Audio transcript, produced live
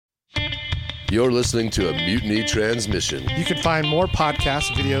You're listening to a Mutiny Transmission. You can find more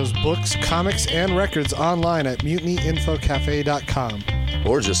podcasts, videos, books, comics, and records online at mutinyinfocafe.com.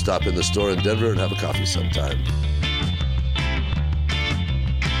 Or just stop in the store in Denver and have a coffee sometime.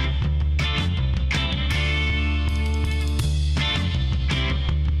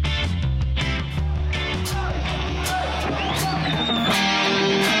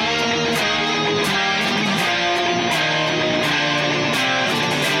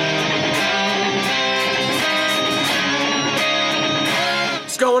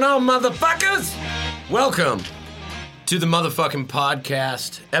 Going on, motherfuckers? Welcome to the motherfucking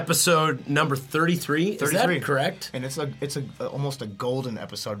podcast, episode number 33. 33. Is that correct? And it's almost a golden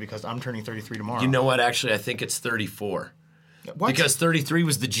episode because I'm turning 33 tomorrow. You know what? Actually, I think it's 34. What? Because 33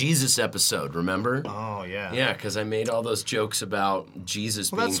 was the Jesus episode, remember? Oh, yeah. Yeah, because I made all those jokes about Jesus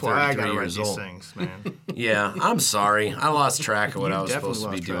being that's 33 why I gotta years write old. these things, man. Yeah, I'm sorry. I lost track of what I was supposed to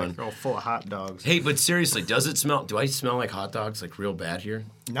be doing. You're all full of hot dogs. Hey, but seriously, does it smell? Do I smell like hot dogs, like real bad here?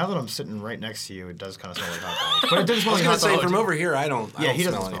 Now that I'm sitting right next to you, it does kind of smell like hot dogs. But it doesn't smell like I hot was going to dogs. say, from over here, I don't he doesn't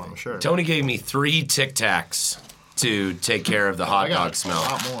smell smell anything. them, sure. Tony gave me 3 Tic Tacs to take care of the hot I got dog smell a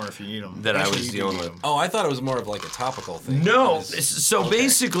lot more if you need them. that I Actually, was you do dealing need with. them. Oh, I thought it was more of like a topical thing. No, so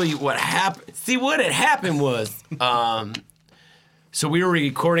basically what happened, what had happened was, so we were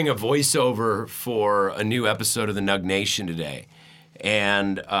recording a voiceover for a new episode of the Nug Nation today.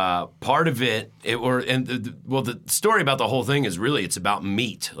 And part of the story about the whole thing is really, it's about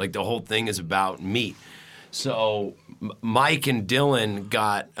meat. Like the whole thing is about meat. So Mike and Dylan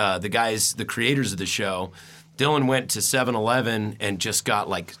got, the creators of the show, Dylan went to 7-Eleven and just got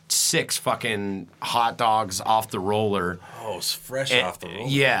like 6 fucking hot dogs off the roller. Oh, it's fresh off the roll.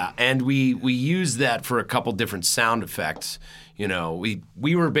 Yeah, and we used that for a couple different sound effects. You know, we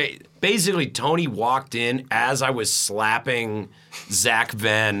were basically Tony walked in as I was slapping Zach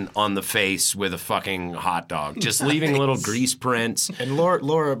Venn on the face with a fucking hot dog, just leaving little grease prints. And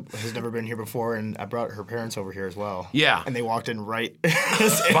Laura has never been here before, and I brought her parents over here as well. Yeah. And they walked in right.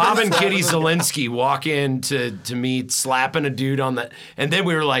 Bob and Kitty Zielinski walk in to me slapping a dude on the, and then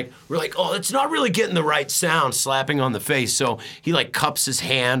we're like, oh, it's not really getting the right sound slapping on the face. So he like cups his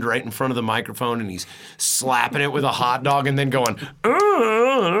hand right in front of the microphone and he's slapping it with a hot dog and then going,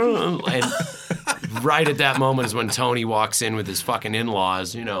 and right at that moment is when Tony walks in with his fucking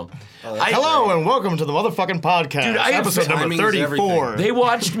in-laws, you know. Hello and welcome to the motherfucking podcast. Dude, episode number timing is 34. everything. They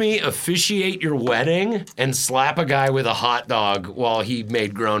watched me officiate your wedding and slap a guy with a hot dog while he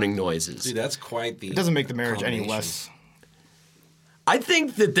made groaning noises. Dude, that's quite the. It doesn't make the marriage any combination. less. I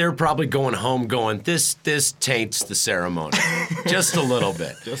think that they're probably going home going, this taints the ceremony. Just a little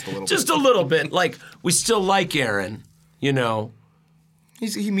bit. Just a little bit. Like, we still like Aaron, you know.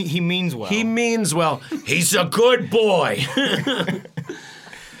 He means well. He means well. He's a good boy.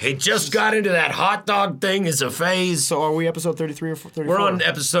 He just got into that hot dog thing as a phase. So are we episode 33 or 34? We're on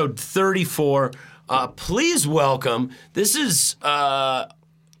episode 34. Please welcome. This is,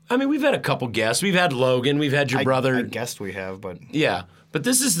 we've had a couple guests. We've had Logan. We've had your brother. I guessed we have, but... Yeah. But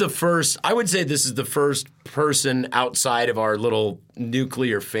this is the first, I would say this is the first person outside of our little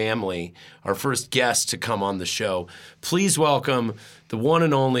nuclear family, our first guest to come on the show. Please welcome the one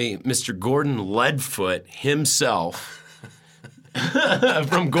and only Mr. Gordon Leadfoot himself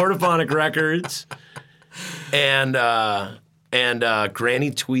from Gordophonic Records and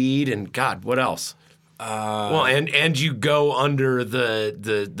Granny Tweed and God, what else? Well, and you go under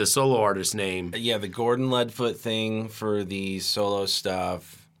the solo artist name. Yeah, the Gordon Leadfoot thing for the solo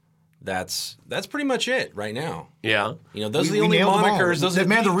stuff. That's pretty much it right now. Yeah. You know, those are We the only nailed them all. monikers. Those are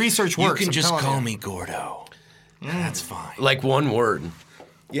Man, the research works. You can I'm just telling call you. me Gordo. That's fine. Like one word.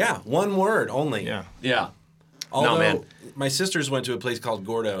 Yeah, one word only. Yeah. Yeah. Although, man. my sisters went to a place called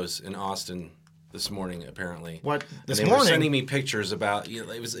Gordo's in Austin this morning, apparently. What? This and they morning? were sending me pictures about, you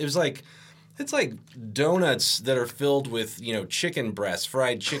know, it was like, it's like donuts that are filled with, you know, chicken breasts,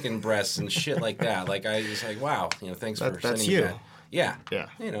 fried chicken breasts and shit like that. Like, I was like, wow, you know, thanks for That's sending you. me that. Yeah. Yeah.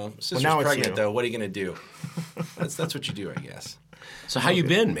 You know, sister's now it's pregnant, you. though. What are you going to do? That's what you do, I guess. So how you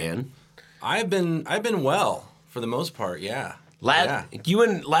been, man? I've been well, for the most part, yeah. Yeah.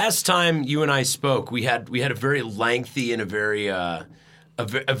 Last time you and I spoke, we had a very lengthy and a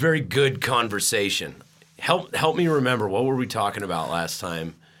very good conversation. Help me remember, what were we talking about last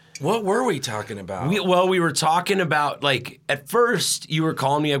time? What were we talking about? We were talking about, like, at first you were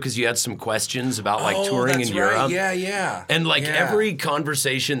calling me up because you had some questions about like touring in Europe. Right. Yeah. And like Yeah. every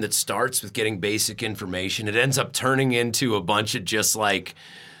conversation that starts with getting basic information, it ends up turning into a bunch of just like,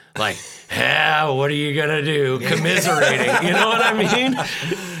 what are you gonna do? Commiserating, you know what I mean?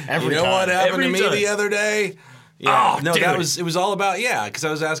 You know what happened Every to me time. the other day? Yeah, Oh, no, dude. it was all about, because I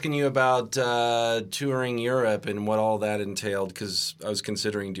was asking you about touring Europe and what all that entailed, because I was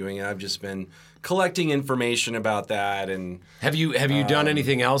considering doing it. I've just been collecting information about that, and Have you done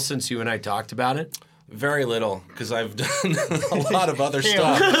anything else since you and I talked about it? very little, because I've done a lot of other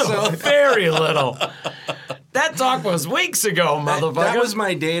stuff. So Very little. That talk was weeks ago, motherfucker. that was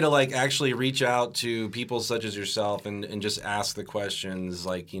my day to like actually reach out to people such as yourself and just ask the questions,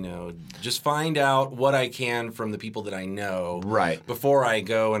 like, just find out what I can from the people that I know. Right. Before I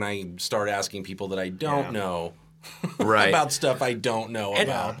go and I start asking people that I don't know. right. About stuff I don't know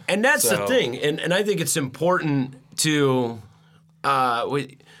about. And that's the So- thing. And I think it's important to,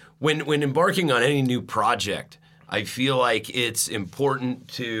 when embarking on any new project, I feel like it's important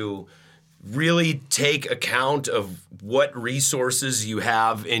to really take account of what resources you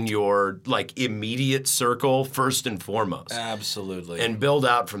have in your like immediate circle first and foremost. Absolutely. And build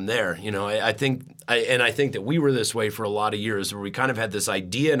out from there. I think that we were this way for a lot of years, where we kind of had this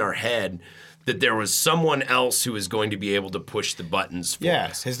idea in our head that there was someone else who was going to be able to push the buttons for Yes,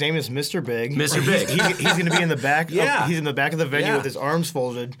 us. his name is Mr. Big. Mr. Big. He's going to be in the back. Yeah. He's in the back of the venue Yeah. with his arms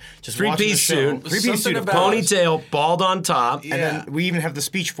folded, just watching the Three-piece show. suit, Three-piece suit, about- ponytail, bald on top, and then we even have the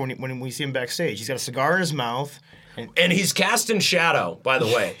speech for when we see him backstage. He's got a cigar in his mouth. and he's casting shadow. By the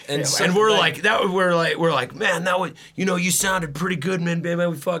way, And and we're like, man, that was, you sounded pretty good, man. Baby,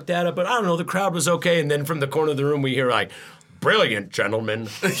 we fucked that up, but I don't know, the crowd was okay. And then from the corner of the room, we hear like, brilliant, gentlemen,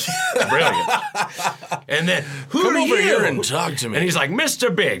 brilliant. And then who Come are over you? here and talk to me. And he's like,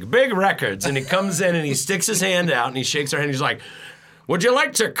 Mr. Big Records. And he comes in and he sticks his hand out and he shakes our hand. He's like, would you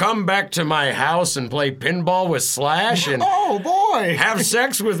like to come back to my house and play pinball with Slash and Oh boy! have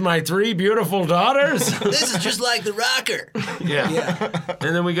sex with my 3 beautiful daughters? This is just like the rocker. Yeah.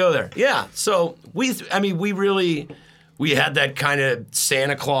 And then we go there. Yeah. So we had that kind of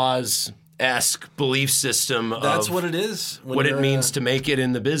Santa Claus-esque belief system That's of what it is. when what it you're means to make it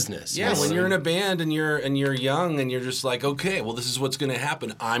in the business. Yeah, when you're in a band and you're young and you're just like, okay, well, this is what's going to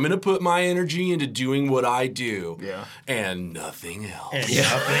happen. I'm going to put my energy into doing what I do. Yeah. And nothing else. And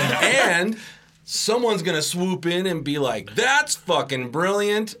And someone's going to swoop in and be like, that's fucking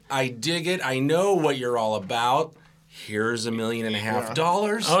brilliant. I dig it. I know what you're all about. Here's $1.5 million.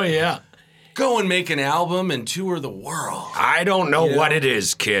 Oh, yeah. Go and make an album and tour the world. I don't know what it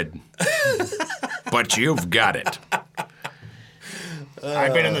is, kid, but you've got it.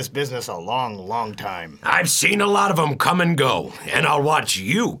 I've been in this business a long, long time. I've seen a lot of them come and go, and I'll watch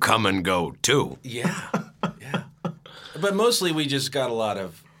you come and go, too. Yeah. Yeah. But mostly we just got a lot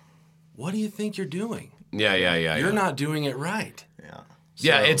of, what do you think you're doing? Yeah. You're not doing it right.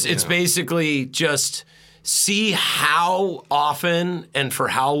 Yeah, So, it's basically just see how often and for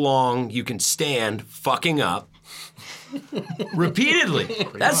how long you can stand fucking up repeatedly.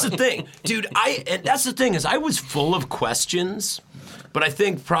 That's the thing, dude. And that's the thing is I was full of questions, but I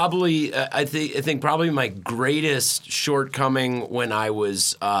think probably my greatest shortcoming when I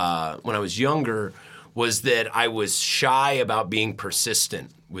was younger was that I was shy about being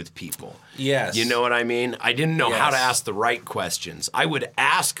persistent with people. Yes. You know what I mean? I didn't know how to Yes. ask the right questions. I would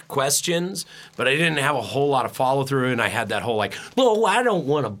ask questions, but I didn't have a whole lot of follow through, and I had that whole like, well, I don't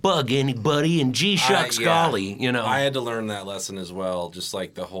want to bug anybody, and gee shucks golly, I had to learn that lesson as well. Just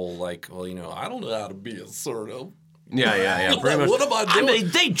like the whole like, well, I don't know how to be assertive. Yeah. Pretty much. What am I doing? mean,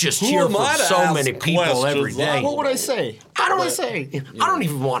 they just Who hear am from I to so ask many people every questions? day. What would I say? I don't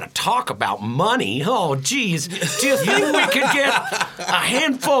even want to talk about money. Oh, geez. Do you think we could get a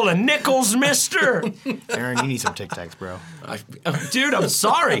handful of nickels, mister? Aaron, you need some Tic Tacs, bro. Dude, I'm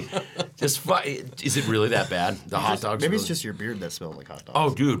sorry. Is it really that bad? The hot dogs? Maybe really? it's just your beard that smells like hot dogs. Oh,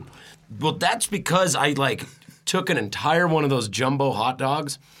 dude. Well, that's because I took an entire one of those jumbo hot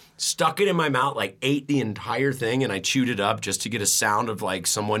dogs, stuck it in my mouth, ate the entire thing, and I chewed it up just to get a sound of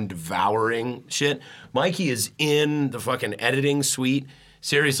someone devouring shit. Mikey is in the fucking editing suite,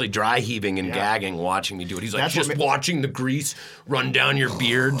 seriously dry heaving and gagging, watching me do it. He's like, That's what just watching the grease run down your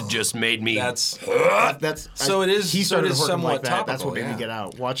beard just made me. That's So it is- He so it started is hoarding somewhat like that. That's what topical, made me yeah. get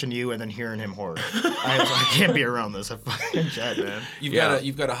out. Watching you and then hearing him hoard. I can't be around this. I fucking chat, man.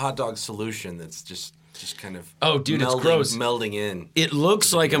 You've got a hot dog solution that's just kind of Oh, dude, it's melding, gross. melding in. It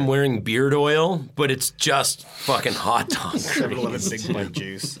looks like I'm wearing beard oil, but it's just fucking hot dog. 7-Eleven Big Bite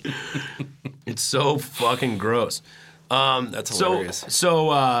Juice. It's so fucking gross. That's hilarious.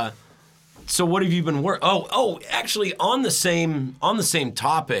 So what have you been working? Actually, on the same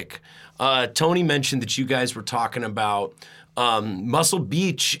topic, Tony mentioned that you guys were talking about Muscle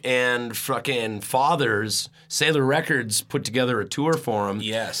Beach and fucking Fathers. Sailor Records put together a tour for them.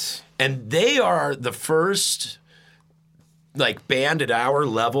 Yes. And they are the first band at our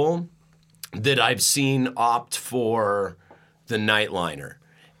level that I've seen opt for the Nightliner.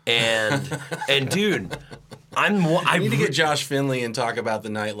 And dude, I need to get Josh Finley and talk about the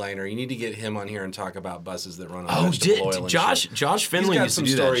Nightliner. You need to get him on here and talk about buses that run on vegetable oil and Josh Finley he's got used some to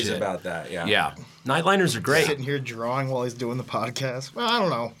do stories that shit. about that. Yeah. Yeah. Nightliners are great. Sitting here drawing while he's doing the podcast. Well, I don't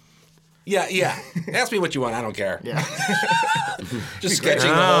know. Yeah. Ask me what you want. I don't care. Yeah. Just sketching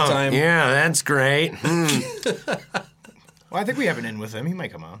the whole time. Yeah, that's great. Well, I think we have an in with him. He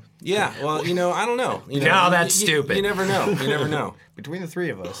might come on. Yeah. Well, I don't know. No, that's stupid. You never know. You never know. Between the three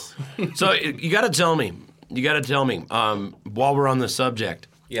of us. So you got to tell me. While we're on the subject.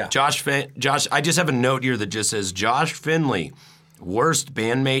 Yeah. Josh, I just have a note here that just says Josh Finley, worst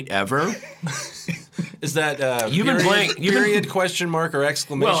bandmate ever. Is that You've been playing- period, question mark, or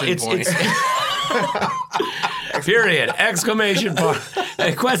exclamation point? Period, exclamation point,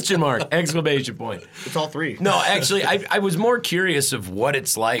 question mark, exclamation point. It's all three. No, actually, I was more curious of what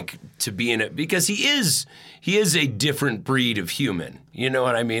it's like to be in it because he is a different breed of human. You know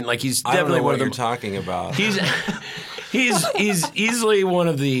what I mean? Like he's I don't definitely know one what of the. you're talking about. He's easily one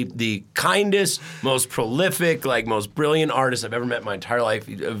of the kindest, most prolific, like most brilliant artists I've ever met in my entire life.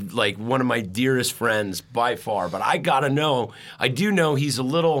 Like one of my dearest friends by far. But I do know he's a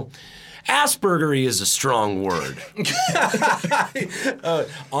little. Aspergery is a strong word.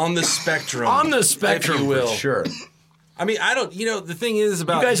 On the spectrum. On the spectrum, if you will. for sure. I mean, I don't. The thing is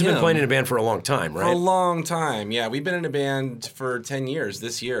about You guys have him, been playing in a band for a long time, for a right? long time. Yeah, we've been in a band for 10 years.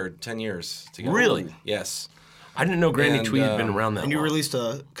 This year, 10 years together. Really? Yes. I didn't know Granny And, Tweed had been around that And long. you released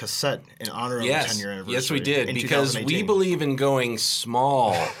a cassette in honor of the 10-year anniversary. Yes, we did, in because we 2018. believe in going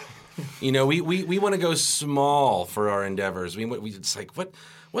small. We want to go small for our endeavors. It's like,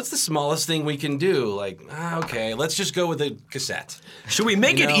 what's the smallest thing we can do? Like, okay, let's just go with a cassette. Should we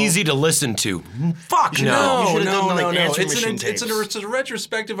make it know? easy to listen to? Fuck You no. should've done, like, No. answering It's machine it's a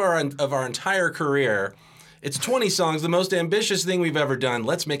retrospective of our entire career. It's 20 songs, the most ambitious thing we've ever done.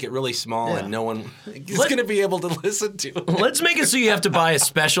 Let's make it really small and no one is going to be able to listen to it. Let's make it so you have to buy a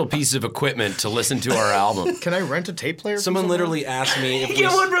special piece of equipment to listen to our album. Can I rent a tape player? from Someone literally asked me if we...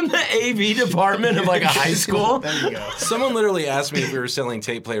 Get one from the AV department of like a high school. There you go. Someone literally asked me if we were selling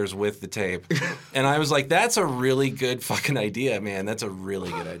tape players with the tape. And I was like, that's a really good fucking idea, man. That's a really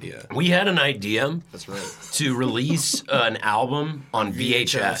good idea. We had an idea That's right. to release an album on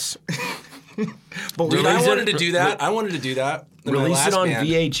VHS. But Dude, I Release wanted it- to do that. I wanted to do that. in my Release it last on band.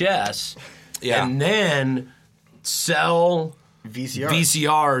 VHS. Yeah. And then sell VCR.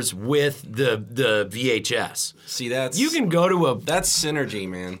 VCRs with the VHS. See, that's... You can go to a... That's synergy,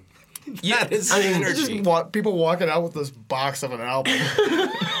 man. Yeah, That is I mean, synergy. People walking out with this box of an album.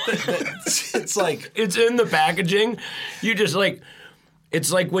 It's like... It's in the packaging. You just like... It's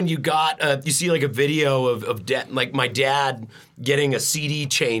like when you got, you see like a video of like my dad getting a CD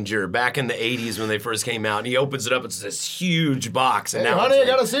changer back in the 80s when they first came out. And he opens it up, it's this huge box. And Hey, now honey, it's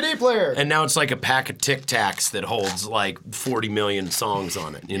I like, got a CD player. and now it's like a pack of Tic Tacs that holds like 40 million songs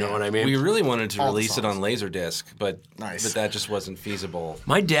on it. You know what I mean? We really wanted to All the release it songs. on Laserdisc, but Nice. that just wasn't feasible.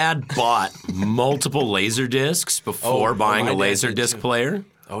 My dad bought multiple laser discs before buying my a dad laser did disc too. player.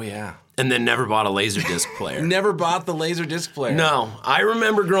 Oh, yeah. And then never bought a laser disc player. Never bought the Laserdisc player. No, I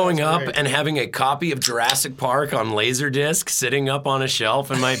remember growing up great. and having a copy of Jurassic Park on Laserdisc sitting up on a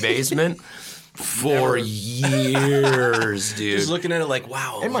shelf in my basement for years, dude. Just looking at it like,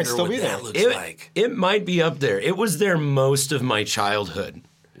 wow, I It might wonder still what be that there. looks It, like. it might be up there. It was there most of my childhood.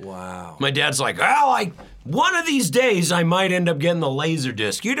 Wow. My dad's like, one of these days I might end up getting the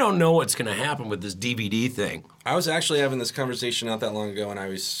Laserdisc. You don't know what's going to happen with this DVD thing. I was actually having this conversation not that long ago, and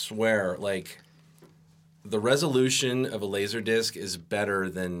I swear, like, the resolution of a Laserdisc is better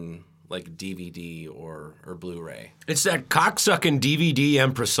than, like, DVD or Blu-ray. It's that cocksucking DVD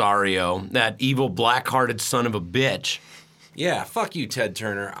impresario, that evil black-hearted son of a bitch. Yeah, fuck you, Ted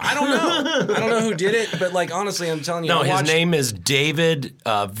Turner. I don't know. I don't know who did it, but, like, honestly, I'm telling you. No, I his watched- name is David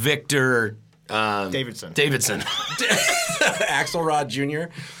Victor Davidson. Davidson. Axelrod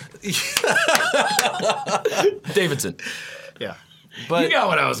Jr. Davidson. Yeah. But You got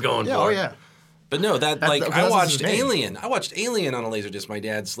what I was going Yeah. for. Oh yeah. But no, that like that's I his watched name. Alien. I watched Alien on a Laserdisc, my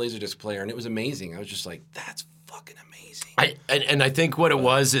dad's Laserdisc player, and it was amazing. I was just like, that's fucking amazing. And I think what it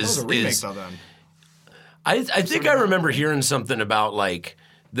was That was is a remake though then. I think I remember hearing something about like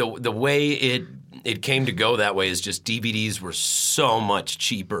the way it came to go that way is just DVDs were so much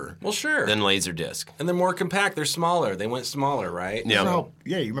cheaper. Well, sure. Than Laserdisc. And they're more compact. They're smaller. They went smaller, right? Yeah.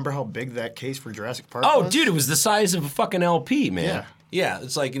 You remember how big that case for Jurassic Park Oh, was? dude, it was the size of a fucking LP, man. Yeah. Yeah,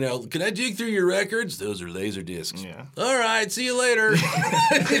 it's like, can I dig through your records? Those are laser discs. Yeah. All right, see you later.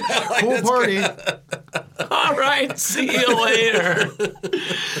 Cool party. All right, see you later.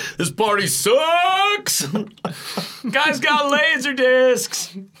 This party sucks. Guys got laser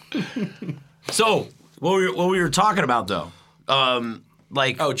discs. So, what we were talking about though,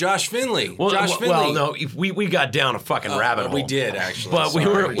 Oh, Josh Finley. Josh Finley. Well, no, we got down a fucking rabbit hole. We did actually. But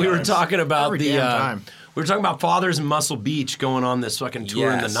we were talking about Every the damn time. we were talking about Fathers in Muscle Beach going on this fucking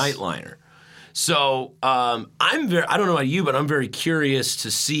tour in the Yes. Nightliner. So I don't know about you, but I'm very curious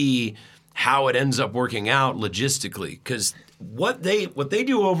to see how it ends up working out logistically, because what they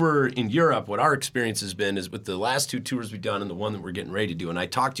do over in Europe, what our experience has been is with the last 2 tours we've done and the one that we're getting ready to do, and I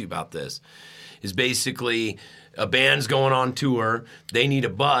talked to you about this, is basically a band's going on tour. They need a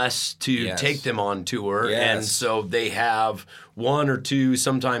bus to Yes. take them on tour, Yes. and so they have 1 or 2,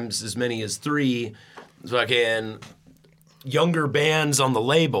 sometimes as many as 3, fucking younger bands on the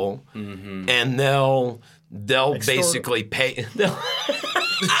label, and they'll basically pay.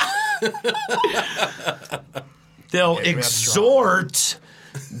 They'll exhort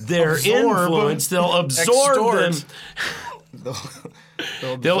their influence. They'll absorb them.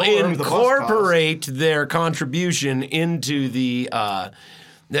 They'll incorporate their contribution into the.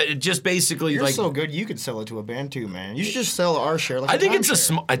 Just basically You're like. so good, you could sell it to a band too, man. You should just sell our share. Like I think it's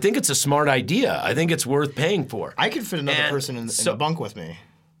timeshare. I think it's a smart idea. I think it's worth paying for. I could fit another And person in so- the bunk with me.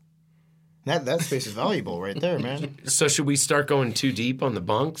 That space is valuable right there, man. So should we start going too deep on the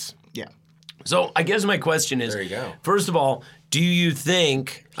bunks? Yeah. So I guess my question is, There you go. first of all, do you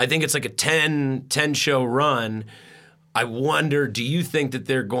think, I think it's like a 10 show run. I wonder, do you think that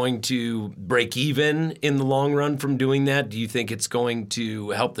they're going to break even in the long run from doing that? Do you think it's going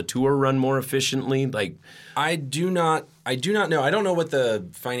to help the tour run more efficiently? Like, I do not know. I don't know what the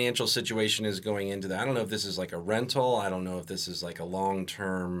financial situation is going into that. I don't know if this is like a rental. I don't know if this is like a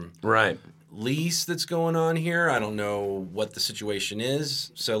long-term right. lease that's going on here. I don't know what the situation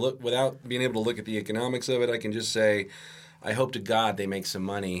is. So look, without being able to look at the economics of it, I can just say, I hope to God they make some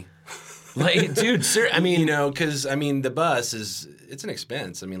money. Like, dude, I mean, because the bus it's an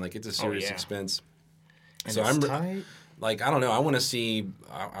expense. I mean, like, it's a serious yeah. expense. And So it's I'm tight. like, I don't know. I want to see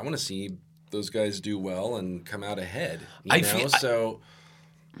those guys do well and come out ahead. So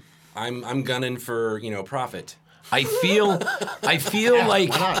I'm gunning for profit. I feel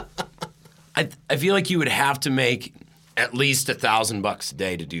like Why not? I feel like you would have to make at least $1,000 a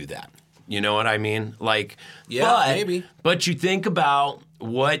day to do that. You know what I mean? Like, Yeah, maybe. But you think about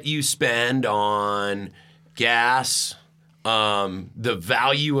what you spend on gas, the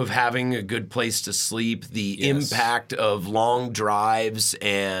value of having a good place to sleep, the Yes. impact of long drives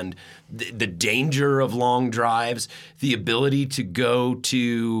and the danger of long drives, the ability to go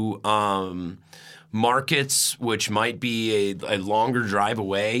to markets which might be a longer drive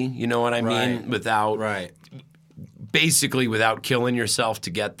away, you know what I mean? Right. Basically without killing yourself to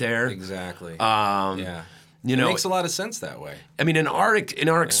get there. Exactly. Yeah. It makes a lot of sense that way. I mean, in our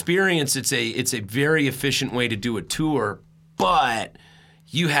experience, it's a very efficient way to do a tour, but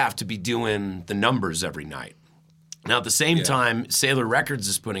you have to be doing the numbers every night. Now, at the same time, Sailor Records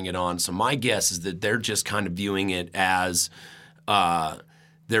is putting it on, so my guess is that they're just kind of viewing it as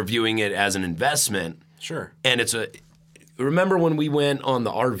an investment. Sure. And remember when we went on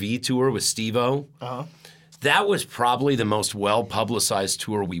the RV tour with Steve-O? Uh-huh. That was probably the most well-publicized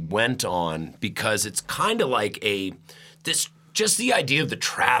tour we went on because it's kind of like just the idea of the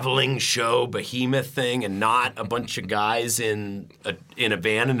traveling show behemoth thing and not a bunch of guys in a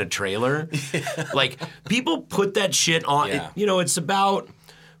van and a trailer. Like, people put that shit on. Yeah. It's about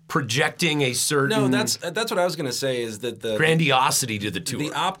projecting a certain that's what I was going to say is that the grandiosity to the tour.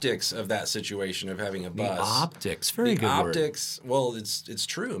 the optics of that situation of having a bus. The optics, very The good word. optics. Well, it's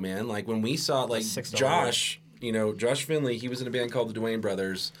true, man. Like when we saw $6 Josh, Josh Finley, he was in a band called the Duane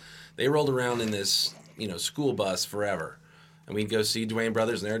Brothers. They rolled around in this school bus forever, and we'd go see Duane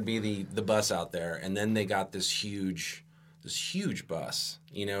Brothers, and there'd be the bus out there, and then they got this huge bus,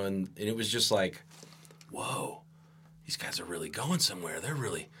 and it was just like, whoa, these guys are really going somewhere. They're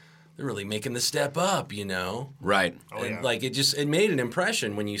really making the step up, Right. And like it made an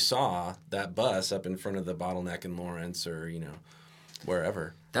impression when you saw that bus up in front of the Bottleneck in Lawrence or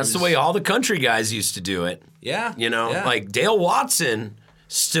wherever. That's the way all the country guys used to do it. Yeah. Like Dale Watson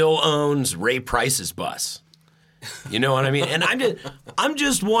still owns Ray Price's bus. You know what I mean? And I'm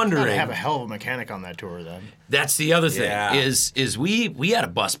just wondering. Gotta have a hell of a mechanic on that tour then. That's the other thing. Yeah. Is we had a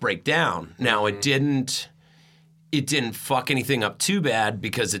bus breakdown. Now it didn't fuck anything up too bad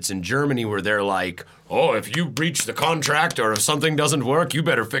because it's in Germany where they're like, oh, if you breach the contract or if something doesn't work, you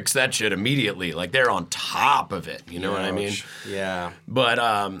better fix that shit immediately. Like, they're on top of it. You know what I mean? Yeah. But,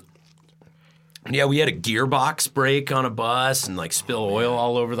 yeah, we had a gearbox break on a bus and, like, spill oil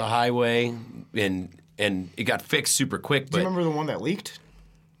all over the highway. And it got fixed super quick. Do you remember the one that leaked?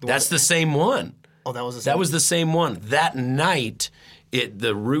 That's the same one. Oh, that was the same. That was the same one. That night,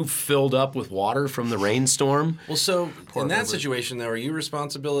 the roof filled up with water from the rainstorm. Well, so in that situation, though, are you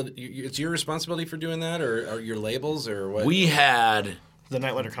responsibility? It's your responsibility for doing that, or your labels, or what? We had the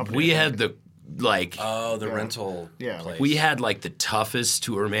Nightlighter company. We had the rental. Yeah, place. We had like the toughest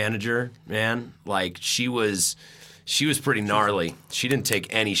tour manager, man. Like she was pretty gnarly. She didn't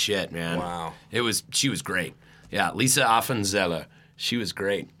take any shit, man. Wow. She was great. Yeah, Lisa Affenzeller. She was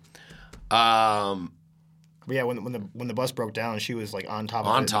great. But yeah, when the bus broke down, she was like on top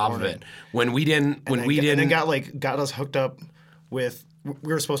of it. When we didn't, and then got us hooked up with.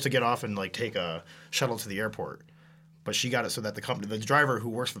 We were supposed to get off and like take a shuttle to the airport, but she got it so that the driver who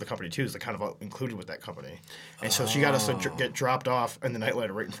works for the company too is kind of included with that company, and so she got us to get dropped off in the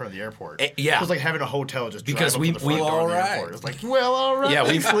Nightlighter right in front of the airport. Yeah, it was like having a hotel just because drive up to the front door of the airport. It was like, well, all right, yeah,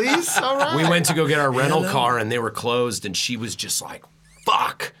 please, all right. We went to go get our rental car and they were closed, and she was just like,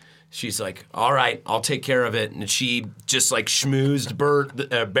 "Fuck." She's like, all right, I'll take care of it. And she just like schmoozed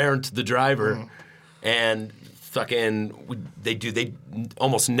Bernd, the driver, and fucking, they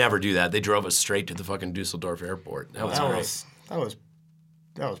almost never do that. They drove us straight to the fucking Dusseldorf airport. That was great.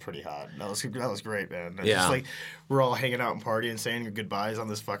 That was pretty hot. That was great, man. Yeah. Just like we're all hanging out and partying, saying your goodbyes on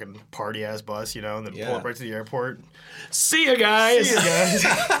this fucking party ass bus, you know, and then pull up right to the airport. See you guys.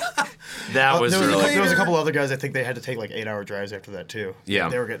 That was really. There was a couple other guys. I think they had to take like 8-hour drives after that too. Yeah,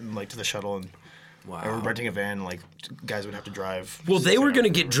 they were getting like to the shuttle and. Wow. They were renting a van. Like guys would have to drive. Well, they were going to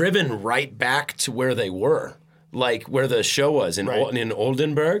get driven right back to where they were, like where the show was in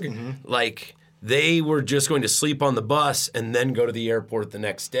Oldenburg. Mm-hmm. Like. They were just going to sleep on the bus and then go to the airport the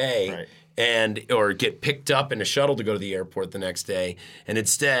next day, or get picked up in a shuttle to go to the airport the next day. And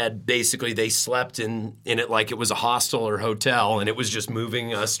instead, basically, they slept in it like it was a hostel or hotel, and it was just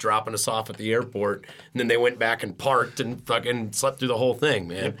moving us, dropping us off at the airport. And then they went back and parked and fucking slept through the whole thing,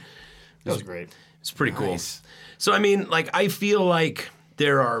 man. Yep. That was great. It's pretty cool. So, I mean, like, I feel like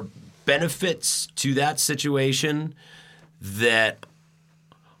there are benefits to that situation that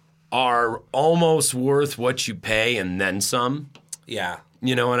are almost worth what you pay and then some. Yeah.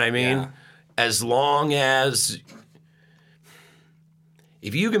 You know what I mean? Yeah. As long as...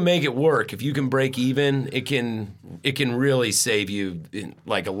 If you can make it work, if you can break even, it can really save you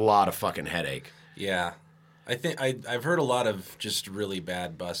like a lot of fucking headache. Yeah. I think I've heard a lot of just really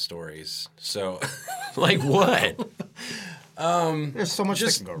bad bus stories. So... Like what? There's so much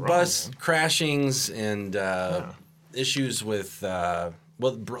just that can go wrong. Bus crashings and issues with...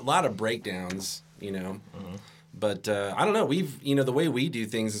 Well, a lot of breakdowns, you know. Mm-hmm. But I don't know. The way we do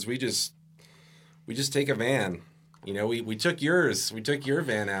things is we just take a van. You know, we took yours. We took your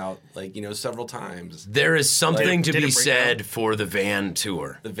van out, like, you know, several times. There is something to be said for the van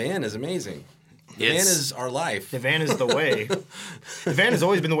tour. The van is amazing. The van is our life. The van is the way. The van has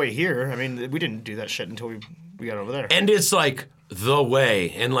always been the way here. I mean, we didn't do that shit until we got over there. And it's like the way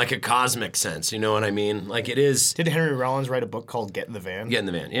in like a cosmic sense, you know what I mean? Like it is. Did Henry Rollins write a book called Get in the Van? Get in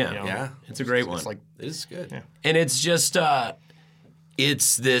the Van, yeah. You know? Yeah. It's a great one. It's like, it is good. Yeah. And it's just,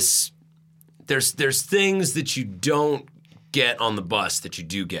 it's this, there's things that you don't get on the bus that you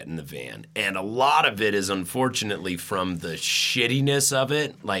do get in the van. And a lot of it is unfortunately from the shittiness of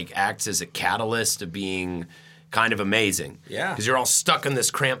it, like acts as a catalyst of being kind of amazing. Yeah. Because you're all stuck in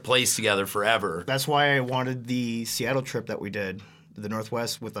this cramped place together forever. That's why I wanted the Seattle trip that we did, the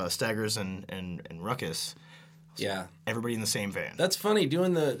Northwest with Staggers and Ruckus. Yeah. Everybody in the same van. That's funny.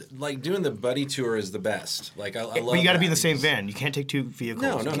 Doing the buddy tour is the best. Like I love. But you got to be in the same van. You can't take two vehicles.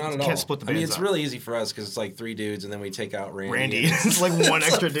 No, not at all. You can't split the vans. I mean, it's up. really easy for us because it's like 3 dudes, and then we take out Randy. It's like one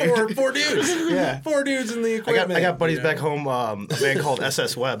extra dude. Four dudes. Yeah, 4 dudes in the equipment. I got buddies back home. A band called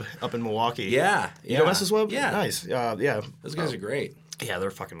SS Web up in Milwaukee. Yeah. You know SS Web? Yeah. Nice. Yeah. Those guys are great. Yeah,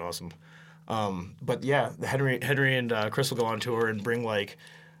 they're fucking awesome. But yeah, Henry and Chris will go on tour and bring like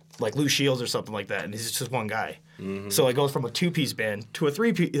Lou Shields or something like that, and he's just one guy. Mm-hmm. So it goes from a 2-piece band to a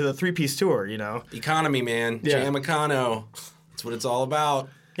 3-piece tour, you know? Economy, man. Yeah. Jam Econo. That's what it's all about.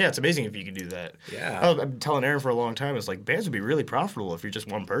 Yeah, it's amazing if you can do that. Yeah. I've been telling Aaron for a long time, it's like, bands would be really profitable if you're just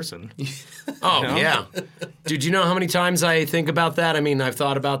one person. Oh, you know? Yeah. Dude, you know how many times I think about that? I mean, I've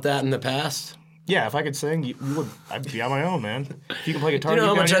thought about that in the past. Yeah, if I could sing, I'd be on my own, man. If you can play guitar, you know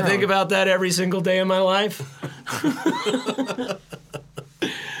how much I think about that every single day of my life?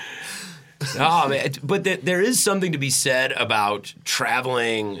 Oh, man. But there is something to be said about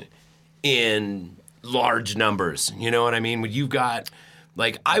traveling in large numbers. You know what I mean? When you've got,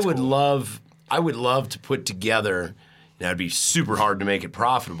 like, I would love to put together. Now, it'd be super hard to make it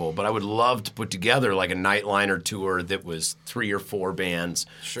profitable, but I would love to put together like a nightliner tour that was 3 or 4 bands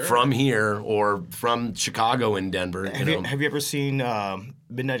from here or from Chicago and Denver. Have you ever seen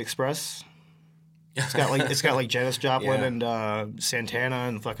Midnight Express? It's got like Janis Joplin and Santana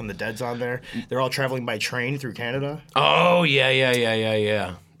and fucking the Deads on there. They're all traveling by train through Canada. Oh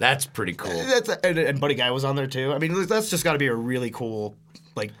yeah. That's pretty cool. And Buddy Guy was on there too. I mean, that's just got to be a really cool.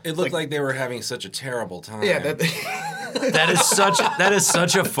 Like it looked like they were having such a terrible time. Yeah, that is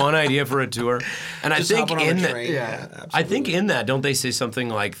such a fun idea for a tour. And Just I think hopping on in a that, train. I think in that, don't they say something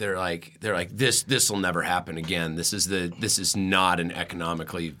like they're like this will never happen again. This is not an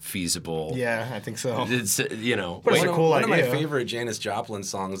economically feasible. Yeah, I think so. It's But it's a cool One of my idea. favorite Janis Joplin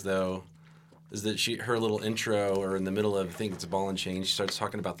songs, though, is that her little intro, or in the middle of, I think it's a Ball and Chain, she starts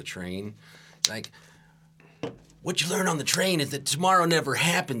talking about the train. Like, what you learn on the train is that tomorrow never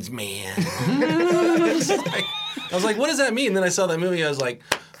happens, man. I was like, what does that mean? And then I saw that movie, I was like,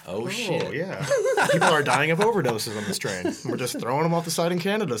 oh shit. Oh, yeah. People are dying of overdoses on this train. We're just throwing them off the side in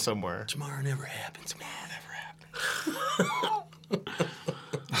Canada somewhere. Tomorrow never happens, man.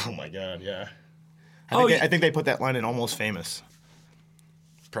 Oh, my God, yeah. yeah. I think they put that line in Almost Famous.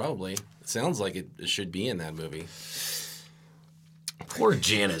 Probably. It sounds like it should be in that movie. Poor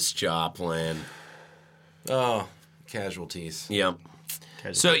Janis Joplin. Oh, casualties. Yep.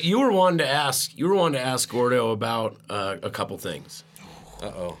 So you were wanting to ask Gordo about a couple things.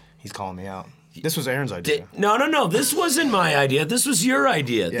 Uh-oh. He's calling me out. This was Aaron's idea. No. This wasn't my idea. This was your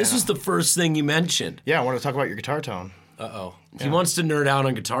idea. Yeah. This was the first thing you mentioned. Yeah, I want to talk about your guitar tone. Uh-oh. He wants to nerd out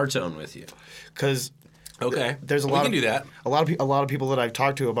on guitar tone with you. Because Okay. there's a We lot can of do that. a lot of people that I've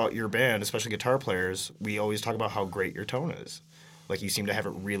talked to about your band, especially guitar players. We always talk about how great your tone is. Like you seem to have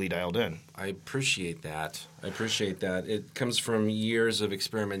it really dialed in. I appreciate that. It comes from years of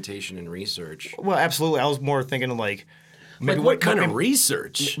experimentation and research. Well, absolutely. I was more thinking like maybe What kind of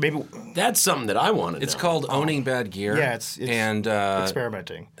research? maybe That's something that I want to know. It's called owning bad gear. Yeah, it's and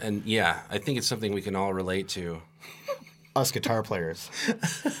experimenting. and yeah, I think it's something we can all relate to. Us guitar players.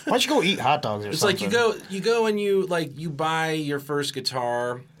 Why don't you go eat hot dogs or It's something? like you go and you buy your first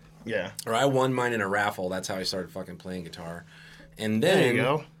guitar, Yeah. or I won mine in a raffle. That's how I started fucking playing guitar. And There then you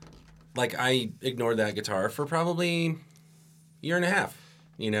go. like I ignored that guitar for probably a year and a half,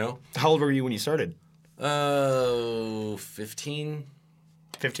 you know? How old were you when you started? 15,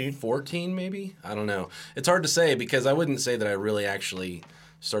 15? 14 maybe? I don't know. It's hard to say because I wouldn't say that I really actually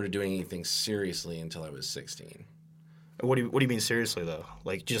started doing anything seriously until I was 16. What do you mean seriously though?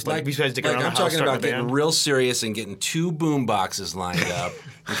 Like just like you guys Like, I'm talking about getting real serious and getting 2 boom boxes lined up,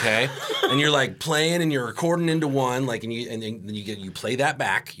 okay? And you're like playing and you're recording into one, like, and then you play that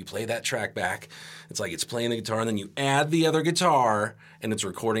back, you play that track back. It's like it's playing the guitar, and then you add the other guitar, and it's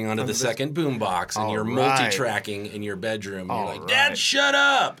recording onto the second boom box, and you're multi-tracking in your bedroom. And you're like, Dad, shut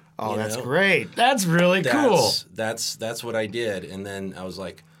up! Oh, You that's know? great. That's really cool. That's what I did, and then I was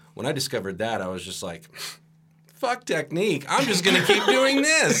like, when I discovered that, I was just like, fuck technique. I'm just gonna keep doing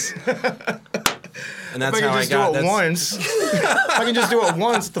this. And that's If I how can I just got do it once. If I can just do it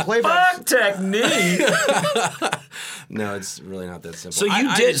once, the playback. Fuck technique. No, it's really not that simple.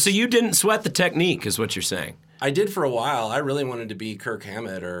 So you didn't sweat the technique, is what you're saying. I did for a while. I really wanted to be Kirk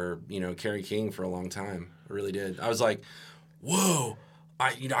Hammett or Kerry King for a long time. I really did. I was like, whoa.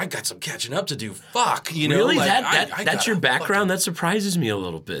 I got some catching up to do. Fuck, Really? like, That's your background? That surprises me a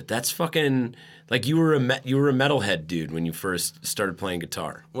little bit. That's fucking like you were a metalhead dude when you first started playing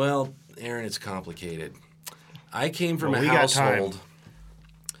guitar. Well, Aaron, it's complicated. I came from Well, a we got time. household.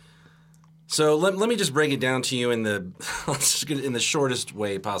 So let me just break it down to you in the shortest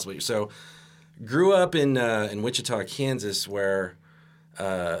way possible. So, grew up in Wichita, Kansas, where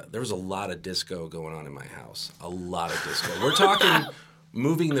there was a lot of disco going on in my house. A lot of disco. We're talking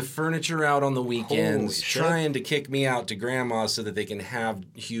moving the furniture out on the weekends, Holy shit. trying to kick me out to grandma's so that they can have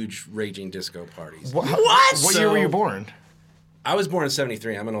huge raging disco parties. What? What? What year were you born? I was born in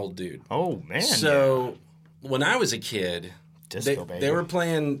 '73. I'm an old dude. Oh man. So when I was a kid, Disco, baby. they were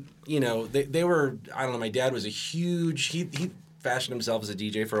playing, they were, I don't know, my dad was he fashioned himself as a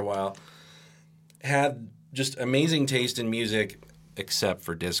DJ for a while, had just amazing taste in music, except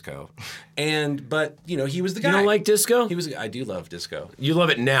for disco. But he was the guy. You don't like disco? I do love disco. You love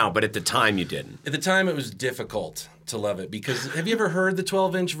it now, but at the time you didn't. At the time, it was difficult to love it because have you ever heard the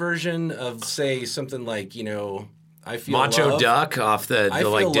 12-inch version of, say, something like, I Feel Macho Love? Duck off the I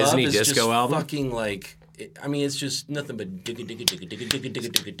Feel like Love Disney is disco just album. fucking like I mean, it's just nothing but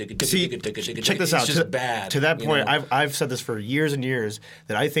See, check this out. It's just bad. To that point, you know? I've said this for years and years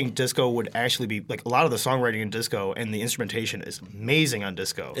that I think disco would actually be like a lot of the songwriting in disco and the instrumentation is amazing on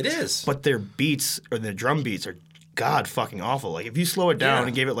disco. It is. But their beats or their drum beats are god fucking awful. Like if you slow it down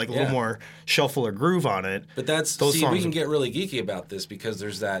and gave it like a little more shuffle or groove on it. But that's those songs we can get really geeky about this because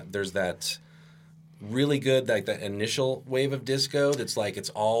there's that really good like that initial wave of disco that's like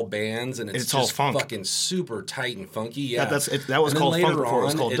it's all bands and it's all just funk. fucking super tight and funky. Yeah, that was and called then funk later before it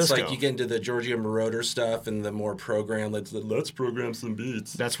was on, called it's disco. like you get into the Giorgio Moroder stuff and the more program. Let's program some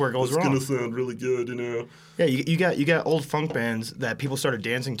beats. That's where it goes wrong. It's gonna sound really good, you know. Yeah, you got old funk bands that people started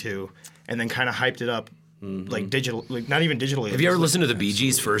dancing to, and then kind of hyped it up, like digital, like not even digitally. Have you ever listened to the Bee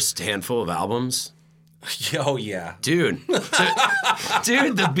Gees' first handful of albums? Oh yeah, Dude.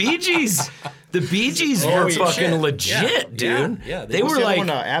 Dude, the Bee Gees were fucking legit, dude. Yeah. They were like,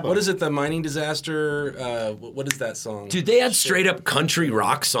 ABBA? what is it? The mining disaster. What is that song? dude, they had straight up country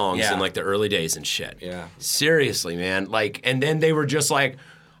rock songs Yeah. in like the early days and shit. Yeah. Seriously, man. Like, and then they were just like,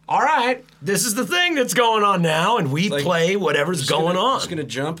 all right, this is the thing that's going on now, and we like, play whatever's going on. Just gonna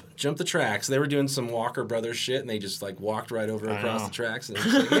jump the tracks. They were doing some Walker Brothers shit, and they just like walked right over across the tracks, and they're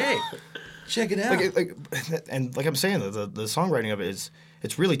just like, "Hey, check it out." And like I'm saying, the songwriting of it is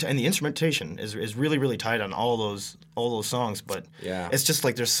it's really and the instrumentation is really really tight on all those songs. But Yeah. it's just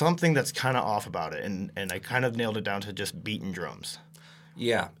like there's something that's kind of off about it, and I kind of nailed it down to just beat and drums.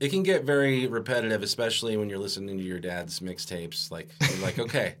 Yeah, it can get very repetitive, especially when you're listening to your dad's mixtapes. Like, you're like,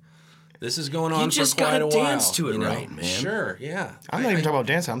 okay, this is going on just for quite gotta a while. dance to it you know? right, man. Sure, yeah. I'm not even talking about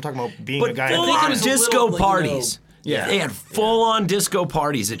dancing. I'm talking about being a But guy. full think it on was a disco little, like, parties. Yeah. They had full on disco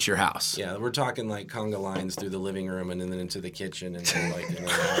parties at your house. Yeah, we're talking like conga lines through the living room and then into the kitchen and then like out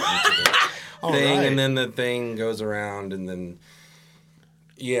into the thing, right. and then the thing goes around and then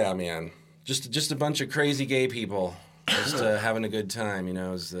yeah, man, just a bunch of crazy gay people just having a good time, you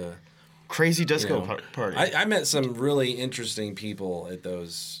know. Is the Crazy disco you know, party. I met some really interesting people at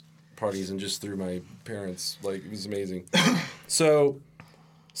those parties and just through my parents, like it was amazing.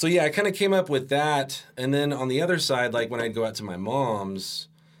 So yeah, I kind of came up with that, and then on the other side, like when I'd go out to my mom's,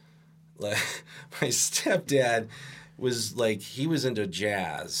 like my stepdad was like he was into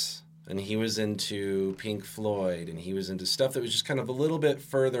jazz and he was into Pink Floyd and he was into stuff that was just kind of a little bit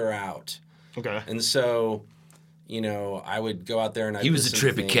further out. Okay. And so, you know, I would go out there and I'd He was a listen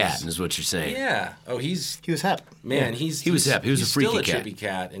to trippy things. cat, is what you're saying. Yeah. Oh, He was hep. man. Yeah. He's He was hep. He was a he's freaky still a cat. trippy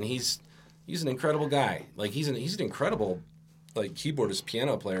cat, and he's an incredible guy. Like he's an incredible like keyboardist,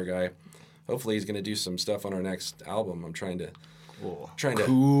 piano player guy. Hopefully, he's gonna do some stuff on our next album. I'm trying to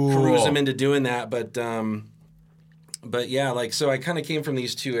cruise him into doing that, but yeah, like so I kind of came from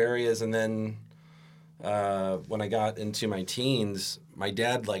these two areas, and then when I got into my teens, my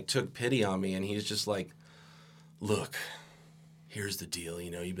dad like took pity on me, and he's just like, "Look, here's the deal. You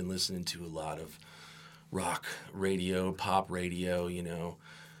know, you've been listening to a lot of rock radio, pop radio. You know,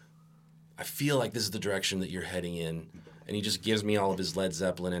 I feel like this is the direction that you're heading in." And he just gives me all of his Led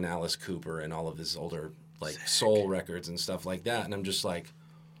Zeppelin and Alice Cooper and all of his older like soul records and stuff like that, and I'm just like,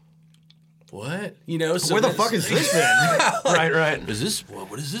 what? You know, so Where the fuck is this been? Right. Is this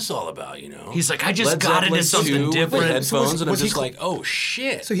what is this all about? You know, He's like, I just Led got Zeppelin into something 2 with different. headphones, and I'm was he just like, oh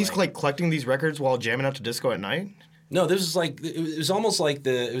shit. So he's like collecting these records while jamming out to disco at night? No, this is like it was almost like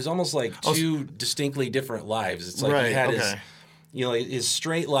two distinctly different lives. It's like he had his, you know, his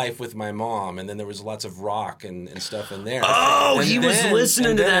straight life with my mom, and then there was lots of rock and stuff in there. Oh, And he was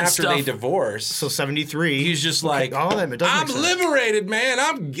listening and to then that after stuff. they divorced, So 73. he's just like, all of them. It does I'm make sense. liberated, man.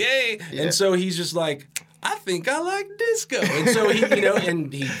 I'm gay, and so he's just like, I think I like disco, and so he, you know,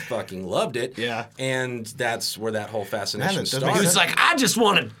 and he fucking loved it. Yeah. and that's where that whole fascination Man, it does make started. He was like, I just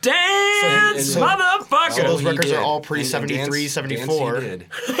want to dance, So- motherfucker. So those he records did. are all pre-73, And dance- 74. Dance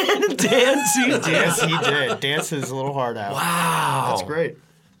he did. Dance, he did. Yes, he did. Dance his little heart out. Wow. That's great.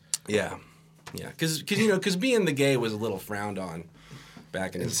 Yeah, because you know, because being the gay was a little frowned on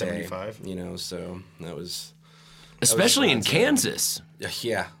back in his day. 75. You know, so that was Especially in nonsense. Kansas.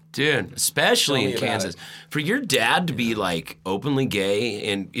 yeah. Dude, especially Tell in me about Kansas. it. For your dad to be like openly gay,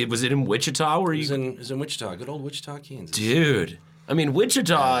 and was it in Wichita where It you... was in Wichita, good old Wichita, Kansas. Dude. I mean,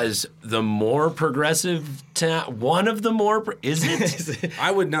 Wichita is the more progressive town. One of the more... Is it?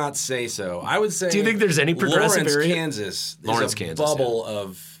 I would not say so. I would say. Do you think there's any progressive Lawrence, area? Kansas. Is Lawrence, a Kansas, bubble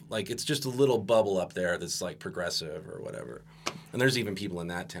of like it's just a little bubble up there that's like progressive or whatever. And there's even people in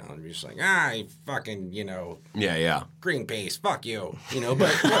that town who are just like, you fucking, you know, Yeah. Greenpeace, fuck you, you know.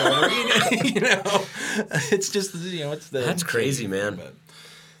 But whatever, you know, it's just you know, it's the That's crazy, man. But,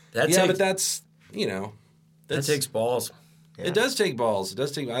 That yeah, takes, but that's you know, that takes balls. It does take balls. It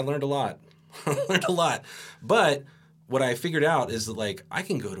does take. I learned a lot. I learned a lot. But what I figured out is that, like, I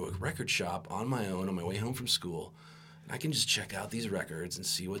can go to a record shop on my own on my way home from school. And I can just check out these records and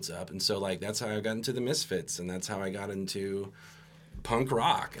see what's up. And so, like, that's how I got into the Misfits, and that's how I got into punk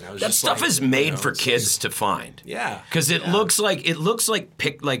rock. And I was That just stuff like, is made for kids to find. Yeah. Because it looks like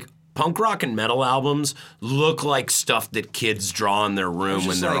punk rock and metal albums look like stuff that kids draw in their room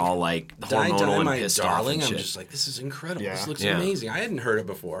when they're all like hormonal and pissed off and shit. I'm just like, this is incredible. Yeah. This looks Yeah. amazing. I hadn't heard it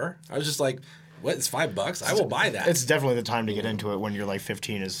before. I was just like, what? It's $5? I will buy that. It's definitely the time to get into it when you're like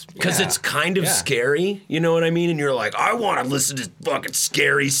 15 is. Because Yeah. it's kind of Yeah. scary, you know what I mean? And you're like, I want to listen to fucking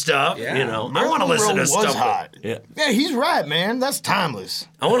scary stuff, Yeah. you know? I want to Marilyn listen to Monroe stuff. was hot. Yeah. Yeah, he's right, man. That's timeless.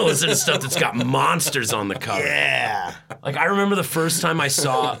 I want to listen to stuff that's got monsters on the cover. Yeah. Like, I remember the first time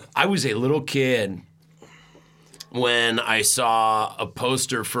I was a little kid when I saw a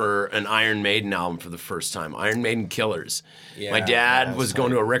poster for an Iron Maiden album for the first time, Iron Maiden Killers. Yeah, My dad was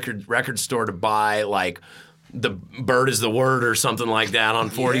going to a record store to buy, like, The Bird is the Word or something like that on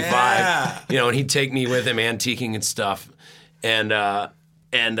 45. Yeah. You know, and he'd take me with him antiquing and stuff. And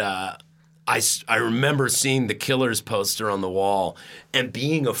I remember seeing the Killers poster on the wall and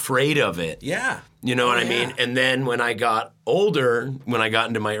being afraid of it. yeah. You know what I yeah. mean? And then when I got older, when I got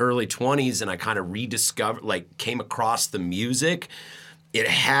into my early 20s and I kind of rediscovered, like, came across the music, it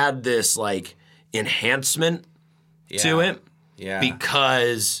had this, like, enhancement to it. Yeah.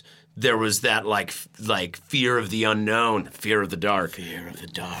 Because there was that, like fear of the unknown, fear of the dark. Fear of the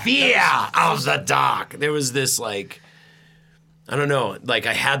dark. Fear of the dark. There was this, like, I don't know, like,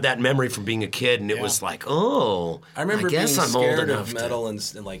 I had that memory from being a kid, and it was like, oh, I remember guess being I'm old scared enough of metal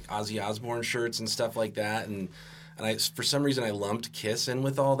and like Ozzy Osbourne shirts and stuff like that, and I for some reason I lumped Kiss in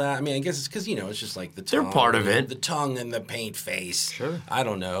with all that. I mean, I guess it's because it's just like the tongue, They're part of it. the tongue and the paint face. Sure. I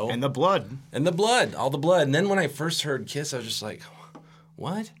don't know, And the blood. all the blood. And then when I first heard Kiss, I was just like,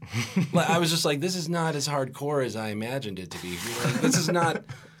 what? Like, I was just like, this is not as hardcore as I imagined it to be. Like, this is not.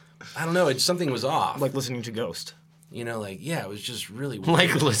 I don't know. Something was off. Like listening to Ghost. It was just really weird.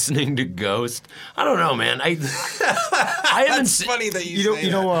 like listening to Ghost. I don't know, man. I haven't It's funny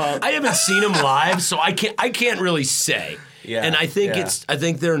that I haven't seen him live, so I can't really say. Yeah, And I think yeah. I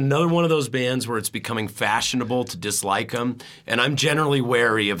think they're another one of those bands where it's becoming fashionable to dislike them, and I'm generally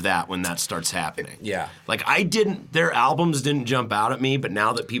wary of that when that starts happening. Yeah. Like, their albums didn't jump out at me, but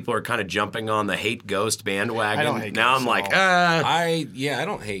now that people are kind of jumping on the hate Ghost bandwagon, I don't hate now Ghost I'm at like, all. I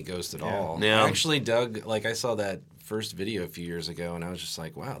don't hate Ghost at all. Yeah. I actually dug, like, I saw that first video a few years ago, and I was just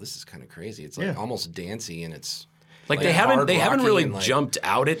like, wow, this is kind of crazy. It's like Yeah. almost dancey, and it's like like they haven't hard-rocking really and, like- jumped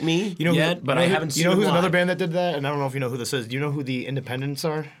out at me yet, but I haven't seen You know who's them another live. band that did that? And I don't know if you know who this is. Do you know who the Independents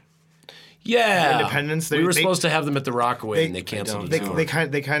are? Yeah, Independents, we they- were they- supposed to have them at the Rockaway, and they canceled They, the tour. they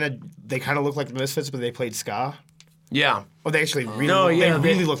kind of look like the Misfits, but they played ska. Yeah. Oh, they actually really, yeah, they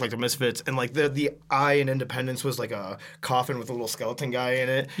really they- look like the Misfits, and like the eye in Independence was like a coffin with a little skeleton guy in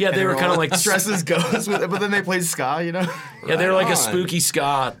it. Yeah, and they were all kinda like- dressed as ghosts, but then they played ska, you know. Yeah, they're like a on. spooky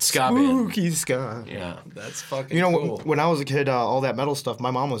ska band. Spooky ska. Yeah. that's fucking You know, cool. when I was a kid, all that metal stuff,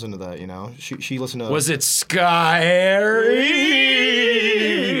 my mom was into that. You know, she listened to. Was it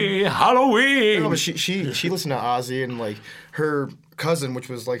Scary Halloween? No, but she listened to Ozzy, and like her cousin, which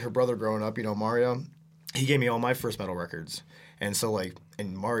was like her brother growing up, Mario, he gave me all my first metal records. And so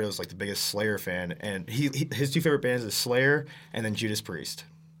and Mario's like the biggest Slayer fan, and his two favorite bands is Slayer and then Judas Priest.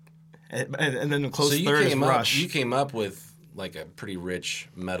 And then the close third is Rush. You came up with like a pretty rich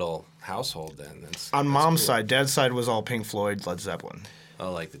metal household then. On mom's side, dad's side was all Pink Floyd, Led Zeppelin.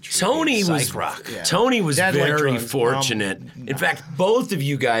 Oh, like the Tony psych was rock. Yeah. Tony was Dad liked very drugs. fortunate. In fact, both of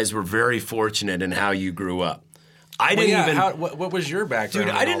you guys were very fortunate in how you grew up. I Well, didn't yeah, even what was your background?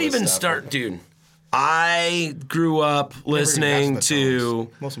 Dude, in I didn't all this even stuff? start, dude. I grew up listening asked the to tones.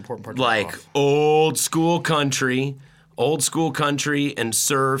 Most important part of like the off. old school country and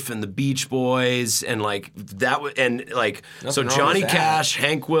surf and the Beach Boys and like that and like so Nothing wrong Johnny with that. Cash,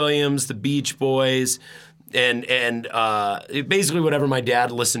 Hank Williams, the Beach Boys, and basically whatever my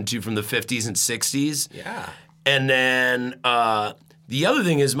dad listened to from the 50s and 60s. Yeah. And then the other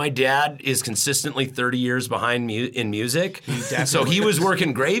thing is my dad is consistently 30 years behind in music. So he was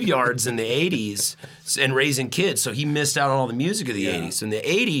working graveyards in the 80s and raising kids. So he missed out on all the music of the 80s. So in the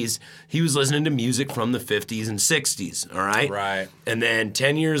 80s, he was listening to music from the 50s and 60s, all right? Right. And then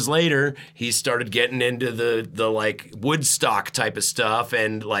 10 years later, he started getting into the like Woodstock type of stuff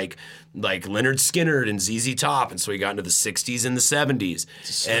and like Leonard Skinner and ZZ Top, and so he got into the 60s and the 70s. It's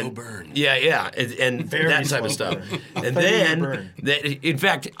a slow burn. Yeah, and Very that type of slow stuff. burn. And burn. then, in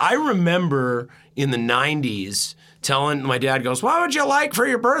fact, I remember in the 90s, my dad goes, what would you like for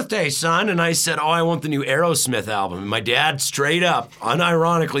your birthday, son? And I said, I want the new Aerosmith album. And my dad straight up,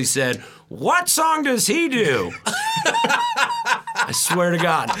 unironically said, what song does he do? I swear to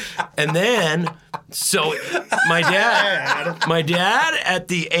God. And then, so my dad at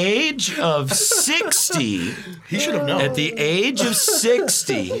the age of 60, He should have known. at the age of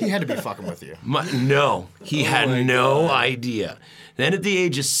 60, He had to be fucking with you. no, he had no idea. Then at the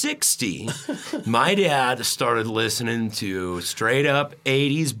age of 60, my dad started listening to straight up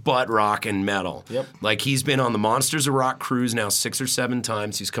 80s butt rock and metal. Yep. Like he's been on the Monsters of Rock cruise now 6 or 7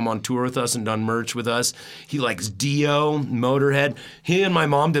 times. He's come on tour with us and done merch with us. He likes Dio, Motorhead. He and my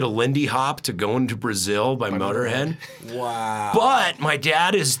mom did a Lindy Hop to Going to Brazil by Motorhead. Wow. But my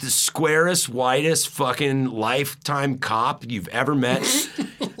dad is the squarest, whitest fucking lifetime cop you've ever met.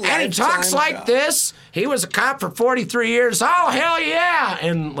 And he talks like this. He was a cop for 43 years. Oh, hell yeah.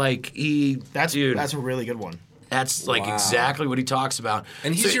 And like That's dude, a really good one. that's like exactly what he talks about.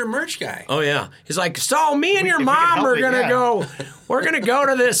 And he's your merch guy. Oh yeah. He's like, so me and your if we can mom help are it, gonna yeah." go. We're gonna go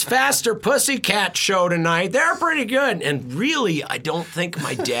to this Faster Pussycat show tonight. They're pretty good. And really, I don't think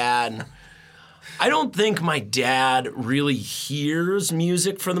my dad really hears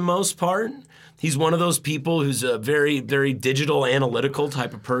music for the most part. He's one of those people who's a very, very digital, analytical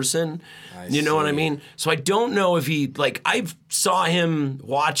type of person. You know what I mean? So I don't know if I saw him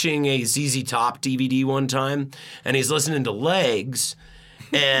watching a ZZ Top DVD one time, and he's listening to Legs,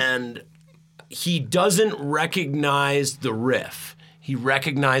 and he doesn't recognize the riff. He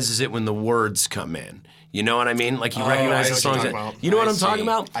recognizes it when the words come in. You know what I mean? Like he recognizes I know songs. what you're talking about. You know what I I'm talking see.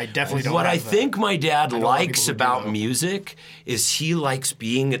 about? I definitely don't What I have that. think my dad know a lot of likes people who do, about though. music is he likes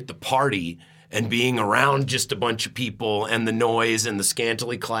being at the party and being around just a bunch of people and the noise and the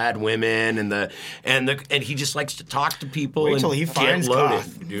scantily clad women and he just likes to talk to people Wait and till he get finds loaded,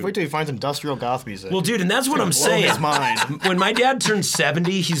 goth. dude. Wait till he finds industrial goth music. Well, dude, and that's what I'm blow saying. his mind. When my dad turns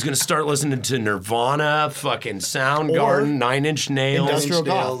 70, he's going to start listening to Nirvana, fucking Soundgarden, Nine Inch Nails. industrial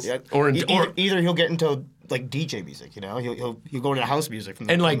Nails. goth. Yeah. Or either he'll get into like DJ music, you know, he'll go into house music from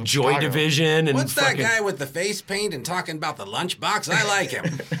and like from Joy Chicago. Division and What's that fucking, guy with the face paint and talking about the lunchbox? I like him.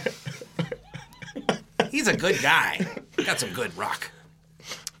 He's a good guy. Got some good rock.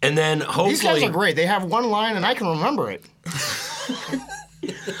 and then These guys hopefully are great. They have one line and I can remember it.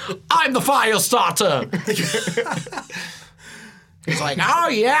 I'm the fire starter. It's like, oh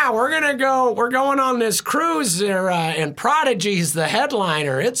yeah, we're going on this cruise there, and Prodigy's the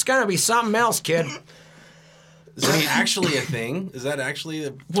headliner. It's gonna be something else, kid. Is that actually a thing? Is that actually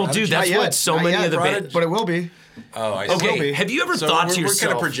a Well, dude, that's Not what yet. so Not many yet, of the Prodigy, bands. but it will be. Oh, I see. will Okay, be. have you ever So thought we're to yourself?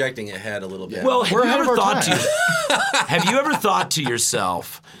 kind of projecting ahead a little bit. Well, have We're you ahead ever of our thought time. to? Have you ever thought to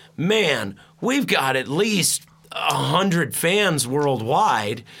yourself, man, we've got at least 100 fans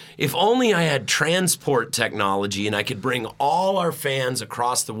worldwide. If only I had transport technology and I could bring all our fans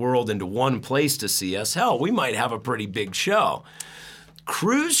across the world into one place to see us, hell, we might have a pretty big show.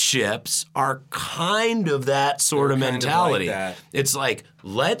 Cruise ships are kind of that sort of They're kind of mentality. like that. It's like,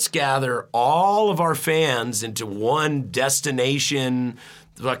 let's gather all of our fans into one destination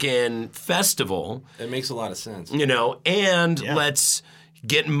fucking festival, It makes a lot of sense. you know, and let's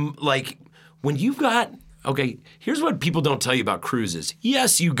get, like, when you've got, okay, here's what people don't tell you about cruises.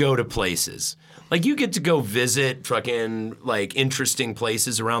 Yes, you go to places. Like, you get to go visit fucking, like, interesting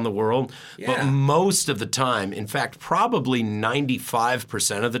places around the world. But Yeah. most of the time, in fact, probably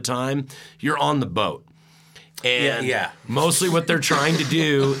 95% of the time, you're on the boat. And Yeah. mostly what they're trying to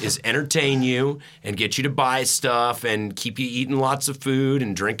do is entertain you and get you to buy stuff and keep you eating lots of food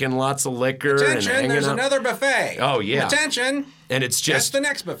and drinking lots of liquor and Attention, hanging there's out. another buffet. Oh, yeah. Attention. And it's That's just the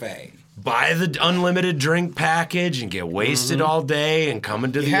next buffet. buy the unlimited drink package and get wasted all day and come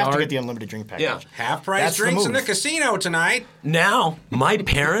into You the have yard. to get the unlimited drink package. Yeah. Half price That's the drinks in the move. casino tonight. Now, my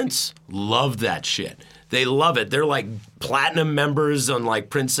parents love that shit. They love it. They're like platinum members on like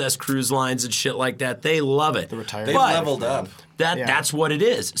Princess Cruise Lines and shit like that. They love it. retired. They've But leveled up. Yeah. that's what it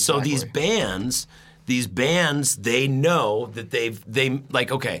is. So these bands, they know that they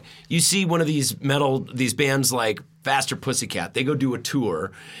like, okay, you see one of these bands like Faster Pussycat, they go do a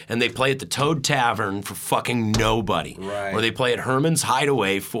tour and they play at the Toad Tavern for fucking nobody. Right. Or they play at Herman's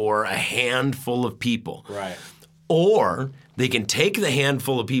Hideaway for a handful of people. Right. Or they can take the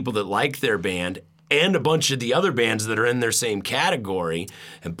handful of people that like their band and a bunch of the other bands that are in their same category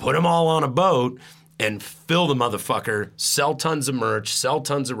and put them all on a boat and fill the motherfucker, sell tons of merch, sell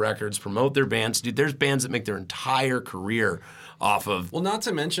tons of records, promote their bands. Dude, there's bands that make their entire career off of. Well, not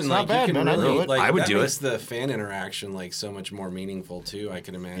to mention, not like, bad, you can man. I'd really, do it. like, I would that do makes it. the fan interaction, like, so much more meaningful, too, I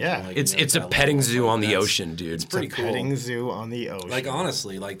can imagine. Yeah. Like, It's you know, it's a that petting level. zoo on the That's- ocean, dude. It's pretty cool. Petting zoo on the ocean. Like,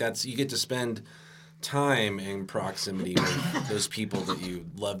 honestly, like, you get to spend time and proximity with those people that you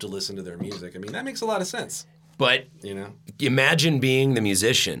love to listen to their music. I mean, that makes a lot of sense. But You know, imagine being the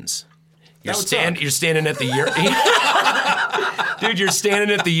musicians. You're would suck. you're standing at the dude. You're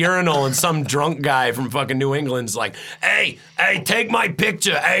standing at the urinal, and some drunk guy from fucking New England's like, "Hey, take my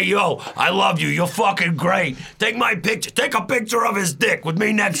picture. Hey, yo, I love you. You're fucking great. Take my picture. Take a picture of his dick with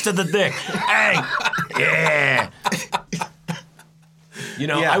me next to the dick. Hey, yeah." You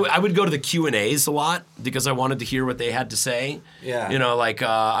know, Yeah. I would go to the Q&As a lot because I wanted to hear what they had to say. Yeah. You know, like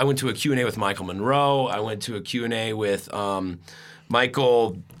I went to a Q&A with Michael Monroe. I went to a Q&A with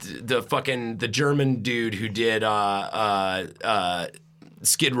Michael, the German dude who did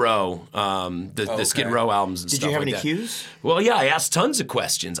Skid Row, the Skid Row albums and Did stuff you have like any that. cues? Well, yeah, I asked tons of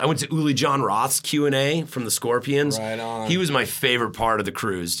questions. I went to Uli John Roth's Q&A from the Scorpions. Right on. He was my favorite part of the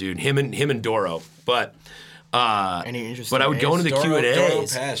cruise, dude. Him and Doro. But Any interesting but I would go into the Doro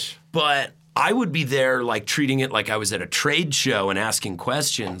Q&As. Pesh. But I would be there, like, treating it like I was at a trade show and asking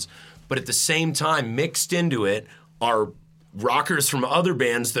questions. But at the same time, mixed into it are rockers from other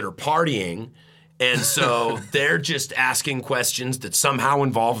bands that are partying. And so they're just asking questions that somehow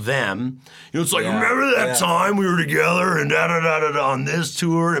involve them. You know, it's like, Yeah, remember that yeah. time we were together and da-da-da-da-da on this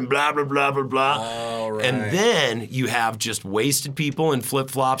tour and blah, blah, blah, blah, blah. Oh, right. And then you have just wasted people in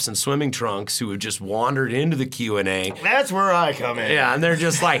flip-flops and swimming trunks who have just wandered into the Q&A. That's where I come in. Yeah, and they're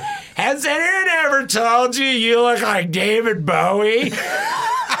just like, has anyone ever told you look like David Bowie?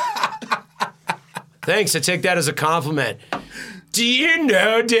 Thanks, I take that as a compliment. Do you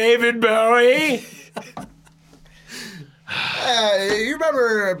know David Bowie? You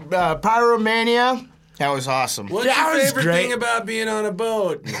remember Pyromania? That was awesome. What's That your was favorite great. thing about being on a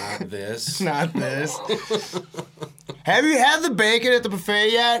boat? Not this. Not this. Have you had the bacon at the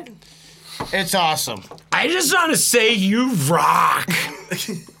buffet yet? It's awesome. I just want to say you rock.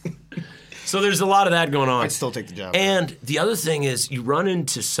 So there's a lot of that going on. I'd still take the job. And the other thing is, you run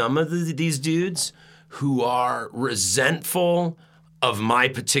into some of these dudes who are resentful of my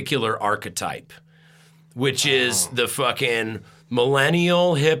particular archetype, which is the fucking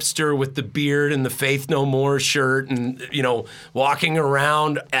millennial hipster with the beard and the Faith No More shirt and, you know, walking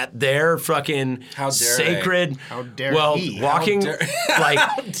around at their fucking How dare sacred, How dare well, he? walking,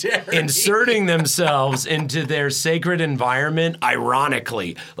 like, dare he? inserting themselves into their sacred environment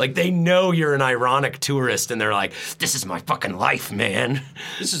ironically. Like, they know you're an ironic tourist and they're like, this is my fucking life, man.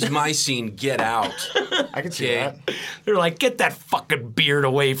 This is my scene. Get out. I can see that. They're like, get that fucking beard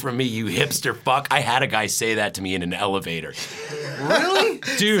away from me, you hipster fuck. I had a guy say that to me in an elevator. Really?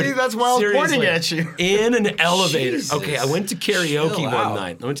 Dude, See, that's why I was pointing at you. In an elevator. Jesus. Okay, I went to karaoke Chill one out.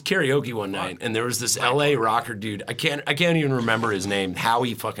 night. And there was this LA rocker dude. I can't even remember his name.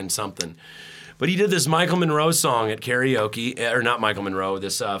 Howie fucking something. But he did this Michael Monroe song at karaoke, or not Michael Monroe,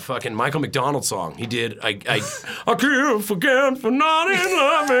 this fucking Michael McDonald song. He did, I can't forget for not in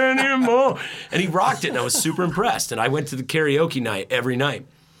love anymore. And he rocked it, and I was super impressed. And I went to the karaoke night every night.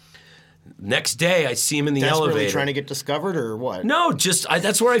 Next day, I see him in the Desperately elevator. trying to get discovered or what? No, just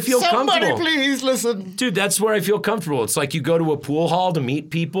that's where I feel Somebody comfortable. please listen. Dude, that's where I feel comfortable. It's like you go to a pool hall to meet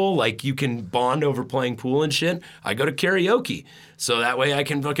people, like you can bond over playing pool and shit. I go to karaoke, so that way I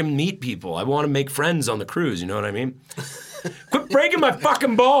can fucking meet people. I want to make friends on the cruise, you know what I mean? Quit breaking my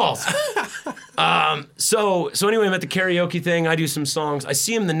fucking balls. So anyway, I'm at the karaoke thing. I do some songs. I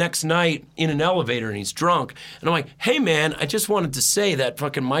see him the next night in an elevator, and he's drunk. And I'm like, hey, man, I just wanted to say that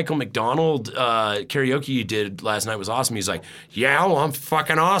fucking Michael McDonald karaoke you did last night was awesome. He's like, yeah, well, I'm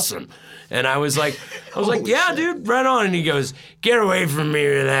fucking awesome. And I was like, yeah, dude, right on. And he goes, get away from me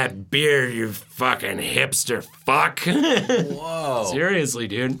with that beard, you fucking hipster fuck. Whoa. Seriously,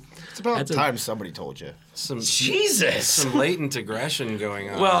 dude. It's about That's a- time somebody told you. Jesus. Some latent aggression going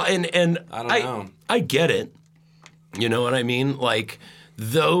on. Well, and I don't know. I get it. You know what I mean? Like,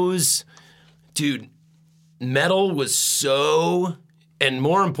 those, dude, metal was so, and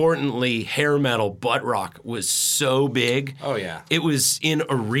more importantly, hair metal, butt rock was so big. Oh, yeah. It was in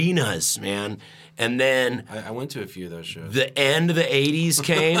arenas, man. And then I went to a few of those shows. the end of the 80s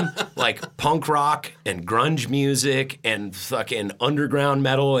came, like punk rock and grunge music and fucking underground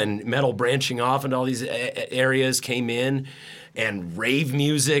metal and metal branching off into all these areas came in, and rave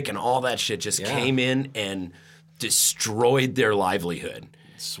music and all that shit just came in and destroyed their livelihood.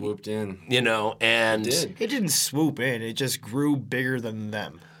 Swooped in. You know, and Did. It didn't swoop in. It just grew bigger than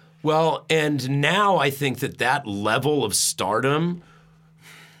them. well, and now I think that level of stardom.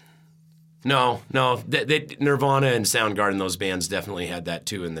 No, Nirvana and Soundgarden, those bands definitely had that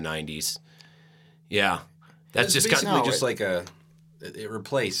too in the 90s. Yeah. That's It's just basically kind of, just like a it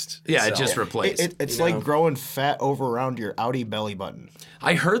replaced. Yeah, it itself. just replaced. It's You like know? growing fat over around your Audi belly button.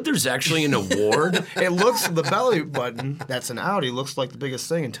 I heard there's actually an award. It looks the belly button that's an Audi looks like the biggest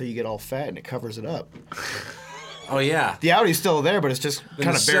thing until you get all fat and it covers it up. Oh yeah. The Audi's still there, but it's just And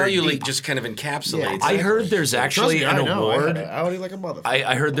kind the of buried cellulite deep. just kind of encapsulates. I it. heard there's actually Trust me, an I know. I award. had an Audi like a motherfucker.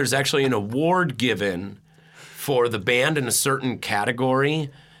 I heard there's actually an award given for the band in a certain category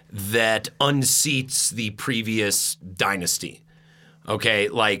that unseats the previous dynasty. Okay,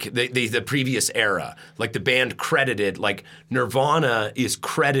 like the previous era. Like the band credited, like Nirvana is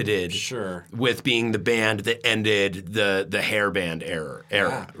credited Sure. with being the band that ended the hair band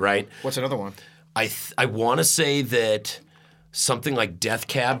era, right? What's another one? I want to say that something like Death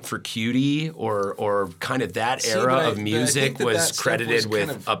Cab for Cutie or kind of that See, era but I of think music that was that stuff credited was with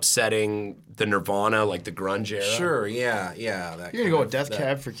kind of- upsetting the Nirvana, like the grunge era. Sure. Yeah. You're That gonna kind go of- with Death that-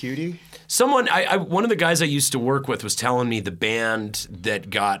 Cab for Cutie? Someone, one of the guys I used to work with was telling me the band that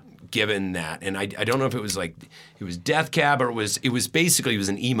got given that, and I don't know if it was like it was Death Cab or it was basically it was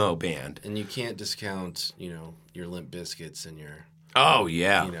an emo band. And you can't discount, your Limp Bizkits and your, Oh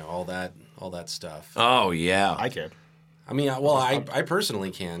yeah, all that stuff. oh yeah. I can. I mean, I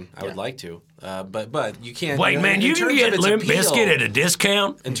personally can. I would like to, but you can't. Wait, man, in you can terms of get its Limp appeal- Bizkit at a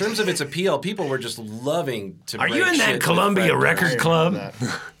discount. In terms of its appeal, people were just loving to. Are you break in shit that with Columbia Fred Record Durst. Club?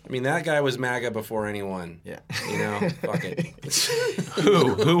 I mean, that guy was MAGA before anyone. Yeah. Fuck it.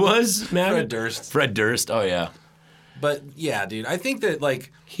 Who was Matt? Fred Durst. Fred Durst. Oh yeah. But yeah, dude, I think that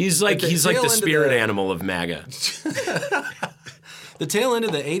like He's like the the tail end of spirit the- animal of MAGA. the tail end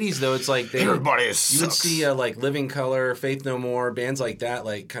of the '80s, though, it's like Everybody you would sucks. see like Living Colour, Faith No More, bands like that,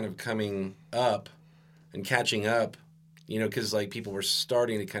 like kind of coming up and catching up, because like people were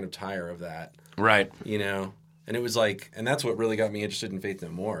starting to kind of tire of that, Right. And it was like, and that's what really got me interested in Faith No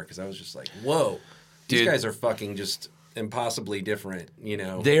More, because I was just like, whoa, these Dude. guys are fucking just impossibly different,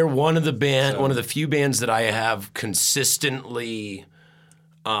 They're one of the few bands that I have consistently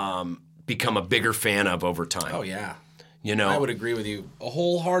become a bigger fan of over time. Oh yeah, You know, I would agree with you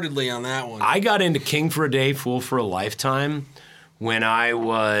wholeheartedly on that one. I got into King for a Day, Fool for a Lifetime when I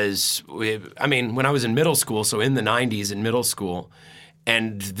was in middle school, so in the 90s in middle school,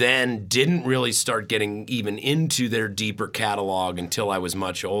 and then didn't really start getting even into their deeper catalog until I was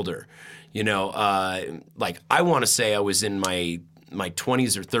much older. Like I want to say I was in my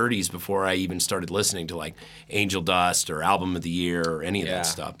 20s or 30s before I even started listening to like Angel Dust or Album of the Year or any of Yeah. that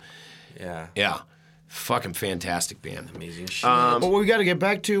stuff. yeah, Yeah. Fucking fantastic band. amazing shit. But we got to get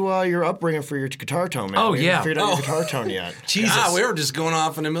back to your upbringing for your guitar tone, man. Oh, We yeah. haven't figured out your guitar tone yet. Jesus. we were just going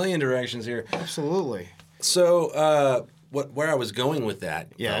off in a million directions here. Absolutely. So, where I was going with that,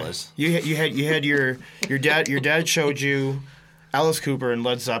 Yeah. fellas. You had your dad showed you Alice Cooper and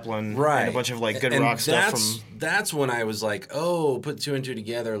Led Zeppelin and a bunch of like good And rock stuff from that's when I was like, oh, put two and two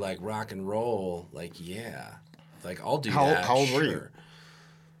together, like rock and roll, like yeah, like I'll do that. How old were you? sure.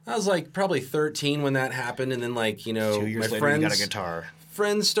 I was like probably 13 when that happened, and then like 2 my years later friends you got a guitar.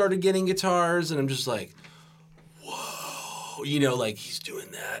 friends started getting guitars, and I'm just like, whoa, like he's doing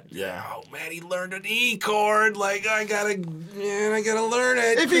that. Yeah. Oh man, he learned an E chord. Like I gotta learn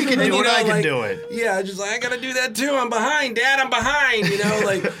it. If he can And, do it, I can like, do it. Yeah, just like I gotta do that too. I'm behind, Dad. I'm behind.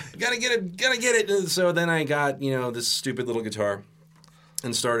 Like gotta get it. And so then I got this stupid little guitar,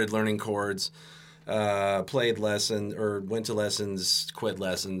 and started learning chords. Played lessons or went to lessons, quit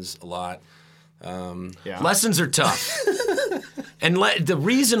lessons a lot. Yeah. Lessons are tough. And the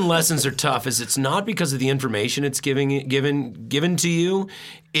reason lessons are tough is it's not because of the information it's given to you.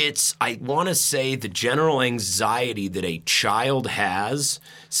 It's, I want to say, the general anxiety that a child has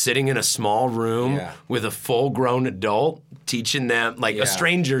sitting in a small room Yeah. with a full-grown adult teaching them, like Yeah. a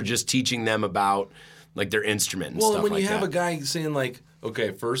stranger just teaching them about like their instrument and Well, stuff when like you have that. a guy saying like,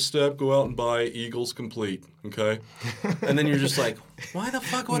 okay, first step, go out and buy Eagles Complete, okay? And then you're just like, why the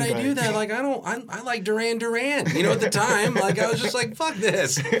fuck would I do that? Like, I like Duran Duran. At the time, like, I was just like, fuck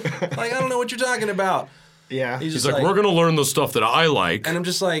this. Like, I don't know what you're talking about. Yeah. He's He's just like, we're going to learn the stuff that I like. And I'm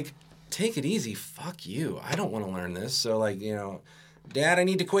just like, take it easy. Fuck you. I don't want to learn this. So, like, Dad, I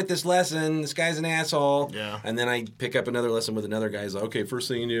need to quit this lesson. This guy's an asshole. Yeah. And then I pick up another lesson with another guy. He's like, okay, first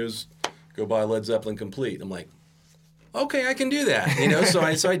thing you do is go buy Led Zeppelin Complete. I'm like, okay, I can do that.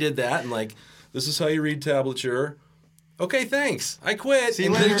 So I did that, and like, this is how you read tablature. Okay, thanks. I quit. See you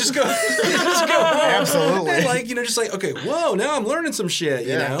and then later. just go home. Absolutely. And like, just like, okay, whoa, now I'm learning some shit,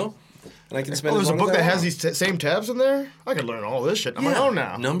 Yeah. And I can spend. Oh, as there's a long book as I that has want. these same tabs in there. I could learn all this shit on my own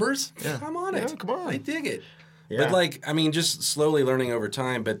now. Numbers? Yeah. I'm on it. Yeah, come on. I dig it. Yeah. But like, I mean, just slowly learning over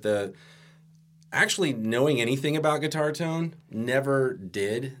time. But actually knowing anything about guitar tone, never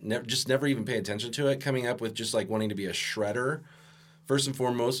did. Never even pay attention to it. Coming up with just like wanting to be a shredder first and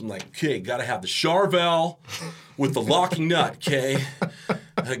foremost, I'm like, okay, gotta have the Charvel with the locking nut, okay?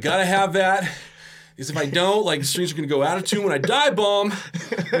 I gotta have that. Because if I don't, like, the strings are gonna go out of tune when I die, Balm.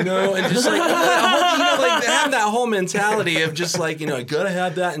 You know, and just like, have that whole mentality of just like, I gotta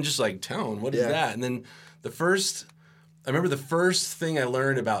have that, and just like, tone, what is that? And then I remember the first thing I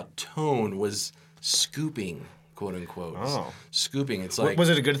learned about tone was scooping, quote unquote. Oh. Scooping. It's like, Was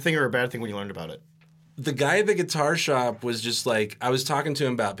it a good thing or a bad thing when you learned about it? the guy at the guitar shop was just like, I was talking to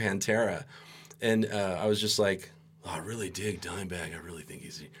him about Pantera, and I was just like, I really dig Dimebag. I really think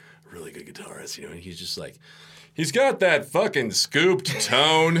he's a really good guitarist, and he's just like, he's got that fucking scooped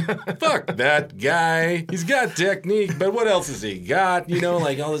tone. Fuck that guy. He's got technique, but what else has he got?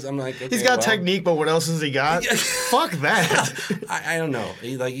 Like all this. I'm like, okay, He's got technique, but what else has he got? Fuck that. I don't know.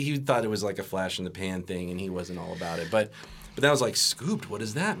 He thought it was like a flash in the pan thing, and he wasn't all about it. But that was like, scooped. What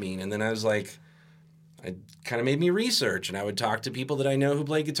does that mean? And then I was like, it kind of made me research, and I would talk to people that I know who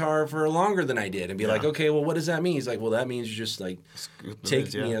played guitar for longer than I did, and be like, okay, well, what does that mean? He's like, well, that means you just like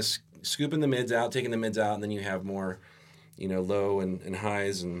scooping the mids out, taking the mids out, and then you have more, low and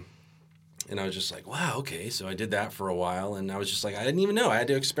highs, and I was just like, wow, okay. So I did that for a while, and I was just like, I didn't even know. I had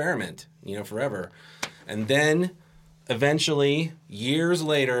to experiment, forever. And then eventually, years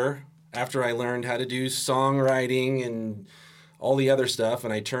later, after I learned how to do songwriting and all the other stuff,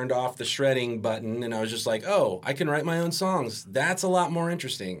 and I turned off the shredding button, and I was just like, oh, I can write my own songs. That's a lot more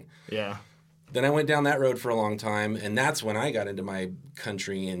interesting. Yeah. Then I went down that road for a long time, and that's when I got into my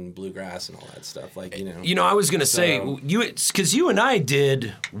country and bluegrass and all that stuff. Like, I was going to say, because you and I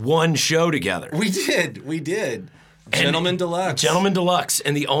did one show together. We did. Gentleman Deluxe. Gentleman Deluxe.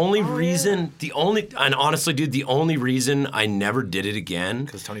 And the only reason, and honestly, dude, the only reason I never did it again.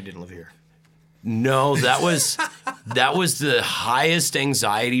 Because Tony didn't live here. No, that was the highest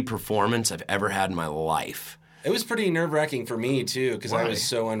anxiety performance I've ever had in my life. It was pretty nerve-wracking for me, too, because I was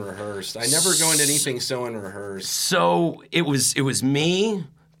so unrehearsed. I never go into anything so unrehearsed. So it was me,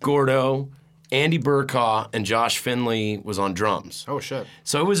 Gordo, Andy Burkaw, and Josh Finley was on drums. Oh, shit.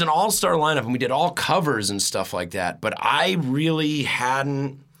 So it was an all-star lineup, and we did all covers and stuff like that. But I really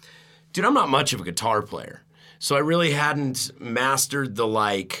hadn't... Dude, I'm not much of a guitar player. So I really hadn't mastered the,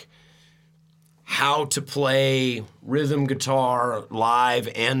 how to play rhythm guitar live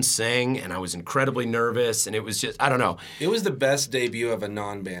and sing, and I was incredibly nervous, and it was just, I don't know. It was the best debut of a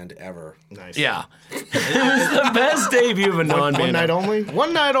non-band ever. Nice. Yeah. It was the best debut of a non-band. One night only?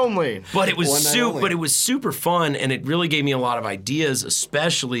 One night only. But it was super fun, and it really gave me a lot of ideas,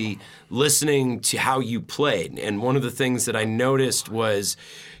 especially listening to how you played. And one of the things that I noticed was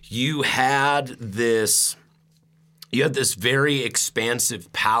you had this very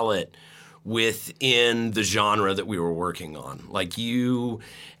expansive palette within the genre that we were working on. Like you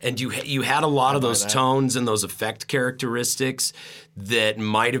had a lot of those tones and those effect characteristics that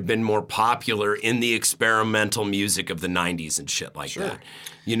might have been more popular in the experimental music of the 90s and shit like that.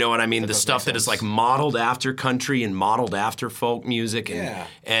 You know what I mean? The stuff that is like modeled after country and modeled after folk music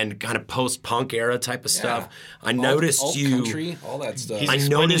and kind of post-punk era type of stuff. I noticed alt country, all that stuff. I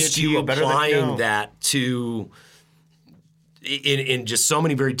noticed you applying that to... In just so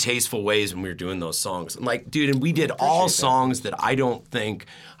many very tasteful ways when we were doing those songs. Like, dude, and we did all songs that I don't think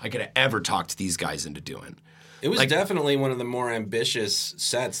I could have ever talked these guys into doing. It was definitely one of the more ambitious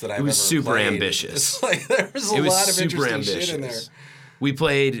sets that I've ever played. It was super ambitious. There was a lot of interesting shit in there. We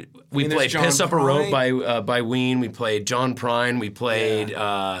played Piss Up a Rope by Ween. We played John Prine. We played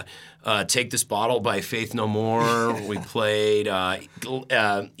Take This Bottle by Faith No More. We played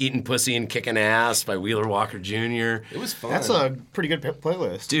Eatin' Pussy and Kickin' Ass by Wheeler Walker Jr. It was fun. That's a pretty good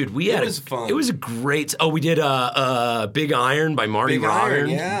playlist. Dude, it was fun. It was a great... Oh, we did Big Iron by Marty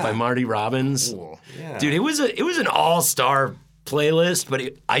Robbins. Cool. Yeah. Dude, it was an all-star playlist, but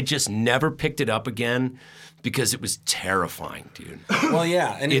I just never picked it up again because it was terrifying, dude. Well,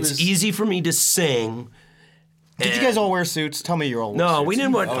 yeah. And it's easy for me to sing... Did you guys all wear suits? Tell me you all wore suits. No, we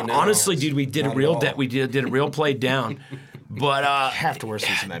didn't. Honestly, dude, we did it real played down. But you have to wear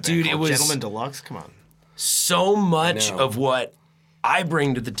suits in that band. Dude, it was Gentleman Deluxe. Come on. So much of what I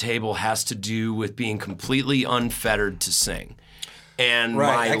bring to the table has to do with being completely unfettered to sing. And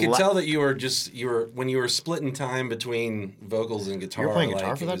I could tell that you were when you were splitting time between vocals and guitar. You were playing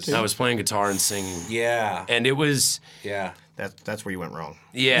guitar for that too? I was playing guitar and singing. Yeah. And it was... Yeah. That's where you went wrong.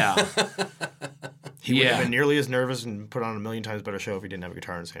 Yeah. He would have been nearly as nervous and put on a million times better show if he didn't have a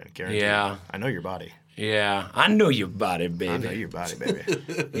guitar in his hand. Guaranteed. Yeah. I know your body. Yeah. I know your body, baby. I know your body, baby.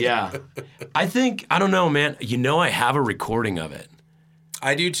 Yeah. I don't know, man. I have a recording of it.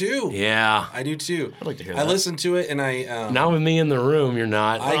 I do too. Yeah. I do too. I'd like to hear that. I listened to it and I... Not with me in the room, you're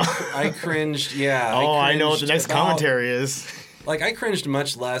not. I cringed, yeah. I know what the next commentary is. Like, I cringed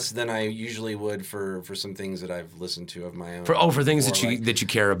much less than I usually would for some things that I've listened to of my own. For things that before, you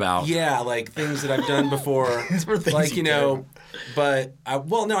care about. Yeah, like things that I've done before. Like, you know, but I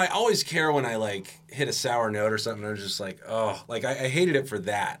always care when I like hit a sour note or something. I'm just like, oh, like I hated it for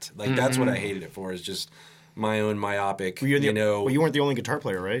that. Like that's what I hated it for, is just my own myopic. Well, you weren't the only guitar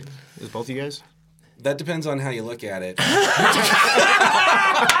player, right? It was both of you guys. That depends on how you look at it. I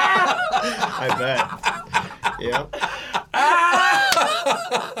bet. Yep.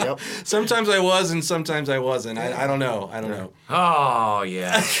 Yep. Sometimes I was and sometimes I wasn't. I don't know. Oh,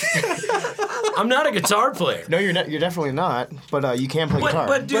 yeah. I'm not a guitar player. No, you're definitely not. But you can play guitar.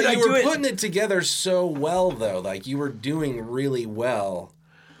 But dude, But I you do were it putting it together so well, though. Like, you were doing really well.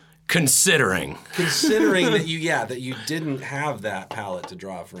 considering. Considering that you didn't have that palette to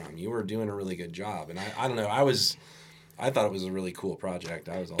draw from. You were doing a really good job. And I don't know. I thought it was a really cool project.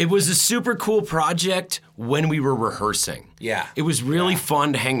 It was a super cool project when we were rehearsing. Yeah. It was really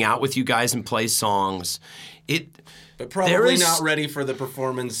fun to hang out with you guys and play songs. But probably not ready for the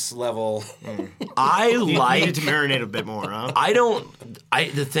performance level. You needed to marinate a bit more, huh?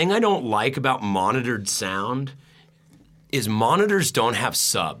 The thing I don't like about monitored sound is monitors don't have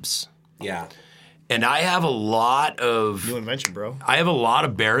subs. Yeah. And I have a lot of... New invention, bro. I have a lot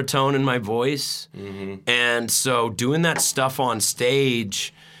of baritone in my voice. Mm-hmm. And so doing that stuff on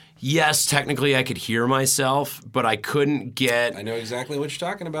stage, yes, technically I could hear myself, but I couldn't get... I know exactly what you're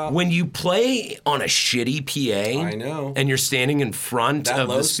talking about. When you play on a shitty PA... I know. And you're standing in front that of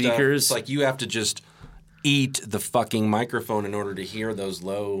low the speakers... Stuff, it's like you have to just eat the fucking microphone in order to hear those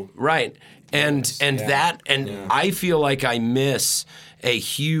low... Right. I feel like I miss a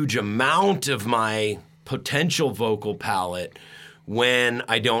huge amount of my potential vocal palette when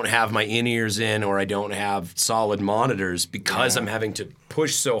I don't have my in-ears in or I don't have solid monitors because I'm having to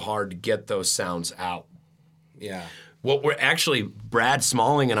push so hard to get those sounds out. Yeah. What we're actually, Brad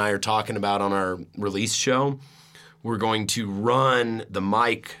Smalling and I are talking about on our release show, we're going to run the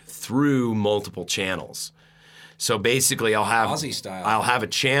mic through multiple channels. So basically, I'll have Ozzy style. I'll have a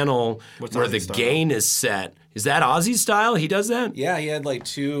channel where the gain is set. Is that Ozzy style? He does that? Yeah, he had like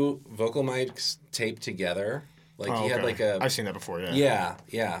two vocal mics taped together. Like he had like a. I've seen that before. Yeah. Yeah,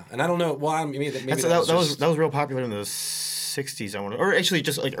 yeah, and I don't know. Well, maybe that was real popular in the '60s. I want to, or actually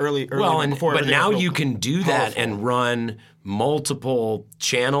just like early. Well, before but now you can do that powerful. and run multiple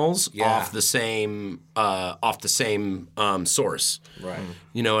channels off the same source. Right.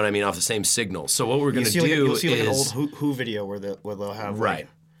 You know what I mean? Off the same signal. So what we're going to do you'll see is like an old Who video where they'll have right.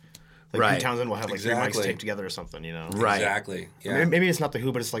 Like Pete Townsend will have like three mics taped together or something, you know. Right. Exactly. Yeah. Maybe it's not the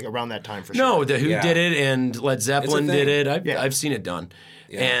Who, but it's like around that time for sure. No, the Who did it and Led Zeppelin did it. I've seen it done.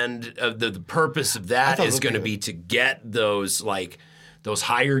 Yeah. And the purpose of that is going to be to get those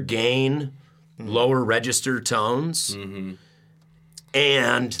higher gain, lower register tones. Mm-hmm.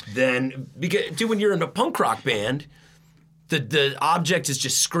 And then, when you're in a punk rock band, the object is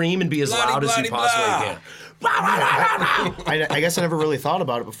just scream and be as loud as you possibly can. I guess I never really thought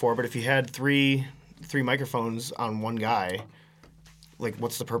about it before, but if you had three microphones on one guy, like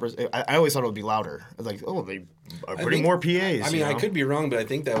what's the purpose? I always thought it would be louder. Like, they are putting more PAs. I mean, I could be wrong, but I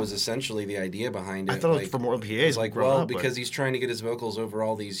think that was essentially the idea behind it. I thought it was for more PAs. It's like, because he's trying to get his vocals over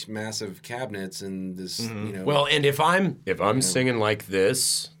all these massive cabinets and this, you know. Well, and if I'm singing like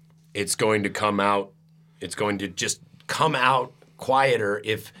this, it's going to come out. It's going to just come out quieter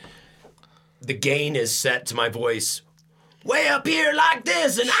if the gain is set to my voice way up here like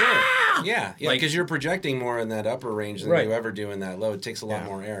this and Yeah, because you're projecting more in that upper range than you ever do in that low. It takes a lot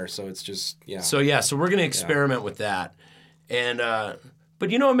more air, so it's just So we're gonna experiment with that, and but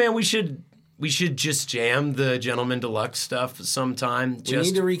you know, man, we should just jam the Gentleman Deluxe stuff sometime. We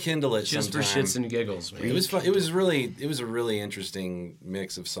need to rekindle it just sometime. for shits and giggles. Man. It was fun. It was a really interesting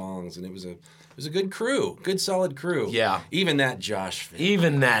mix of songs, and it was a good crew, good solid crew. Yeah, even that Josh Finley.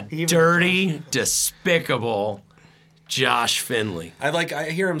 Even that dirty, despicable Josh Finley. I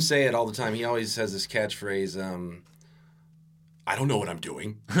hear him say it all the time. He always has this catchphrase, I don't know what I'm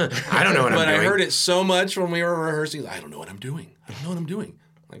doing. I don't know what I'm doing. But I heard it so much when we were rehearsing. I don't know what I'm doing. I don't know what I'm doing.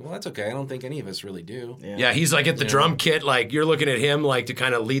 Like, well, that's okay. I don't think any of us really do. Yeah, he's like at the drum kit, like you're looking at him like to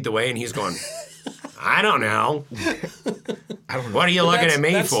kind of lead the way, and he's going, I don't know. What are you looking at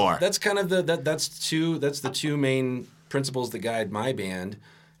me for? That's kind of that's the two main principles that guide my band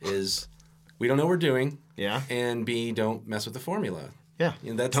is we don't know what we're doing. Yeah. And B, don't mess with the formula. Yeah.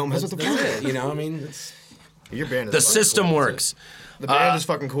 Don't mess with the formula. You know, I mean, your band is the system cool. works. The band is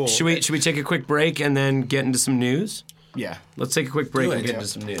fucking cool. Should we take a quick break and then get into some news? Yeah. Let's take a quick break and get into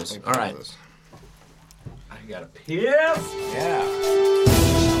some news. All right. I got a piss. Yeah.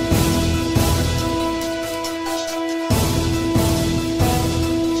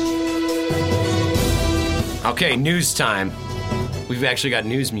 Okay, news time. We've actually got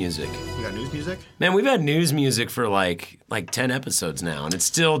news music. We got news music? Man, we've had news music for like 10 episodes now, and it's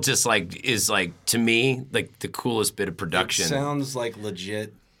still just is to me like the coolest bit of production. It sounds like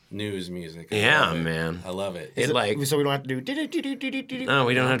legit news music. Yeah, man. I love it. So we don't have to do. No,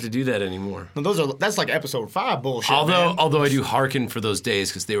 we don't have to do that anymore. No, that's like episode 5 bullshit. Man. Although I do hearken for those days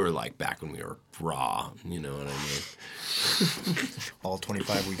because they were like back when we were raw. You know what I mean? All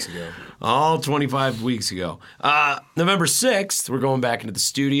 25 weeks ago. All 25 weeks ago. November 6th, we're going back into the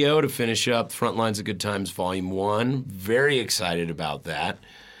studio to finish up Frontlines of Good Times Volume 1. Very excited about that.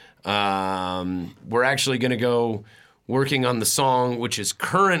 We're actually going to go working on the song, which is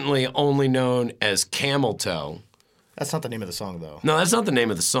currently only known as Camel Toe. That's not the name of the song, though. No, that's not the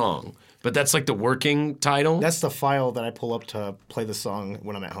name of the song, but that's like the working title. That's the file that I pull up to play the song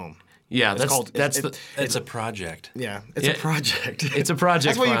when I'm at home. Yeah, it's a project. Yeah, it's a project. It's a project.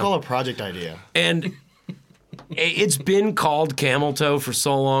 That's what file. you call a project idea. And it's been called Camel Toe for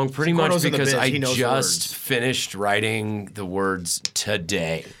so long, pretty much because I just finished writing the words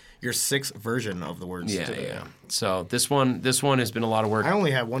today. Your 6th version of the words today. Yeah. So this one has been a lot of work. I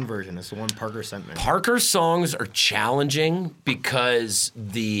only have one version. It's the one Parker sent me. Parker's songs are challenging because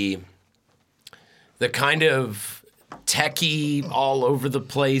the kind of techie, all over the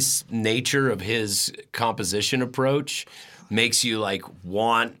place nature of his composition approach makes you like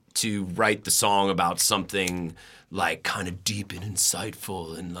want to write the song about something like kind of deep and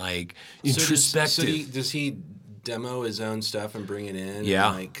insightful and like introspective. Does he demo his own stuff and bring it in?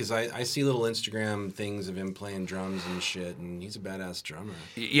 Yeah. Because I see little Instagram things of him playing drums and shit, and he's a badass drummer.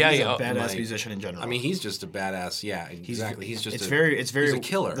 Yeah, He's a badass musician in general. I mean, he's just a badass. Yeah, exactly. He's just it's very he's a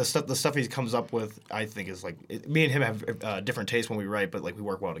killer. The stuff he comes up with, I think, is like me and him have different tastes when we write, but like we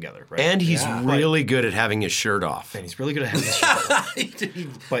work well together. Right? And he's really good at having his shirt off. And he's really good at having his shirt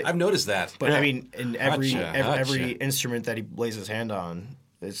off. But I've noticed that. But I mean, in every Gotcha. instrument that he lays his hand on,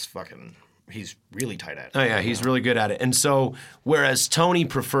 it's fucking. He's really tight at it. Oh yeah, he's really good at it. And so, whereas Tony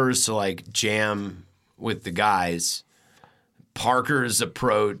prefers to like jam with the guys, Parker's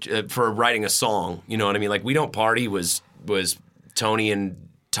approach for writing a song, you know what I mean? Like We Don't Party was Tony and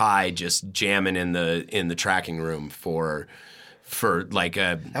Ty just jamming in the tracking room for like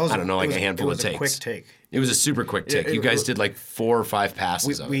a handful of takes. A quick take. It was a super quick take. You guys did like 4 or 5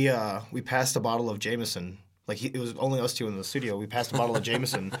 passes of it. We passed a bottle of Jameson. Like it was only us two in the studio. We passed a bottle of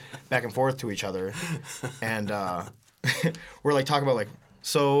Jameson back and forth to each other, and we're like talking about like,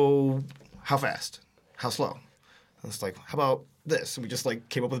 so how fast, how slow? And it's like, how about this? And we just like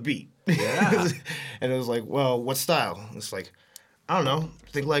came up with a beat. Yeah. And it was like, well, what style? And it's like, I don't know.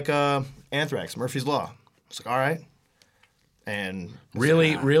 Think like Anthrax, Murphy's Law. It's like, all right. And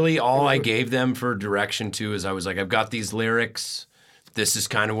really, all I gave them for direction too is I was like, I've got these lyrics. This is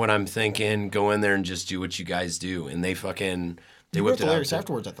kind of what I'm thinking. Go in there and just do what you guys do. And they whipped it the out. lyrics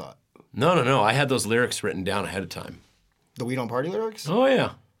afterwards, I thought. No. I had those lyrics written down ahead of time. The We Don't Party lyrics? Oh yeah.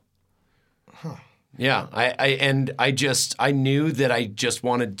 Huh. Yeah. I knew that I just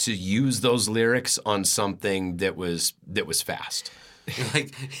wanted to use those lyrics on something that was fast.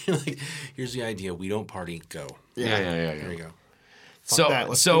 You're like, here's the idea. We don't party. Go. Yeah. There we go. So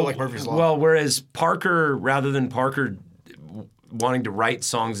Let's do it like Murphy's Law. Well, whereas Parker, rather than Parker wanting to write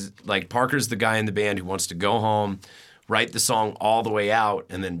songs, like Parker's the guy in the band who wants to go home, write the song all the way out,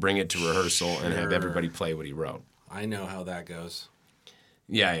 and then bring it to rehearsal and have everybody play what he wrote. I know how that goes.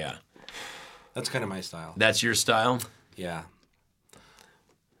 Yeah. That's kind of my style. That's your style? Yeah.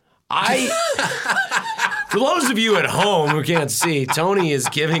 For those of you at home who can't see, Tony is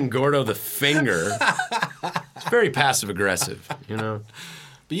giving Gordo the finger. It's very passive aggressive, you know.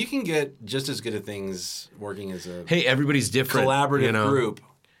 But you can get just as good at things working as a everybody's different. Collaborative group.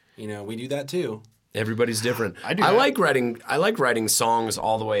 You know, we do that too. Everybody's different. I like writing songs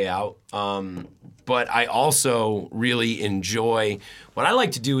all the way out. But I also really enjoy what I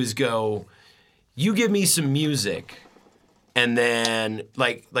like to do is go, you give me some music, and then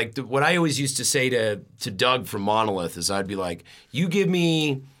what I always used to say to Doug from Monolith is I'd be like, you give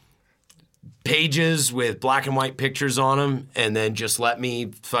me pages with black and white pictures on them, and then just let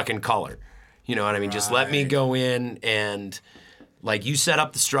me fucking color. You know what I mean? Right. Just let me go in and like you set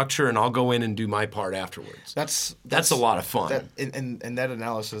up the structure, and I'll go in and do my part afterwards. That's a lot of fun. And that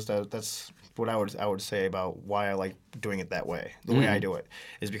analysis, that's what I would say about why I like doing it that way. The way I do it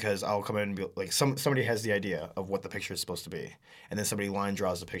is because I'll come in and be like, somebody has the idea of what the picture is supposed to be, and then somebody line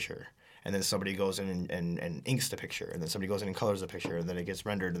draws the picture. And then somebody goes in and inks the picture, and then somebody goes in and colors the picture, and then it gets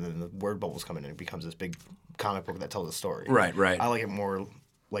rendered, and then the word bubbles come in, and it becomes this big comic book that tells a story. Right. I like it more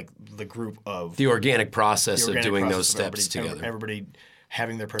like the group of... The organic process of doing those steps together. Everybody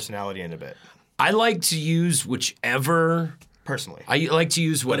having their personality in a bit. I like to use whichever. Personally, I like to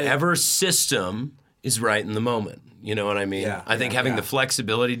use whatever system is right in the moment. You know what I mean? Yeah, I think having the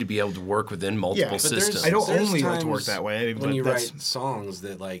flexibility to be able to work within multiple but systems. I don't There's only like to times work that way. when but you that's write songs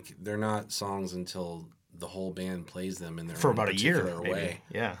that like they're not songs until the whole band plays them in their for own about a year, particular maybe. way.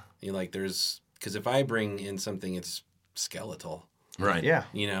 Yeah, You know, like because if I bring in something, it's skeletal. right. yeah,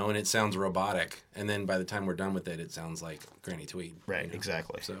 You know, and it sounds robotic, and then by the time we're done with it, it sounds like Granny Tweed. right, you know?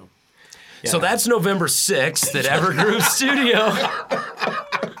 exactly. So So that's November 6th at Evergroove Studio.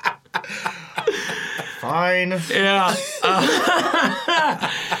 Fine. Yeah.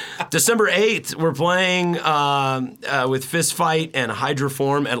 December 8th, we're playing with Fist Fight and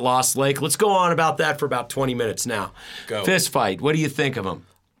Hydroform at Lost Lake. Let's go on about that for about 20 minutes now. Go. Fist Fight, what do you think of them?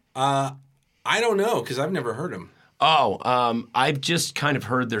 I don't know because I've never heard them. Oh, I've just kind of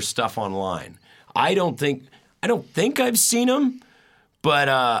heard their stuff online. I don't think I've seen them, but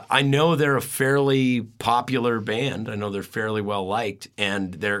I know they're a fairly popular band. I know they're fairly well liked,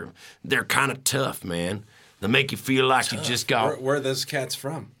 and they're kind of tough, man. They make you feel like you just got. Where are those cats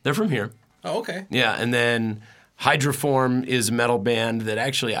from? They're from here. Oh, okay. Yeah, and then Hydroform is a metal band that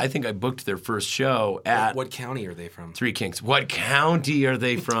actually I think I booked their first show at What county are they from? Three Kings. What county are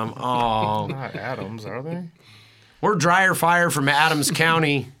they from? Oh, Not Adams, are they? we're Dryer Fire from Adams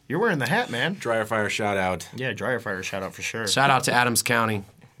County. You're wearing the hat, man. Dryer Fire shout out. Yeah, Dryer Fire shout out for sure. Shout out to Adams County.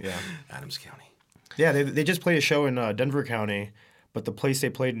 Yeah, Adams County. yeah. They just played a show in Denver County, but the place they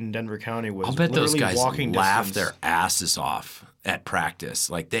played in Denver County was I'll bet those literally guys walking laugh distance. their asses off at practice.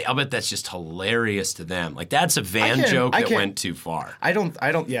 I'll bet that's just hilarious to them. Like that's a van joke that went too far. I don't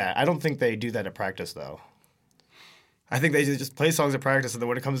think they do that at practice though. I think they just play songs at practice, and then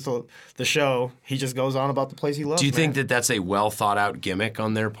when it comes to the show, he just goes on about the place he loves. Do you think that that's a well thought out gimmick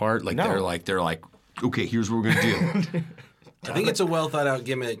on their part? Like No. they're like, okay, here's what we're gonna do. I think it's a well thought out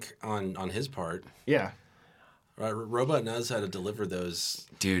gimmick on his part. Yeah, Right, Robot knows how to deliver those.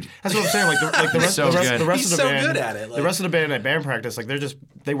 Dude, that's what I'm saying. Like the rest, So the rest, good. the rest He's of the so band, good at it, the like- rest of the band at band practice, like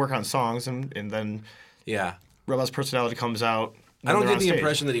they work on songs, and then Yeah. Robot's personality comes out. I don't when get they're on the stage.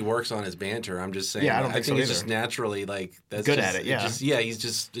 impression that he works on his banter. I'm just saying. Yeah, I don't think so he's either. just naturally like that's Good just, at it, yeah. It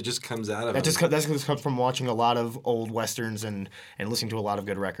just comes out of him. That just comes from watching a lot of old westerns and listening to a lot of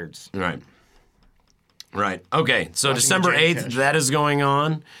good records. Right. Okay. So Watching December the Jam 8th, Cash. that is going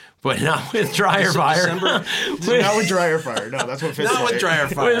on, but not with Dryer Fire. December- Not with Dryer Fire. No, that's what Fist Not with Fight. Dryer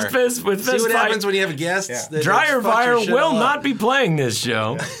Fire. with See Fist what Fight. happens when you have guests. Yeah. that Dryer fuck Fire your shit will all not up. be playing this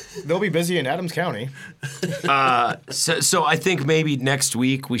show. They'll be busy in Adams County. So I think maybe next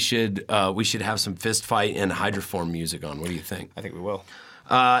week we should have some Fist Fight and Hydroform music on. What do you think? I think we will.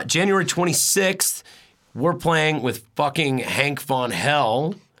 January 26th, we're playing with fucking Hank Von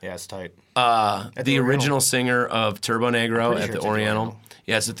Hell. Yeah, it's tight. The original singer of Turbo Negro pretty at sure the it's at the Oriental. Oriental.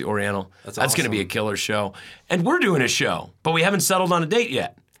 Yeah, it's at the Oriental. That's going to be a awesome. killer show. And we're doing a show, but we haven't settled on a date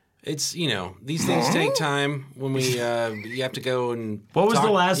yet. It's these things take time when we you have to go and What was the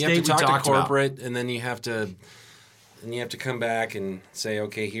last you have date to we talk talked to about? corporate and then you have to come back and say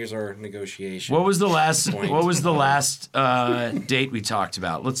okay here's our negotiation. What was the last Point. What was the last date we talked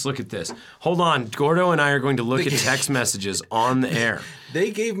about? Let's look at this. Hold on. Gordo and I are going to look at text messages on the air.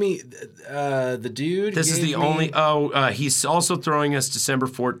 They gave me the dude. This is gave the me- only he's also throwing us December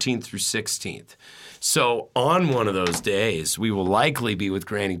 14th through 16th. So on one of those days, we will likely be with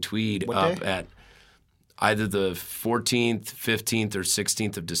Granny Tweed What up day? at either the 14th, 15th, or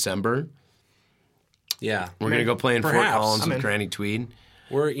 16th of December. Yeah, We're going to go play in Fort perhaps. Collins I'm with in. Granny Tweed.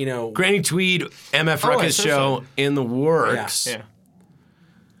 we're Granny Tweed, MF Oh, I Ruckus said show so. in the works. Yeah.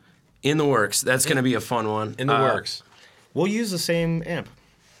 In the works. That's going to be a fun one. in the works. We'll use the same amp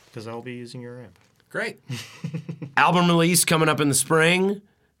because I'll be using your amp. Great. Album release coming up in the spring.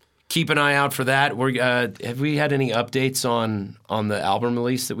 Keep an eye out for that. Have we had any updates on the album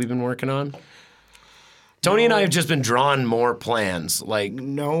release that we've been working on? Tony and I have just been drawing more plans. Like,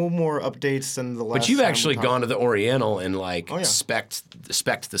 No more updates than the last. but you've time we actually talked. gone to the Oriental and yeah.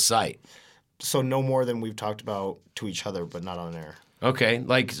 spec'd the site. So no more than we've talked about to each other, but not on air. Okay,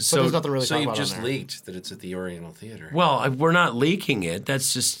 like But so. there's nothing really to So talk you about just on there. leaked that it's at the Oriental Theater. Well, we're not leaking it.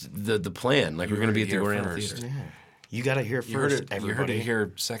 That's just the plan. Like we're going to be at the heard it Oriental here first. Theater. You got to hear You heard first, it. everybody. You heard it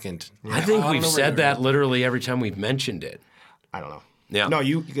here second. I think don't we've know where said you that heard literally every time we've mentioned it. I don't know. Yeah. No,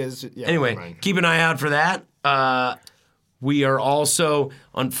 you guys. Yeah, Anyway, never mind. keep an eye out for that. We are also,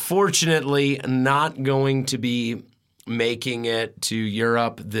 unfortunately, not going to be making it to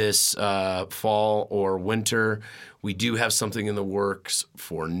Europe this fall or winter. We do have something in the works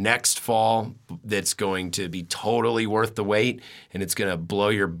for next fall that's going to be totally worth the wait, and it's going to blow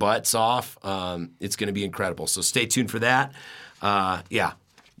your butts off. It's going to be incredible. So stay tuned for that. Yeah.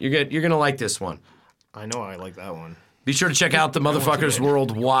 You're gonna like this one. I know I like that one. Be sure to check out the Motherfuckers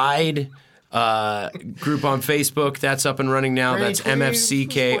Worldwide group on Facebook. That's up and running now. That's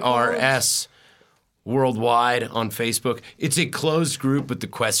MFCKRS Worldwide on Facebook. It's a closed group, but the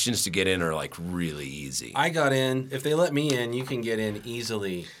questions to get in are like really easy. I got in. If they let me in, you can get in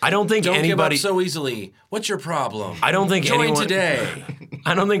easily. I don't think anybody give up so easily. What's your problem? I don't think Join anyone today.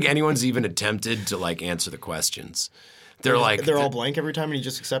 I don't think anyone's even attempted to like answer the questions. They're like They're all blank every time and you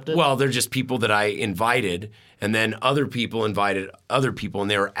just accept it? well, they're just people that I invited, and then other people invited other people, and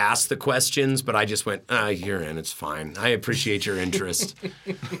they were asked the questions, but I just went, you're in, it's fine. I appreciate your interest.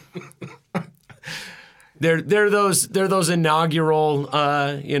 They're those inaugural,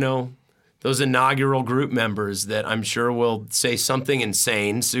 those inaugural group members that I'm sure will say something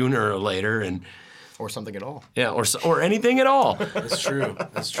insane sooner or later, and Or something at all. yeah, or anything at all. That's true.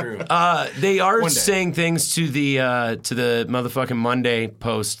 That's true. They are One day. saying things to the motherfucking Monday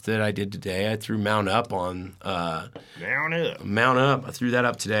post that I did today. I threw Mount Up on Down up. Mount Up. I threw that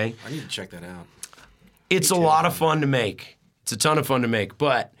up today. I need to check that out. It's a lot of fun to make. It's a ton of fun to make.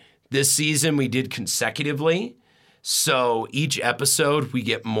 But this season we did consecutively, so each episode we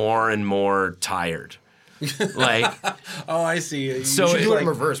get more and more tired. Like, Oh, I see. so We should do it it, in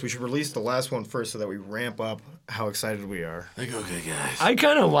reverse. We should release the last one first so that we ramp up how excited we are. Like, okay, guys. I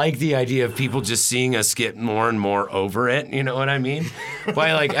kind of like the idea of people just seeing us get more and more over it. You know what I mean?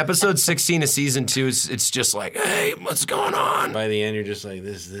 By like episode 16 of season 2, it's just like, hey, what's going on? By the end, you're just like,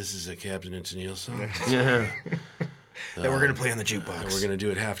 this is a Captain and Tennille song. Yeah. That we're going to play on the jukebox. We're going to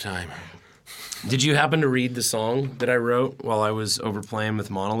do it halftime. Did you happen to read the song that I wrote while I was over playing with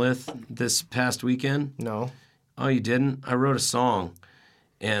Monolith this past weekend? No. Oh, you didn't? I wrote a song,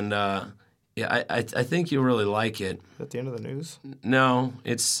 and I think you'll really like it. Is that the end of the news? No,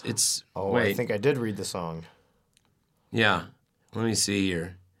 it's. Oh, wait. I think I did read the song. Yeah. Let me see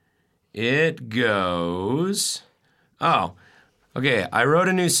here. It goes. Oh, okay. I wrote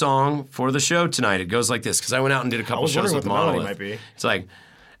a new song for the show tonight. It goes like this because I went out and did a couple was shows wondering with what the melody Monolith. might be. It's like,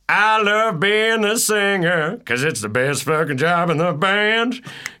 I love being a singer because it's the best fucking job in the band.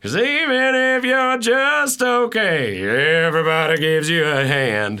 Because even if you're just okay, everybody gives you a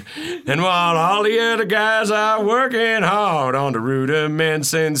hand. And while all the other guys are working hard on the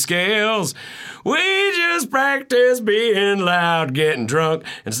rudiments and scales, we just practice being loud, getting drunk,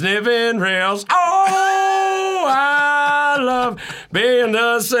 and sniffing rails. Oh, I love being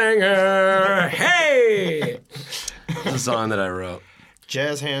the singer. Hey! That's the song that I wrote.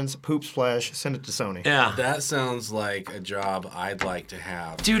 Jazz hands, poop splash, send it to Sony. Yeah. That sounds like a job I'd like to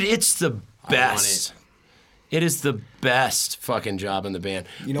have. Dude, it's the best. want It is the best fucking job in the band.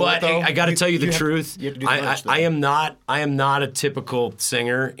 You know but what, though? I got to tell you the you have- truth. you have to do the merch, though. I am not a typical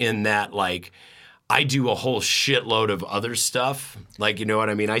singer in that like I do a whole shitload of other stuff. Like, you know what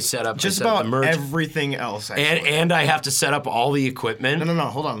I mean? I set up Just I set up about the merch, everything else, actually. and I have to set up all the equipment. No,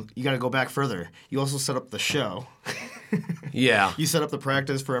 hold on. You got to go back further. You also set up the show. Yeah. You set up the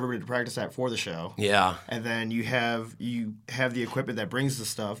practice for everybody to practice at for the show. Yeah. And then you have the equipment that brings the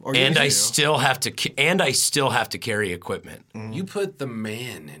stuff. Or And I used to. still have to carry equipment. You put the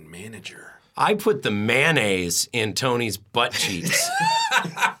man in manager. I put the mayonnaise in Tony's butt cheeks.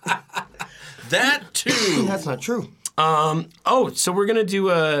 That too. That's not true. Oh, so we're gonna do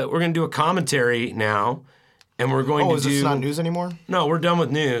a commentary now, and we're going Oh, to is do. this not news anymore? No, we're done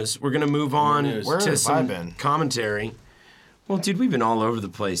with news. We're gonna move on news. Where to have I some been? commentary. Well, dude, we've been all over the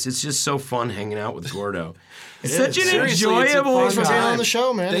place. It's just so fun hanging out with Gordo. It's It such is. an Seriously, it's a enjoyable fun Thanks for being time. on the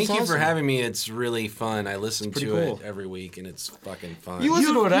show, man. Thank It's you for awesome. having me. It's really fun. I listen pretty to cool. it every week, and it's fucking fun. You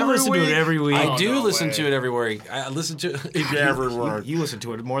listen to it every listen week? to it every week. I do no listen way. to it every week. I listen to it every word. You listen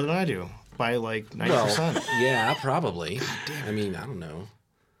to it more than I do. By like 90%. Well, yeah, probably. I mean, I don't know.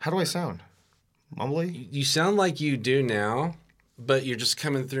 How do I sound? Mumbly? You sound like you do now, but you're just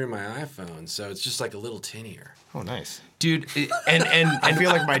coming through my iPhone, so it's just like a little tinnier. Oh, nice. Dude, and I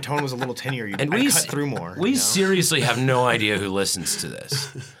feel like my tone was a little tinnier. and I we cut through more. We you know? seriously have no idea who listens to this.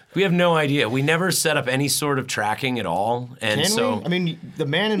 We have no idea. We never set up any sort of tracking at all, and Can so we? I mean, the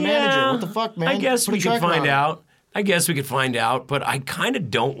man and manager. What the fuck, man? I guess Put a we could tracker find on it. out. I guess we could find out, but I kind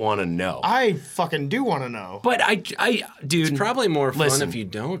of don't want to know. I fucking do want to know. But dude, It's probably more fun listen, if you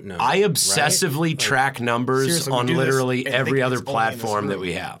don't know. I right? obsessively track numbers Seriously, we on do this literally and every think other it's only in this platform that room.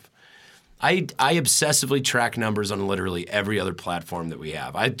 we have. I obsessively track numbers on literally every other platform that we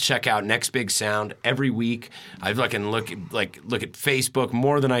have. I check out Next Big Sound every week. I fucking look at Facebook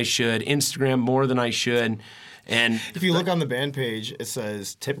more than I should, Instagram more than I should, and If you look on the band page, it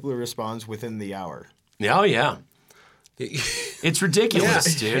says typically responds within the hour. oh yeah. It's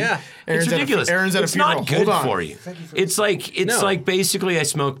ridiculous, dude. Yeah. It's ridiculous. Aaron's at a it's funeral. not good Hold on. for you. It's like basically I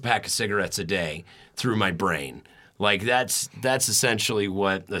smoke a pack of cigarettes a day through my brain. Like that's essentially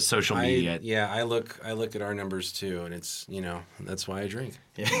what the social media. I look at our numbers too, and it's that's why I drink.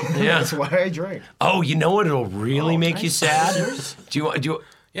 Yeah. That's why I drink. Oh, you know what? It'll really make you sad. Do you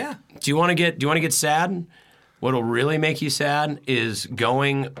want to get sad? What'll really make you sad is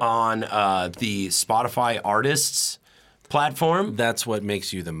going on the Spotify artists platform. That's what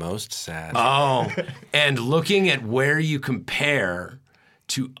makes you the most sad. Oh, and looking at where you compare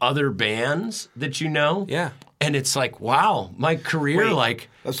to other bands that you know. Yeah. And it's like, wow, my career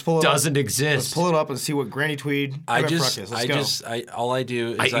doesn't exist. Let's pull it up and see what Granny Tweed. I can't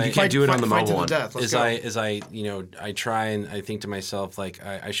do it on the mobile one. I try and I think to myself like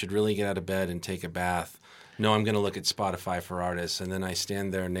I should really get out of bed and take a bath. No, I'm going to look at Spotify for artists, and then I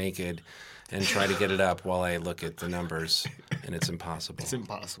stand there naked and try to get it up while I look at the numbers, and it's impossible. It's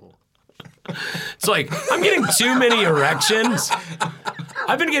impossible. It's like, I'm getting too many erections.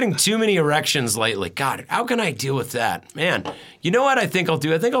 I've been getting too many erections lately. God, how can I deal with that? Man, you know what I think I'll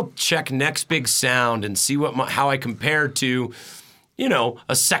do? I think I'll check Next Big Sound and see how I compare to,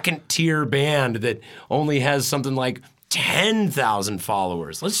 a second-tier band that only has something like 10,000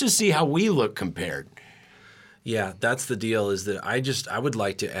 followers. Let's just see how we look compared. Yeah, that's the deal, is that I would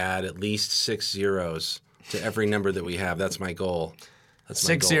like to add at least 6 zeros to every number that we have. That's my goal. That's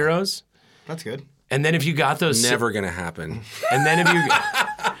my 6 goal. zeros? That's good. And then if you got those... Never going to happen. And then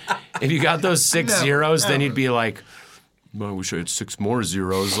if you got those 6 zeros, then you'd be like, well, I wish I had 6 more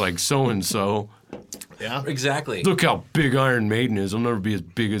zeros like so-and-so. Yeah. Exactly. Look how big Iron Maiden is. I'll never be as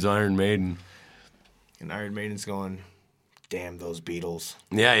big as Iron Maiden. And Iron Maiden's going, damn those Beatles.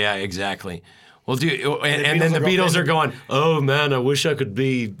 Yeah, exactly. Well, dude, and then the Beatles are going, oh, man, I wish I could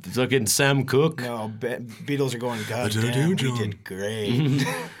be fucking Sam Cooke. No, Beatles are going, God damn, we did great.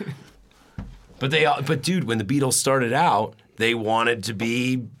 But dude, when the Beatles started out, they wanted to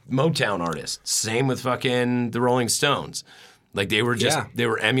be Motown artists. Same with fucking the Rolling Stones. Like they were they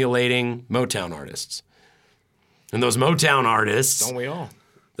were emulating Motown artists. And those Motown artists... Don't we all?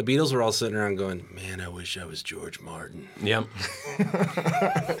 The Beatles were all sitting around going, man, I wish I was George Martin. Yep.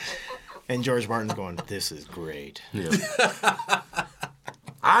 And George Martin's going, this is great. Yeah.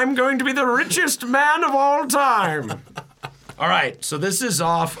 I'm going to be the richest man of all time. All right, so this is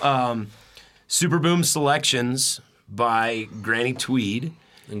off Super Boom Selections by Granny Tweed.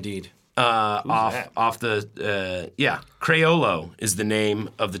 Indeed. Off the Crayolo is the name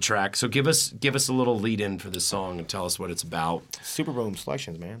of the track. So give us a little lead in for this song and tell us what it's about. Super Boom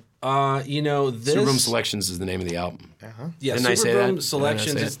Selections, man. This Super Boom Selections is the name of the album. Yeah, Didn't Super I say Boom that?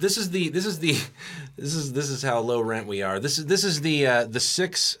 Selections. This is how low rent we are. This is the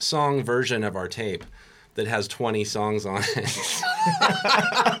 6-song version of our tape that has 20 songs on it.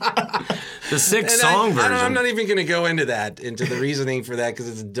 The 6-song version. I'm not even going to go into the reasoning for that because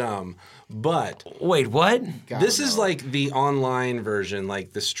it's dumb. But wait, what? This is like the online version,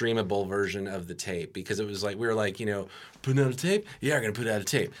 like the streamable version of the tape, because it was like we were like, putting out a tape. Yeah, we're going to put out a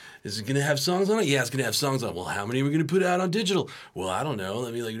tape. Is it going to have songs on it? Yeah, it's going to have songs on it. Well, how many are we going to put out on digital? Well, I don't know.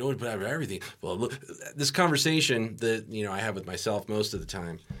 Let me you don't want to put out everything. Well, look, this conversation that I have with myself most of the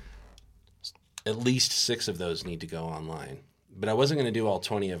time. At least 6 of those need to go online. But I wasn't going to do all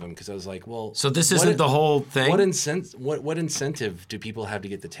 20 of them because I was like, well... So this isn't the whole thing? What incentive do people have to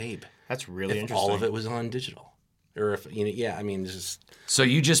get the tape? That's really if interesting. all of it was on digital. Or if, just... So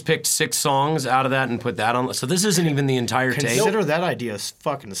you just picked 6 songs out of that and put that on... So this isn't even the entire tape? Consider that idea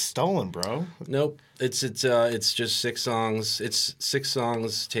fucking stolen, bro. Nope. It's just 6 songs. It's 6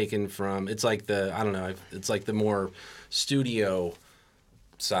 songs taken from... It's like it's like the more studio...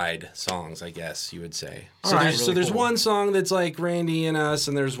 side songs, I guess you would say. There's one song that's like Randy and us,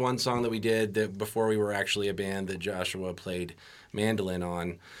 and there's one song that we did that before we were actually a band that Joshua played mandolin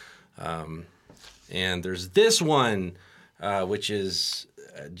on, and there's this one, which is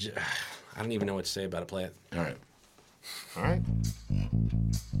I don't even know what to say about it. Play it. All right.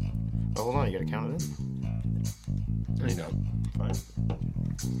 Oh, hold on, you gotta count it in. There you go. Fine.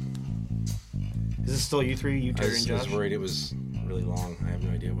 Is this still you three, you, Terry, and Josh? I was worried it was really long. I have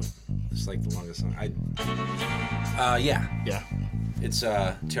no idea what. It's like the longest song. Yeah. Yeah. It's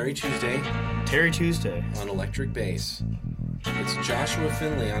Terry Tuesday. Terry Tuesday. On electric bass. It's Joshua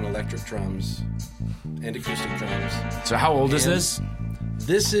Finley on electric drums and acoustic drums. So how old is this?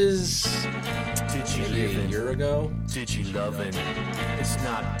 This is maybe a year ago. Did you love it? It's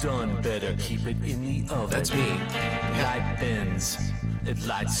not done, better keep it in the oven. That's me. Light bends at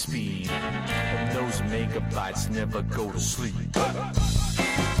light speed, and those megabytes never go to sleep.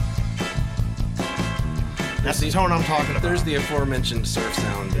 That's the tone I'm talking about. There's the aforementioned surf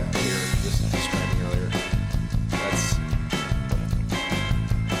sound that you were just describing earlier. That's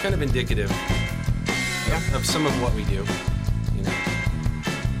kind of indicative of some of what we do. You know,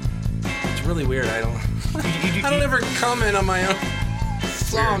 it's really weird. I don't ever comment on my own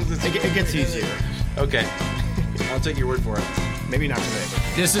songs. It gets easier. Okay, I'll take your word for it. Maybe not today.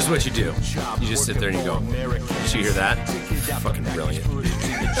 This is what you do. You just sit there and you go, did you hear that? Fucking brilliant.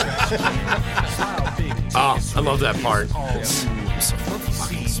 Oh, I love that part. It's so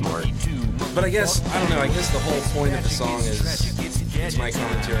fucking smart. But I guess the whole point of the song is my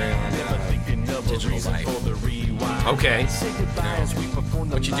commentary on digital life. Okay.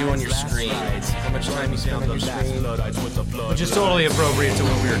 What you do on your screen, how much time you spend on your screen. Which is totally appropriate to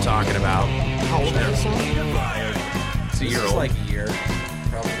what we were talking about. How old is this song? It's a year This is old. like a year,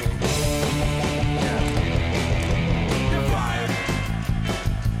 probably.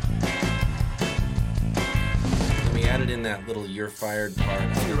 And we added in that little "you're fired" part. I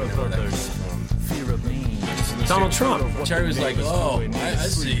don't know where that came from. Donald Trump. Charlie was like, "Oh, I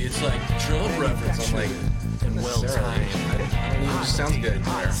see. It's like Trump reference." I'm like, "Not necessarily. It just sounds good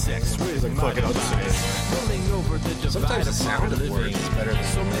there." He's like, fuck it, I'll just sing it. Sometimes the sound of the words is better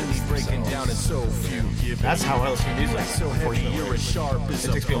than the lyrics themselves. That's how I listen to music, unfortunately. It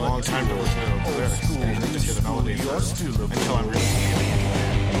takes me a long time to listen to the lyrics. I usually just hear the melody first until I'm really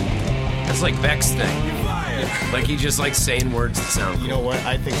That's like Beck's thing. Like he just likes saying words that sound cool. You know what?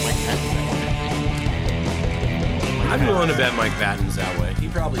 I think Mike Patton's that way. I'm willing to bet Mike Patton's that way. He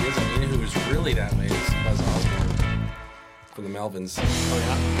probably is. I mean, who was really that way is Buzz Osborne from the Melvins. Oh,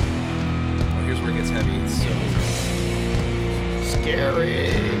 yeah? Oh, here's where it gets heavy. It's so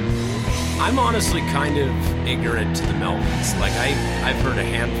Scary. I'm honestly kind of ignorant to the Melvins. Like I've heard a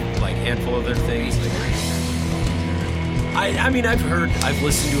handful of their things. I've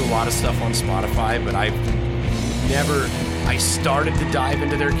listened to a lot of stuff on Spotify, but I started to dive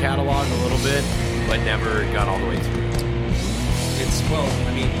into their catalog a little bit, but never got all the way through. It's, well,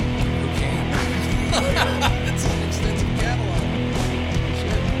 I mean, who can? It's an extensive catalog.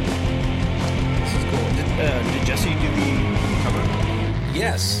 This is cool. Did Jesse do the cover?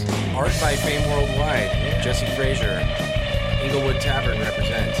 Yes, art by Fame Worldwide. Jesse Frazier, Inglewood Tavern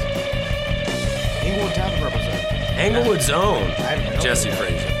represent. Inglewood Tavern represent. Englewood's own haven't been Jesse over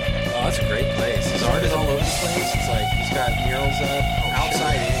there. Frazier. Oh, that's a great place. His art is all over the place. It's like he's got murals up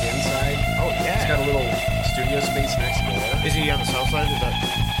outside and inside. Oh, yeah. He's got a little studio space next door. Is he on the south side? Is that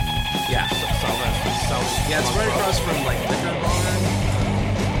Yeah. south? Yeah, it's right across from like Liquor Barn.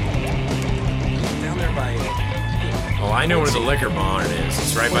 Down there by. Oh, I know where the liquor barn is.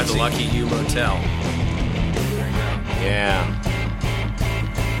 It's right by the Lucky U Motel. Yeah.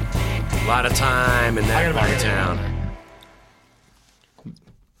 A lot of time in that part of town.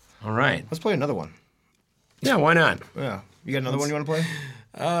 All right. Let's play another one. Yeah, why not? Yeah. You got another one you want to play?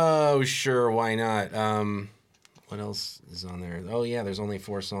 Oh, sure, why not? What else is on there? Oh, yeah, there's only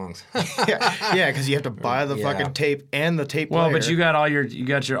 4 songs. Yeah, because you have to buy the fucking tape and the tape player. Well, but you got all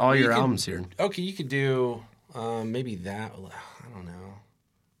your albums here. Okay, you could do maybe that. I don't know.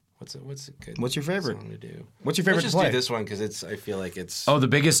 What's a good? What's your favorite song to do? What's your favorite Let's to just play? do this one because I feel like it's. Oh, the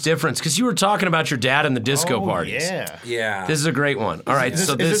biggest difference, because you were talking about your dad and the disco parties. Yeah. Yeah. This is a great one. All right, Is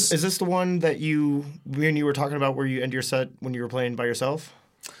so this is this the one that when you were talking about where you end your set when you were playing by yourself?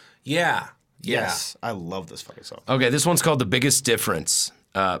 Yeah. Yeah. Yes. I love this fucking song. Okay, this one's called "The Biggest Difference"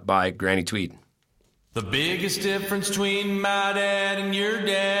 by Granny Tweed. The biggest difference between my dad and your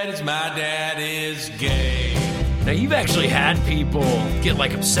dad is my dad is gay. Now you've actually had people get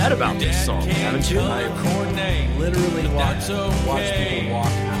like upset about this song, haven't you? Literally watch people walk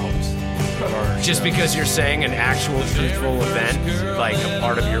out. Just because you're saying an actual truthful event, like a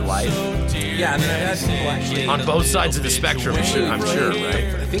part of your life, Yeah, I mean, I've had people actually. on both sides of the spectrum. I'm sure,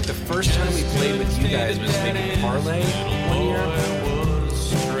 right? I think the first time we played with you guys was maybe Parlay one year.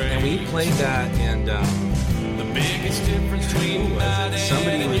 And we played that, and The biggest difference between my dad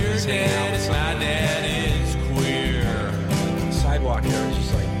somebody and was your just hanging out dad with is my dad is queer. the sidewalk there was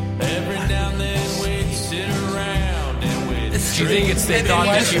just like. Every now and then we'd sit around and we'd Do you think it's they thought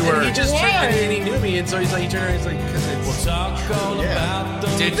that you were? He just turned and he knew me, and so he's like, he turned around, he's like, because it's. talk all about the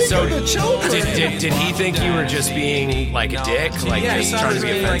Did he think you were just being like a dick, like Yeah, he just thought trying it to was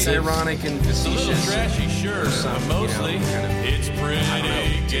be being like offensive? ironic and facetious. trashy, sure, but mostly it's pretty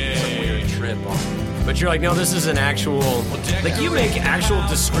Some gay. weird trip on. But you're like, no, this is an actual, like you make actual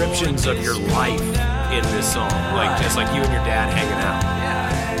descriptions of your life in this song, like just like you and your dad hanging out.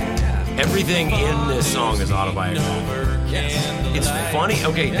 Everything in this song is autobiographical. It's funny.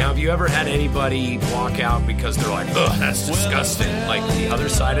 Okay, now have you ever had anybody walk out because they're like, ugh, that's disgusting? Like the other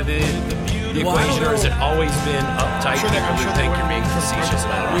side of it, the equation, or has it always been uptight people who think you're being facetious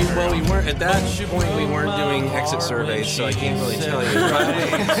about it? We weren't at that point. We weren't doing exit surveys, so I can't really tell you.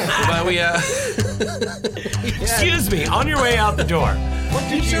 But we. Excuse me, on your way out the door. What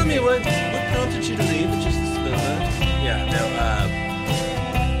did you tell me? What prompted you to leave? Just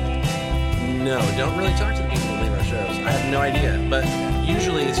no, don't really talk to the people who leave our shows. I have no idea, but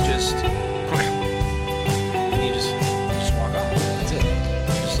usually it's just you just walk off. That's it.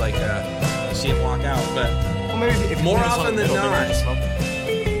 Just like you see them walk out, but maybe more often than not, it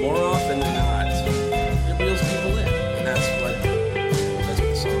reels people in, and that's what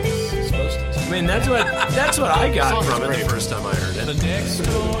the song is supposed to do. I mean, that's what I got from it the first time I heard it. The next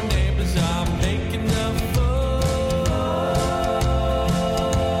door neighbors are making up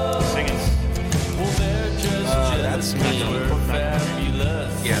Singing. well, they're just That's me.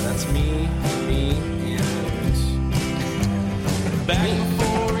 fabulous. Yeah, that's me, and Back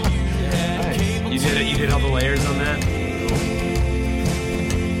before you had cable You did all the layers on that?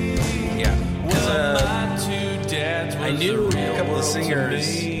 yeah. 'Cause, my two dads was I knew the a real couple of world to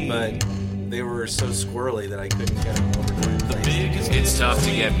singers, me. but they were so squirrely that I couldn't get them over to my place. Biggest It's tough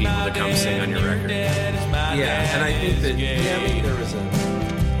to get people to come sing on your record. Yeah, and I think that maybe there was a, I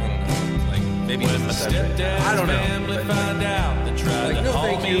don't know, like maybe it was a subject. I don't know. But, Find out they tried like, to no, haul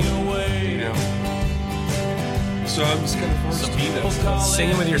thank me you. away. You know. So I'm just kind of forced to do that.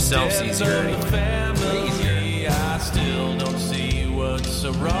 Singing with yourself's easier anyway. Family, I still don't see what's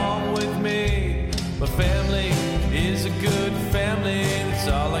so wrong with me. But family is a good family. That's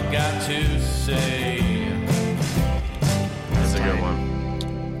all I got to say. That's a good one.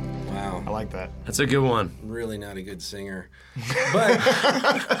 Wow. I like that. That's a good one. Really not a good singer, but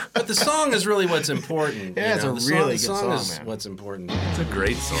the song is really what's important. Yeah, it's a The really the good song song, is man. what's important. It's a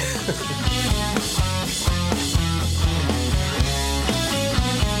great song.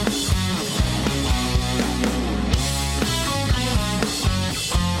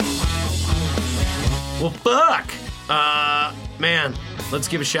 Well, fuck. Man, let's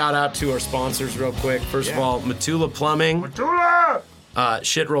give a shout out to our sponsors real quick. First of all, Matula Plumbing. Matula!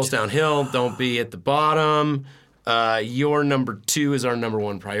 Shit rolls downhill. Don't be at the bottom. Your number 2 is our number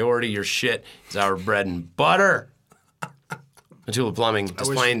 1 priority. Your shit is our bread and butter. Matula Plumbing, Des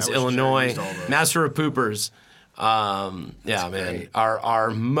Plaines, I wish Illinois. Jerry used all those. Master of Poopers. Yeah, man. Our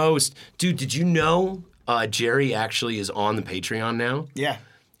most... Dude, did you know Jerry actually is on the Patreon now? Yeah.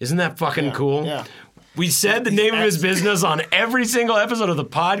 Isn't that fucking cool? Yeah. We said the name of his business on every single episode of the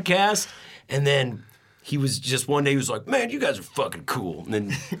podcast, and then he was just one day he was like, "Man, you guys are fucking cool," and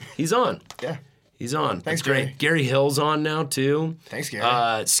then he's on. Yeah. He's on. Thanks, That's great. Gary Hill's on now too. Thanks,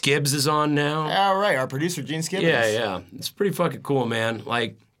 Gary. Skibbs is on now. All right, our producer Gene Skippers. Yeah. It's pretty fucking cool, man.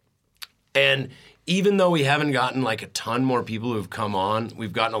 Like, and even though we haven't gotten like a ton more people who've come on,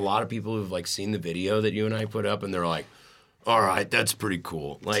 we've gotten a lot of people who've like seen the video that you and I put up, and they're like, "All right, that's pretty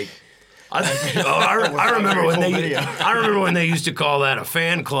cool." Like. I remember when they used to call that a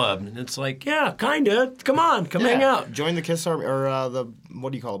fan club, and it's like, yeah, kinda. Come on, come hang out. Join the Kiss Army, or the,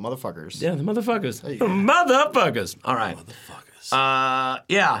 what do you call it, motherfuckers. Yeah, the motherfuckers. The motherfuckers. All right. Motherfuckers.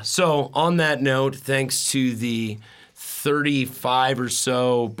 Yeah, so on that note, thanks to the 35 or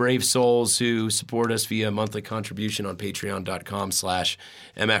so brave souls who support us via monthly contribution on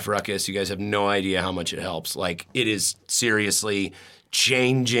patreon.com/mfruckus. You guys have no idea how much it helps. Like, it is seriously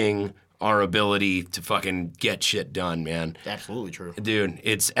changing our ability to fucking get shit done, man. Absolutely true. Dude,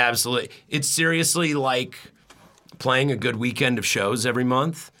 it's seriously like playing a good weekend of shows every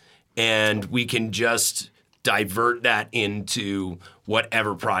month, and we can just divert that into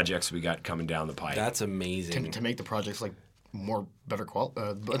whatever projects we got coming down the pipe. That's amazing. To make the projects like better quality,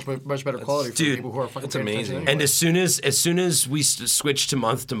 much better quality for dude, people who are fucking that's paying amazing. attention And anyway. as soon as we switch to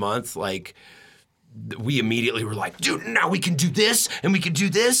month, like, we immediately were like, dude, now we can do this, and we can do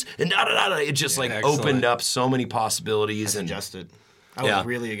this, and da-da-da-da. It just, excellent. opened up so many possibilities. And Adjusted. I was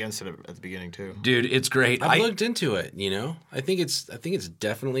really against it at the beginning too. dude, it's great. I've looked into it. You know, I think it's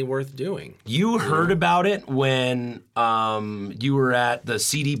definitely worth doing. You heard about it when you were at the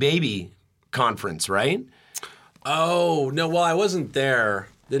CD Baby conference, right? Oh no, well I wasn't there.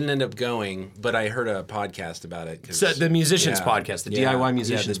 Didn't end up going, but I heard a podcast about it. So the Musicians podcast, the DIY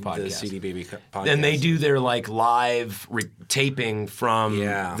Musicians the podcast. The CD Baby podcast. And they do their like live taping from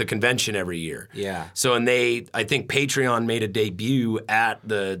Yeah. the convention every year. Yeah. So and I think Patreon made a debut at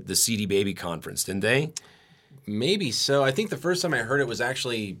the CD Baby conference, didn't they? Maybe so. I think the first time I heard it was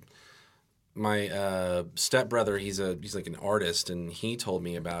actually my stepbrother. He's like an artist, and he told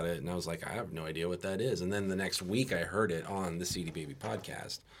me about it, and I was like, I have no idea what that is. And then the next week, I heard it on the CD Baby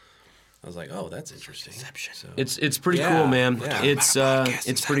podcast, I was like, oh, that's interesting. So, It's pretty Yeah, cool, man. yeah.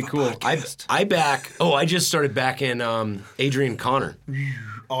 It's pretty cool. I back. Oh, I just started backing Adrian Connor,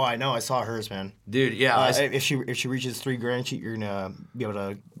 Oh, I know. I saw hers, man. dude. Yeah, If she reaches $3,000, you're gonna be able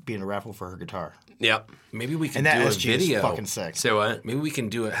to be in a raffle for her guitar. yep. maybe we can And that do a SG video. is fucking sick. Say what, Maybe we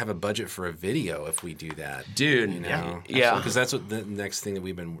can have a budget for a video if we do that. dude? You know? Yeah. Because that's what the next thing that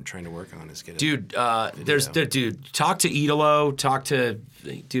we've been trying to work on is get Dude, talk to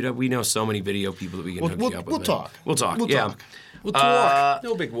Idolo, dude, we know so many video people that we can hook you up with. We'll talk. We'll talk, We'll yeah. talk. We'll talk.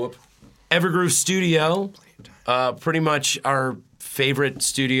 No big whoop. Evergroove Studio, pretty much our favorite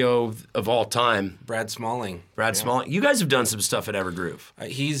studio of all time. Brad Smalling. Brad Smalling. You guys have done some stuff at Evergroove.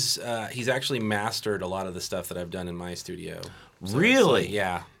 He's actually mastered a lot of the stuff that I've done in my studio. So Really?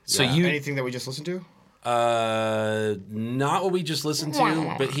 yeah. So yeah. you Anything that we just listened to? Not what we just listened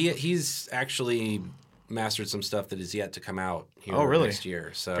to, but he's actually mastered some stuff that is yet to come out here really? next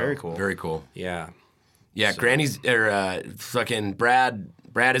year. So Very cool. very cool. Yeah. Yeah, Granny's fucking Brad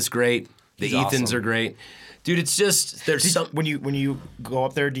is great. The He's Ethans awesome. are great. Dude, it's just there's some When you go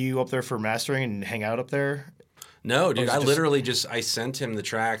up there, do you go up there for mastering and hang out up there? No, dude, is it I just- literally I sent him the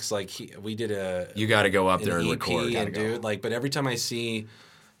tracks. Like we did you got to go up an there and EP record. and dude, like, but every time I see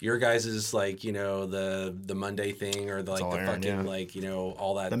your guys' like, you know, the Monday thing or the, like all the Aaron, fucking yeah. like, you know,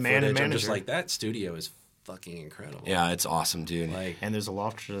 all that The man and footage, I'm just manager. like, that studio is fucking incredible. Yeah, it's awesome, dude. Like, And there's a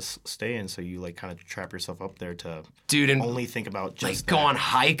loft to just stay in, so you like kind of trap yourself up there to Dude, and only think about just like go on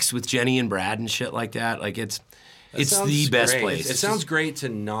hikes with Jenny and Brad and shit like that. Like it's that the sounds best great. place. It sounds great to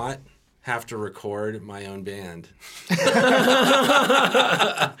not have to record my own band.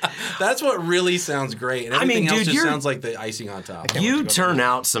 That's what really sounds great. And I mean, everything else dude, just you're- sounn like the icing on top. you turn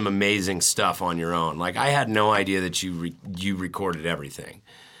out some amazing stuff on your own. Like I had no idea that you recorded everything.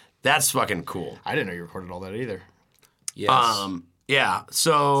 That's fucking cool. I didn't know you recorded all that either. Yes. Yeah.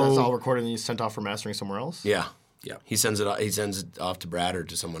 So That's all recorded and you sent off for mastering somewhere else? Yeah. Yeah. He sends it off to Brad or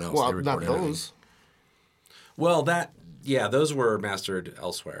to someone else. Well, They not record everything. those. Well, those were mastered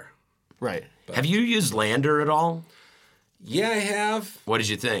elsewhere. Right. Have you used Lander at all? Yeah, I have. What did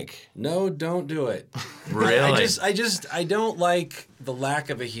you think? No, don't do it. Really? I don't like the lack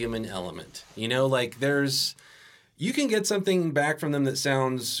of a human element. You know, like you can get something back from them that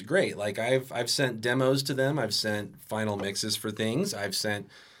sounds great. Like I've sent demos to them. I've sent final mixes for things. I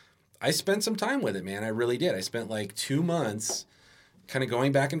spent some time with it, man. I really did. I spent like 2 months kind of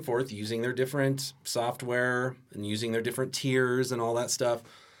going back and forth using their different software and using their different tiers and all that stuff.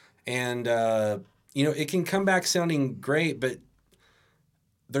 And, you know, it can come back sounding great, but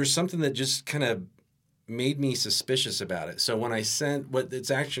there's something that just kind of made me suspicious about it. So when I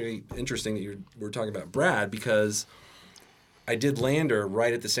it's actually interesting that we're talking about Brad, because I did Lander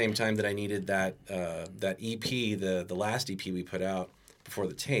right at the same time that I needed that EP, the last EP we put out before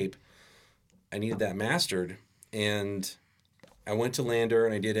the tape. I needed that mastered, and I went to Lander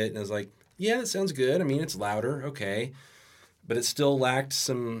and I did it, and I was like, yeah, it sounds good. I mean, it's louder, okay, but it still lacked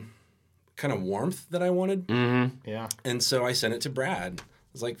some kind of warmth that I wanted. Yeah. And so I sent it to Brad. I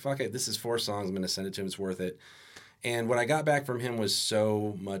was like, fuck it, this is 4 songs. I'm going to send it to him. It's worth it. And what I got back from him was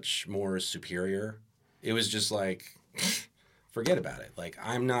so much more superior. It was just like, forget about it. Like,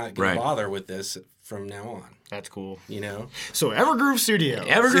 I'm not going Right. to bother with this from now on, That's cool. you know? So Evergroove Studio.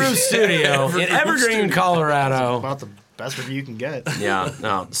 Evergroove Studio in Evergreen, Colorado. About the best review you can get. Yeah,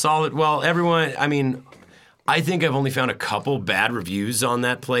 no, solid. Well, everyone, I mean, I think I've only found a couple bad reviews on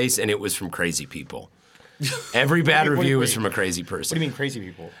that place, and it was from crazy people. Every bad review was from a crazy person. What do you mean crazy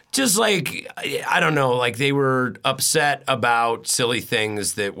people? Just like, I don't know, like they were upset about silly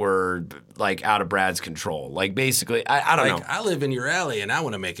things that were like out of Brad's control. Like basically, I don't know. I live in your alley and I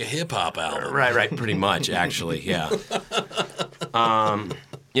want to make a hip hop album. Right, pretty much, actually, yeah.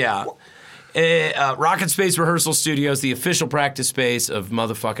 Yeah. Rocket Space Rehearsal Studios, the official practice space of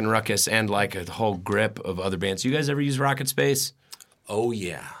motherfucking Ruckus and like a whole grip of other bands. You guys ever use Rocket Space? Oh,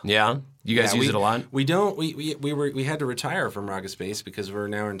 yeah. Yeah? You guys use it a lot? We don't. We had to retire from Rocket Space because we're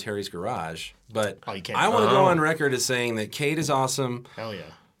now in Terry's garage. But you can't I do want to that. go on record as saying that Kate is awesome. Hell yeah.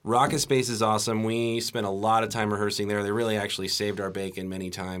 Rocket Space is awesome. We spent a lot of time rehearsing there. They really actually saved our bacon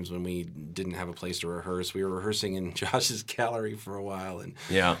many times when we didn't have a place to rehearse. We were rehearsing in Josh's gallery for a while, and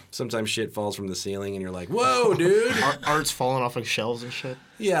Yeah. sometimes shit falls from the ceiling, and you're like, "Whoa, dude!" Art's falling off of shelves and shit.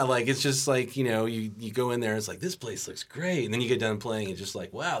 Yeah, like it's just like, you know, you go in there, it's like, this place looks great, and then you get done playing, it's just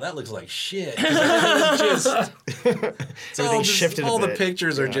like, wow, that looks like shit. 'Cause everything is just Everything shifted a all the bit.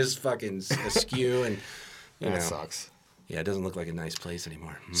 pictures are Yeah. just fucking askew, and you know, That sucks. yeah, it doesn't look like a nice place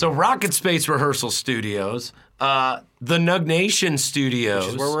anymore. So Rocket Space Rehearsal Studios, the Nug Nation Studios.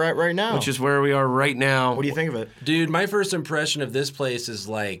 Which is where we're at right now. Which is where we are right now. What do you think of it? Dude, my first impression of this place is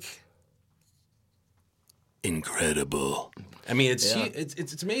like incredible. I mean,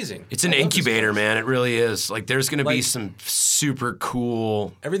 it's amazing. It's an incubator, man. It really is. Like, there's going to be some super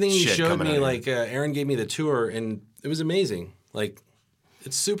cool everything you shit showed coming me. out of Like, Aaron gave me the tour, and it was amazing. Like,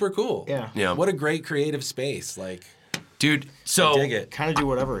 it's super cool. Yeah. What a great creative space. Like, dude. So I dig it. Kind of do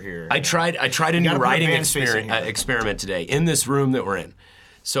whatever here. I tried a new gotta put a writing band space in here. experiment today in this room that we're in.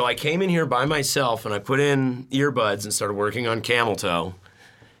 So I came in here by myself and I put in earbuds and started working on Camel Toe.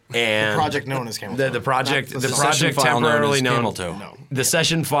 And project known as Camel Toe. The project, Not the the project session file known temporarily as known. Camel Toe. No. The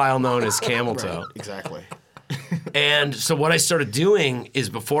session file known as Camel Toe. Right, exactly. And so what I started doing is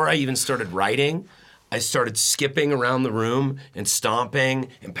before I even started writing, I started skipping around the room and stomping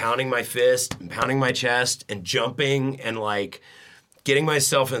and pounding my fist and pounding my chest and jumping and like getting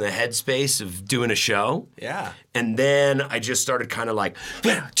myself in the headspace of doing a show. Yeah. And then I just started kind of like,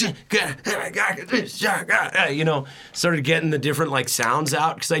 you know, started getting the different like sounds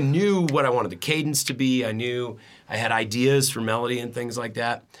out because I knew what I wanted the cadence to be. I knew I had ideas for melody and things like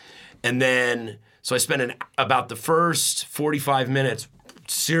that. And then, so I spent about the first 45 minutes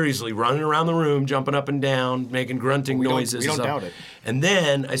seriously running around the room, jumping up and down, making grunting noises. We don't and stuff. doubt it. And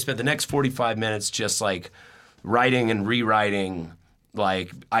then I spent the next 45 minutes just like writing and rewriting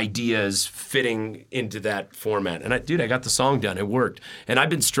like ideas fitting into that format. And I got the song done. It worked. And I've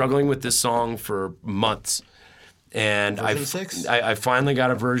been struggling with this song for months. And Version 6? I finally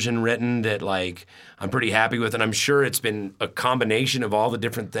got a version written that like I'm pretty happy with, and I'm sure it's been a combination of all the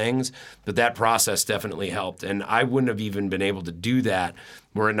different things, but that process definitely helped. And I wouldn't have even been able to do that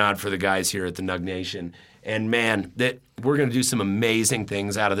were it not for the guys here at the Nug Nation. And man, that we're gonna do some amazing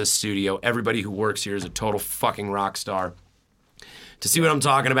things out of this studio. Everybody who works here is a total fucking rock star. To see what I'm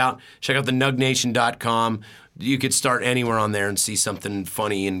talking about, check out the nugnation.com. You could start anywhere on there and see something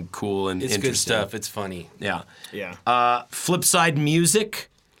funny and cool and It's interesting. good stuff. It's funny. Yeah. Yeah. Flipside Music.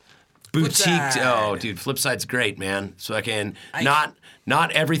 Boutique. Flipside. Oh, dude, Flipside's great, man. So I can not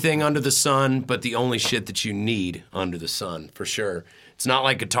everything under the sun, but the only shit that you need under the sun, for sure. It's not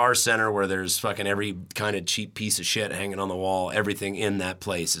like Guitar Center where there's fucking every kind of cheap piece of shit hanging on the wall. Everything in that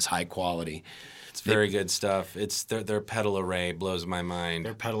place is high quality. It's very good stuff. It's their pedal array blows my mind.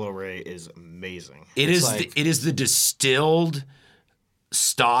 Their pedal array is amazing. It is the distilled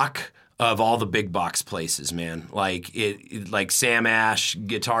stock of all the big box places, man. Like like Sam Ash,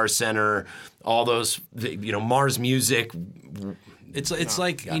 Guitar Center, all those, Mars Music. It's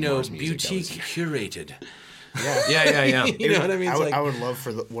like Mars Music, boutique curated. Yeah. You know what I mean? I would love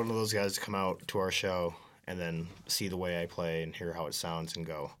for one of those guys to come out to our show and then see the way I play and hear how it sounds and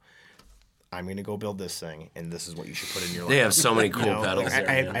go, I'm going to go build this thing, and this is what you should put in your life. They have so many cool pedals.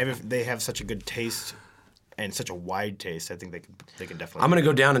 They have such a good taste and such a wide taste. I think they can definitely. I'm going to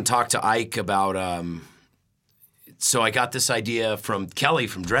go down and talk to Ike about. So I got this idea from Kelly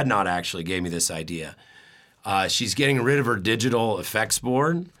from Dreadnought. Actually, gave me this idea. She's getting rid of her digital effects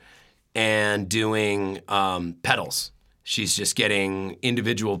board and doing pedals. She's just getting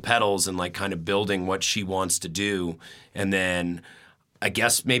individual pedals and like kind of building what she wants to do, and then I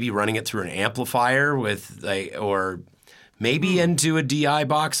guess maybe running it through an amplifier with or maybe into a DI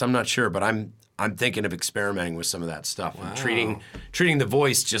box. I'm not sure, but I'm thinking of experimenting with some of that stuff. Wow. And treating the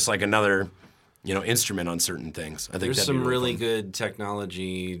voice just like another, instrument on certain things. I think there's that'd some be really fun. good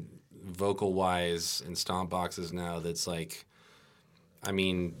technology, vocal wise, in stomp boxes now. That's like, I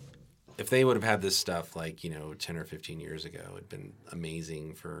mean, if they would have had this stuff like 10 or 15 years ago, it'd been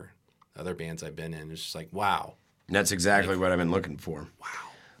amazing for other bands I've been in. It's just like, wow. That's exactly what I've been looking for.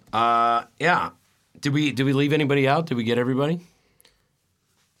 Wow. Yeah. Did we leave anybody out? Did we get everybody?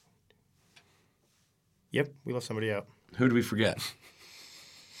 Yep, we left somebody out. Who did we forget?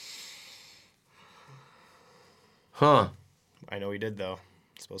 Huh. I know we did though.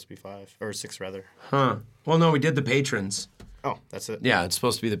 It's supposed to be 5 or 6 rather. Huh. Well, no, we did the patrons. Oh, that's it. Yeah, it's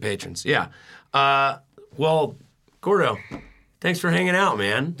supposed to be the patrons. Yeah. Well, Gordo, thanks for hanging out,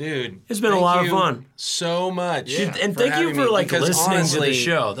 man. Dude, It's been a lot of you fun. So much. Yeah. And thank you for listening to the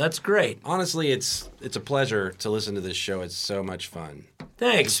show. That's great. Honestly, it's a pleasure to listen to this show. It's so much fun.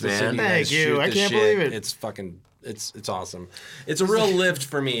 Thanks, To listen to man. guys Thank you. shoot I the can't shit. believe it. It's fucking it's awesome. It's a real lift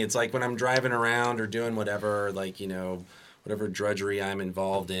for me. It's like when I'm driving around or doing whatever, whatever drudgery I'm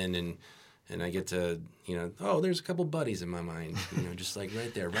involved in, and I get to, there's a couple buddies in my mind, just like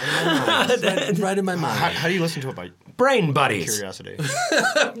right there, right in my mind, right in my mind. How do you listen to it by Brain Buddies. curiosity?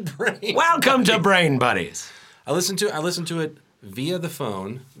 Welcome to Brain Buddies. I listen to it via the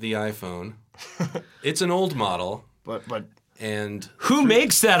phone, the iPhone. It's an old model, but and Who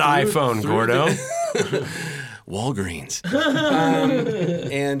makes that iPhone, Gordo? Walgreens.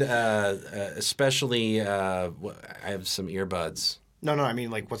 And especially, I have some earbuds. no, I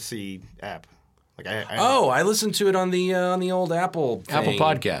mean what's the app? Like I listened to it on the old Apple thing.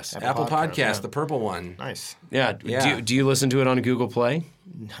 Podcast. Apple Podcast, yeah. the purple one. Nice. Yeah. Yeah. Do you listen to it on Google Play?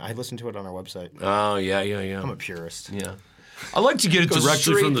 I listened to it on our website. Oh, yeah. I'm a purist. Yeah. I like to get it Goes directly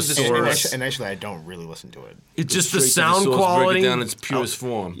straight from the to the source. And actually, I don't really listen to it. It's just the Straight to sound source, quality. Break it down in its purest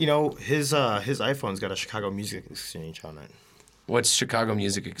form. You know, his iPhone's got a Chicago Music Exchange on it. What's Chicago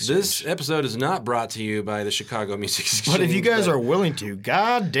Music Exchange? This episode is not brought to you by the Chicago Music Exchange. But if you guys are willing to,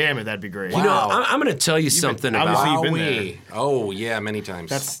 god damn it, that'd be great. You know, I'm going to tell you something obviously about. you've been there. Oh yeah, many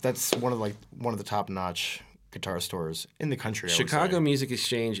times. That's one of the top notch guitar stores in the country. I would Chicago say. Music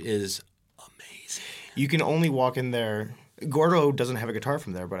Exchange is amazing. You can only walk in there. Gordo doesn't have a guitar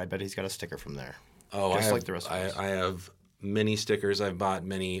from there, but I bet he's got a sticker from there. Oh, Just I have, like the rest of us. I have many stickers. I've bought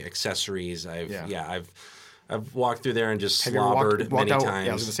many accessories. I've walked through there and just Have you ever slobbered walked many out? times.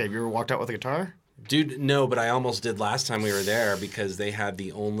 Yeah, I was gonna say, have you ever walked out with a guitar? Dude, no, but I almost did last time we were there because they had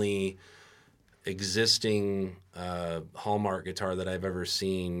the only existing Hallmark guitar that I've ever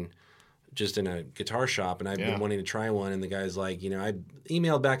seen just in a guitar shop, and I've been wanting to try one, and the guy's like, I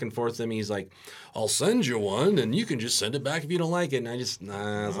emailed back and forth to him. He's like, I'll send you one, and you can just send it back if you don't like it. And I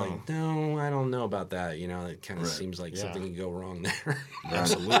was like, no, I don't know about that. It kind of seems like something could go wrong there.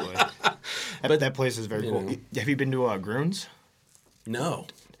 Absolutely. But that place is very cool. Have you been to Groons? No.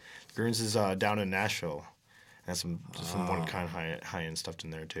 Groons is down in Nashville. Has some one-kind high-end stuff in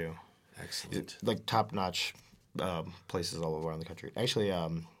there, too. Excellent. Like top-notch places all around the country. Actually,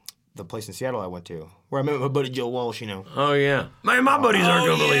 the place in Seattle I went to, where I met my buddy Joe Walsh, Oh, yeah. Man, my buddies aren't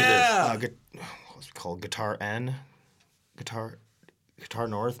going to believe this. What's it called? Guitar N? Guitar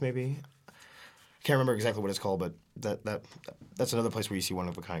North, maybe? Can't remember exactly what it's called, but that's another place where you see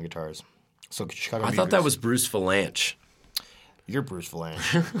one-of-a-kind guitars. So Chicago I thought that was Bruce Valanche. You're Bruce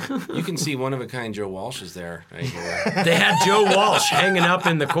Valanche. You can see one-of-a-kind Joe Walsh is there. I hear. They had Joe Walsh hanging up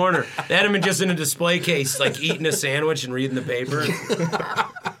in the corner. They had him just in a display case, like eating a sandwich and reading the paper.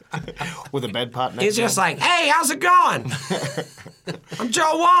 With a bed pot next He's to him. just like, hey, how's it going? I'm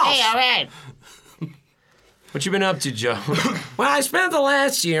Joe Walsh. Hey, all right. What you been up to, Joe? Well, I spent the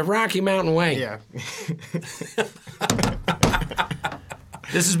last year Rocky Mountain Way. Yeah.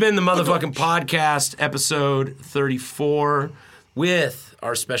 This has been the motherfucking podcast, episode 34, with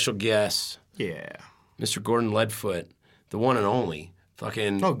our special guest, Mr. Gordon Leadfoot, the one and only.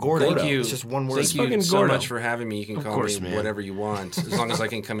 Fucking Oh, Gordo. Thank you. It's just one word. Thank you fucking so Gordo. much for having me. You can call course, me man. whatever you want, as long as I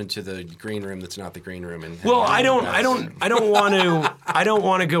can come into the green room that's not the green room. And Well, I don't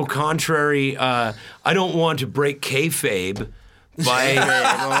want to go contrary. I don't want to break kayfabe by.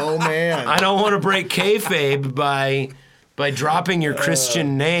 Oh, man. I don't want to break kayfabe by dropping your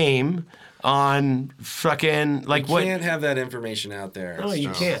Christian name on fucking like You what? can't have that information out there. No,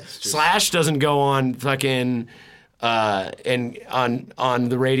 you So can't. it's just- Slash doesn't go on fucking and on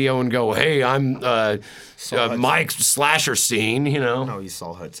the radio and go, hey, I'm Mike Slasher Scene, No, he's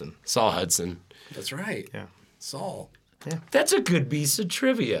Saul Hudson. Saul Hudson. That's right. Yeah. Saul. That's a good piece of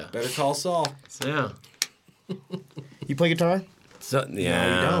trivia. Better call Saul. Yeah. You play guitar? So,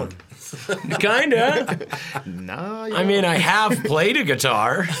 yeah. No, you Kinda. don't. No, you I mean, I have played a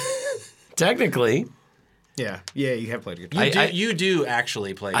guitar, technically. Yeah, you have played guitar. You do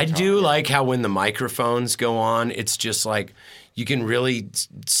actually play I guitar. do like how when the microphones go on, it's just like you can really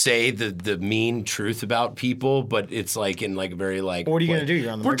say the mean truth about people, but it's like in like very like. What are you gonna do?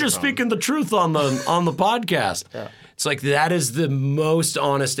 You're on the We're just microphone. speaking the truth on the podcast. Yeah. It's like that is the most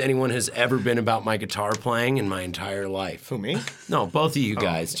honest anyone has ever been about my guitar playing in my entire life. Who, me? No, both of you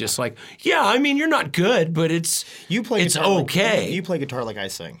guys. Just like, yeah, I mean, you're not good, but it's You play it's guitar okay. Like, you play guitar like I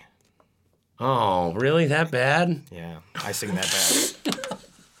sing. Oh, really? That bad? Yeah, I sing that bad.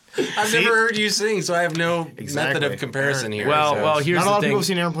 I've never heard you sing, so I have no method Exactly. of comparison here. Well, so well, it's- here's Not a the lot of thing. people have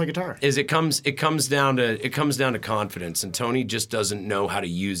seen Aaron play guitar. Is it comes down to confidence, and Tony just doesn't know how to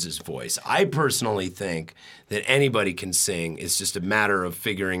use his voice. I personally think that anybody can sing. It's just a matter of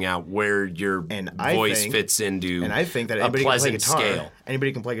figuring out where your voice fits into And I think that a anybody can play pleasant guitar. scale.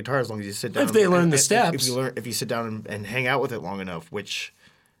 Anybody can play guitar as long as you sit down. If they learn the and- steps. If you sit down and hang out with it long enough, which,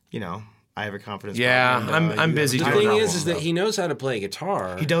 I have a confidence. Yeah, problem, and, I'm you busy have the to doing do thing it is that he knows how to play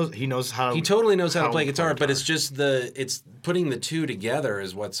guitar. He does. He knows how. He totally knows how to play to guitar, but it's just it's putting the two together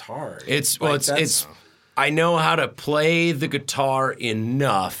is what's hard. I know how to play the guitar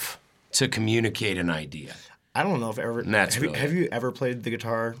enough to communicate an idea. I don't know if ever. And that's have, really you, have you ever played the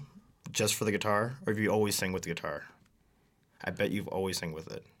guitar just for the guitar, or have you always sang with the guitar? I bet you've always sang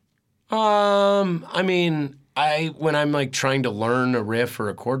with it. I mean, when I'm like trying to learn a riff or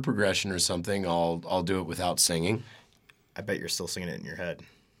a chord progression or something, I'll do it without singing. I bet you're still singing it in your head.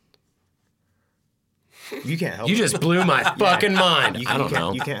 You can't help You it. just blew my fucking mind. I don't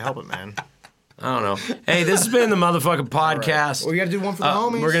know. You can't help it, man. I don't know. Hey, this has been the motherfucking podcast. Well, we got to do one for the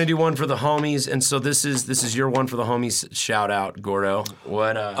homies. We're gonna do one for the homies, and so this is your one for the homies. Shout out, Gordo.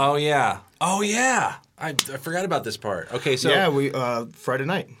 What? Oh yeah. I forgot about this part. Okay, so yeah, we Friday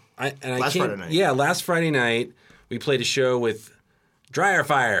night. Friday night. Yeah, last Friday night we played a show with Dryer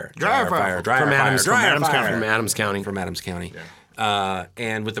Fire from Adams County. From Adams County. Yeah.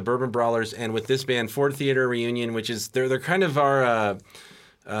 And with the Bourbon Brawlers, and with this band Ford Theater Reunion, which is they're kind of our.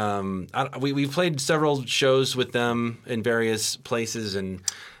 We've played several shows with them in various places, and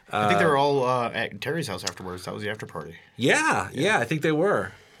I think they were all at Terry's house afterwards. That was the after party. Yeah, I think they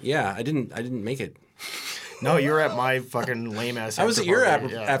were. Yeah, I didn't make it. No, you were at my fucking lame ass. I was at your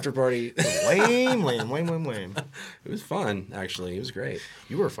after party. Lame. It was fun, actually. It was great.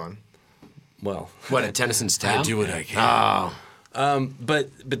 You were fun. Well, what at Tennyson's Town? I do what I can. Oh. But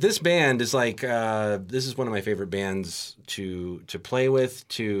this band is like this is one of my favorite bands to play with,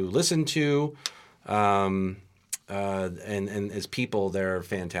 to listen to, and as people they're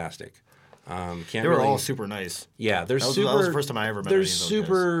fantastic. They were all super nice. Yeah, that was the first time I ever met. They're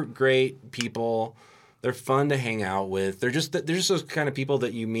super great people. They're fun to hang out with. They're just those kind of people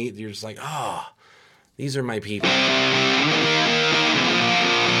that you meet. You're just like, these are my people.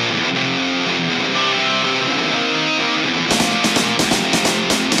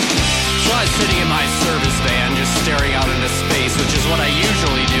 I was sitting in my service van just staring out into space, which is what I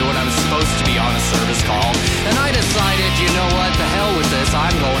usually do when I'm supposed to be on a service call. And I decided, you know what, the hell with this,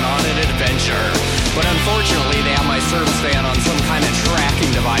 I'm going on an adventure. But unfortunately, they have my service van on some kind of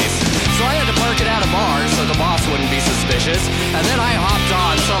tracking device. So I had to park it at a bar so the boss wouldn't be suspicious. And then I hopped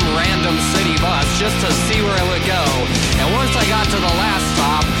on some random city bus just to see where it would go. And once I got to the last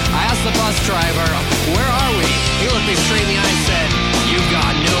stop, I asked the bus driver, where are we? He looked me straight in the eye and said, you've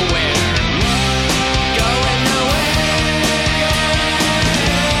got nowhere.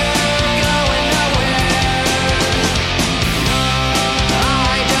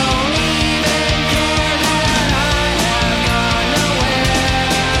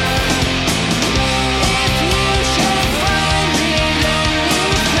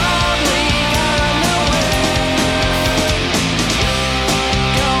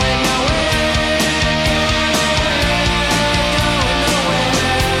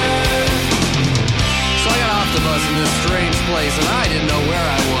 And I didn't know where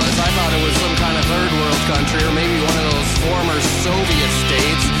I was. I thought it was some kind of third world country or maybe one of those former Soviet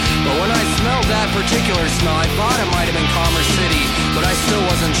states. But when I smelled that particular smell, I thought it might have been Commerce City, but I still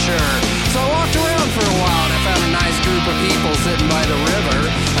wasn't sure. So I walked around for a while and I found a nice group of people sitting by the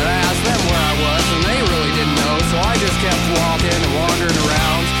river. And I asked them where I was and they really didn't know. So I just kept walking and wandering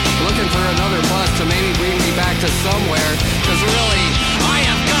around, looking for another bus to maybe bring me back to somewhere. Cause really, I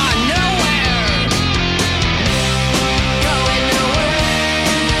have gone nowhere.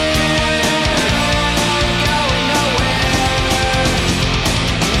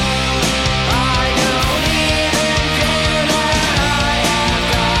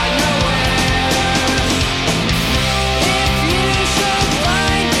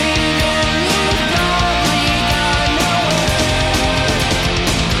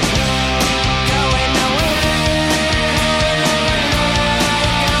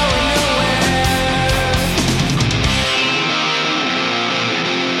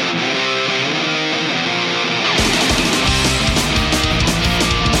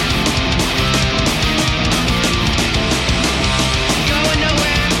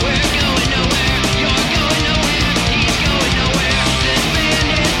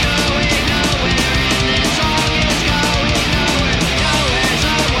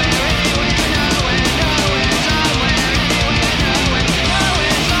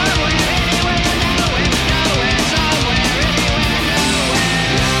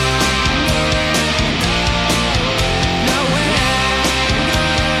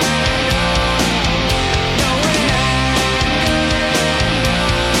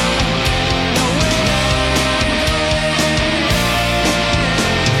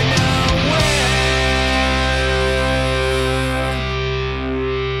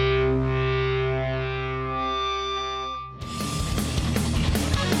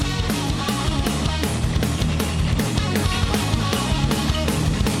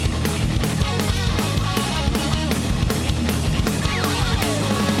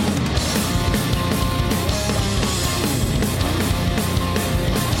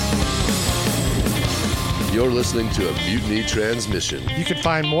 You're listening to a Mutiny Transmission. You can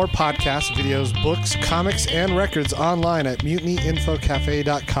find more podcasts, videos, books, comics, and records online at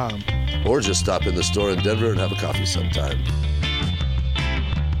mutinyinfocafe.com. Or just stop in the store in Denver and have a coffee sometime.